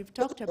issues that we've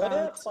talked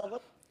about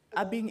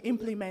are being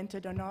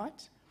implemented or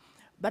not.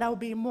 But I'll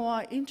be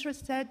more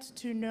interested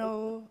to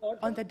know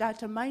on the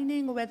data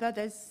mining whether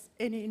there's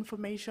any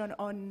information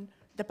on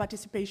the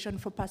participation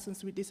for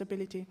persons with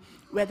disability,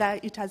 whether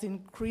it has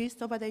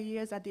increased over the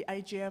years at the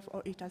IGF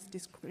or it has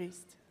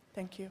decreased.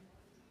 Thank you.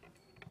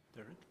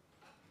 Derek?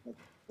 I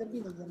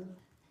think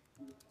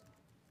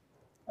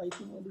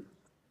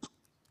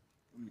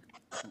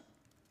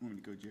Want me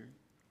to go, Jerry?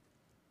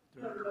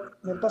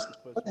 मेरे पास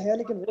है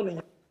लेकिन वो नहीं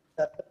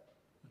है.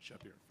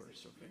 Shabir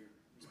first, okay.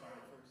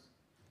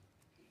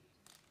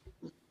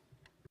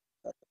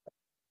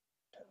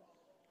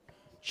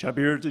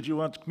 Shabir, did you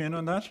want to come in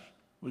on that?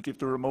 We'll give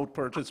the remote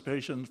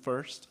participation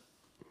first.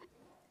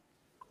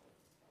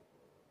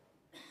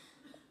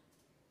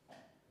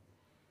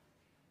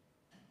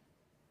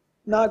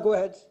 No, go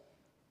ahead.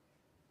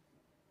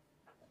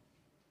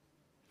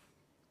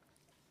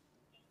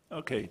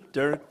 Okay,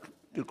 Derek,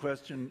 the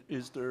question,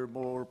 is there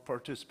more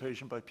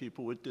participation by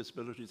people with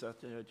disabilities at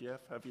the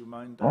IGF? Have you in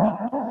mind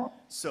that?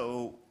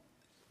 So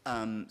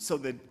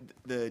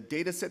the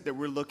data set that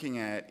we're looking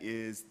at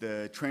is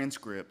the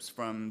transcripts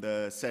from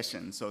the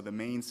sessions, so the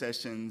main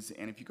sessions.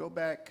 And if you go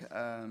back,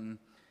 Anthony,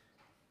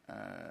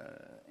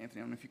 I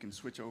don't know if you can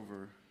switch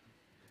over,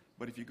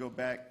 but if you go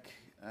back,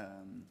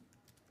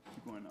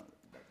 keep going on,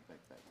 back.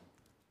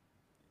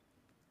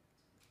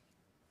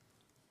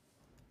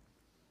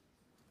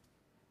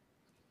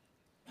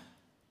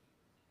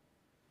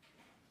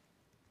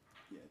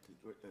 Yeah,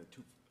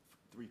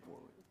 3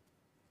 forward,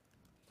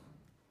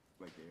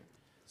 right there.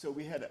 So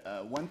we had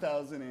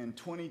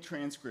 1,020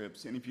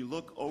 transcripts, and if you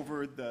look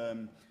over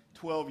the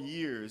 12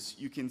 years,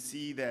 you can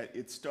see that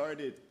it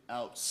started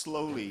out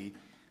slowly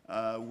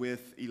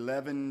with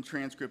 11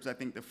 transcripts, I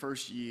think, the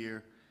first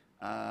year.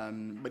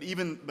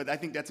 But I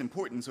think that's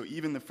important. So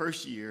even the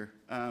first year,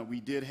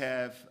 we did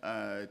have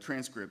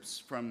transcripts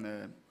from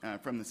the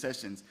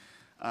sessions,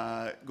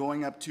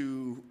 going up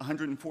to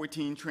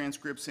 114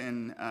 transcripts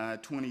in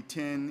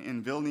 2010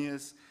 in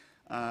Vilnius.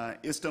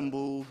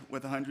 Istanbul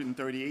with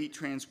 138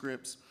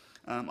 transcripts,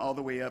 all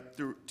the way up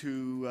through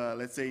to,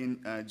 let's say,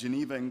 in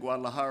Geneva and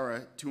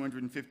Guadalajara,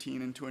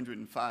 215 and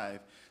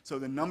 205. So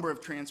the number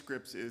of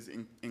transcripts is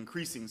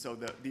increasing. So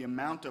the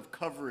amount of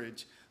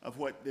coverage of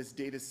what this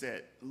data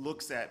set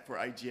looks at for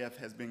IGF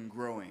has been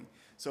growing.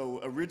 So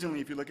originally,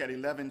 if you look at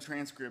 11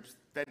 transcripts,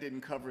 that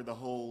didn't cover the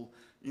whole,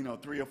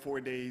 3 or 4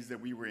 days that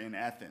we were in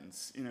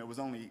Athens. It was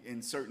only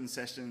in certain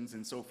sessions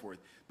and so forth.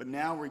 But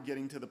now we're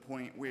getting to the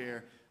point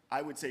where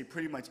I would say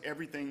pretty much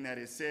everything that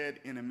is said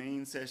in a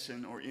main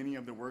session or any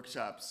of the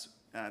workshops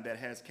that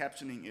has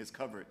captioning is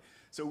covered.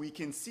 So we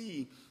can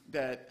see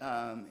that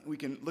we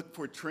can look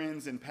for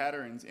trends and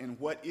patterns in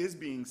what is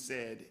being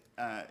said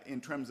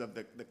in terms of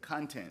the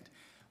content.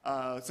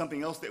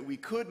 Something else that we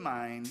could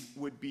mine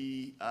would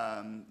be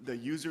the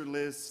user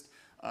list,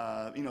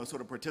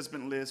 sort of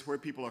participant list, where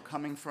people are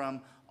coming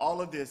from.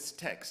 All of this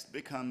text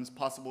becomes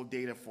possible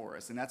data for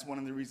us, and that's one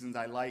of the reasons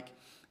I like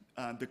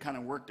the kind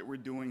of work that we're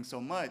doing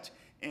so much.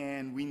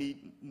 And we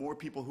need more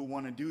people who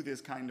want to do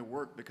this kind of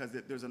work, because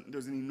there's an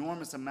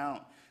enormous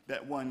amount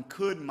that one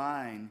could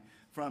mine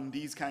from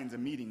these kinds of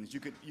meetings.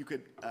 You could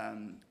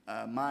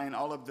mine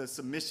all of the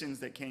submissions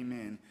that came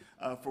in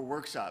for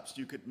workshops.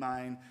 You could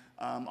mine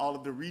all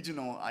of the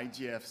regional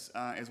IGFs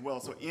as well.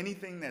 So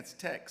anything that's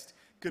text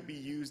could be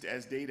used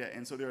as data.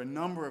 And so there are a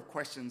number of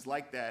questions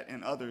like that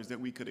and others that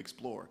we could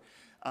explore.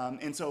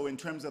 And so in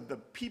terms of the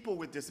people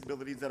with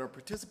disabilities that are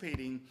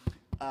participating,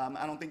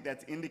 I don't think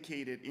that's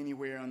indicated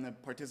anywhere on the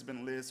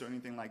participant list or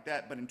anything like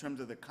that, but in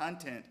terms of the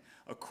content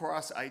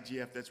across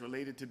IGF that's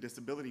related to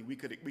disability, we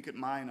could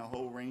mine a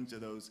whole range of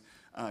those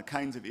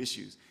kinds of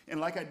issues. And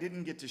like I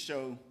didn't get to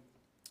show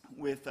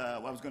with, I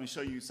was going to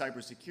show you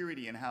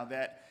cybersecurity and how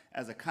that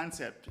as a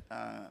concept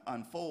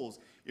unfolds.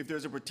 If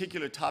there's a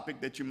particular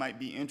topic that you might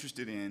be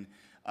interested in,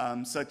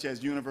 such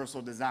as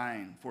universal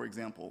design, for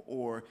example,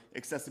 or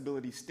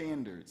accessibility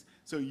standards.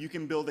 So you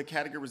can build a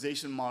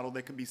categorization model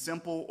that can be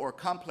simple or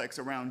complex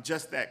around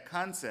just that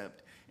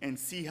concept and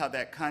see how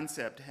that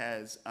concept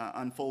has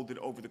unfolded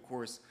over the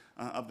course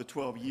of the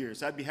 12 years.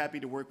 So I'd be happy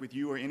to work with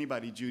you or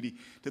anybody, Judy,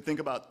 to think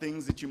about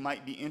things that you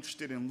might be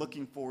interested in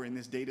looking for in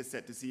this data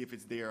set to see if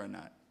it's there or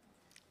not.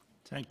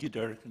 Thank you,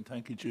 Derek, and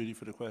thank you, Judy,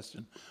 for the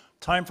question.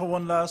 Time for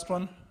one last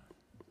one.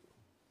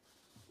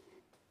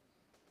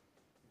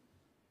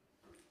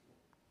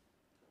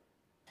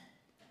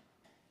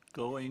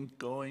 Going,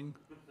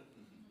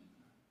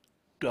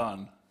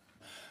 gone.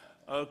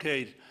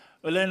 Okay,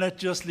 well then that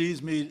just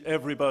leaves me,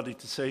 everybody,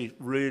 to say,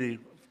 really,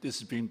 this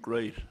has been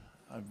great.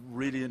 I'm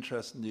really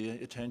interested in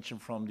the attention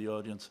from the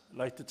audience. I'd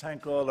like to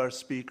thank all our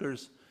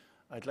speakers.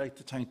 I'd like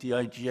to thank the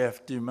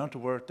IGF, the amount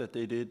of work that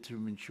they did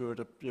to ensure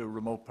that the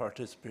remote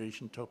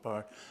participation took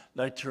part. I'd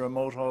like to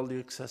promote all the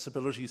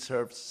accessibility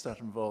services that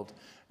are involved.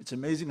 It's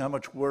amazing how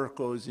much work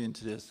goes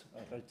into this.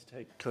 I'd like to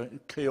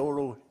thank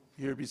Keoro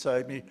here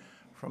beside me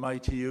from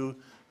ITU,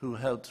 who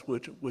helped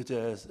with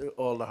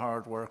all the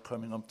hard work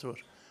coming up to it.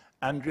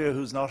 Andrea,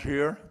 who's not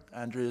here,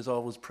 Andrea is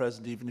always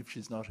present even if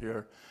she's not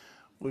here,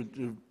 with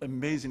an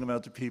amazing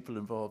amount of people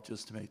involved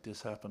just to make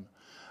this happen.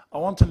 I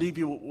want to leave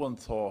you with one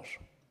thought.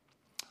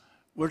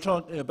 We're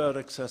talking about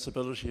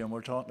accessibility and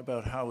we're talking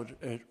about how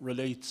it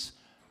relates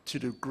to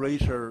the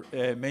greater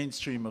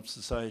mainstream of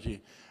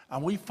society.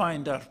 And we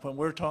find that when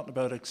we're talking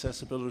about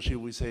accessibility,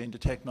 we say in the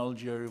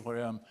technology area where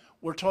I am,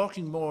 we're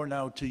talking more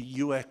now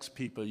to UX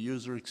people,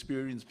 user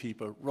experience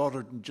people,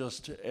 rather than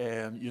just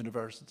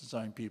universal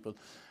design people.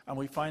 And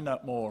we find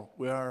that more.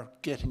 We are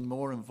getting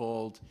more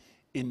involved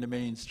in the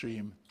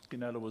mainstream.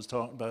 Ginella was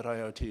talking about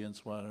IoT and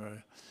so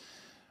on.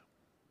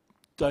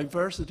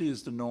 Diversity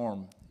is the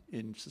norm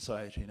in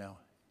society now.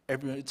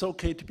 It's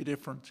okay to be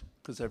different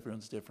because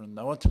everyone's different. And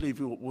I want to leave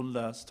you with one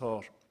last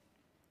thought.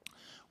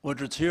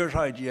 Whether it's here at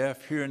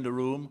IGF, here in the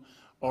room,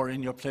 or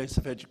in your place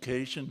of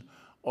education,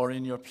 or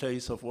in your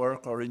place of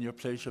work, or in your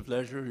place of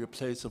leisure, your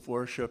place of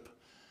worship,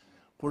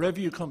 wherever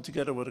you come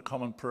together with a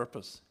common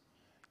purpose,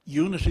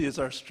 unity is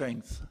our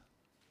strength,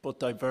 but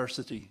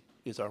diversity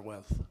is our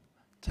wealth.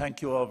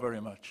 Thank you all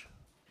very much.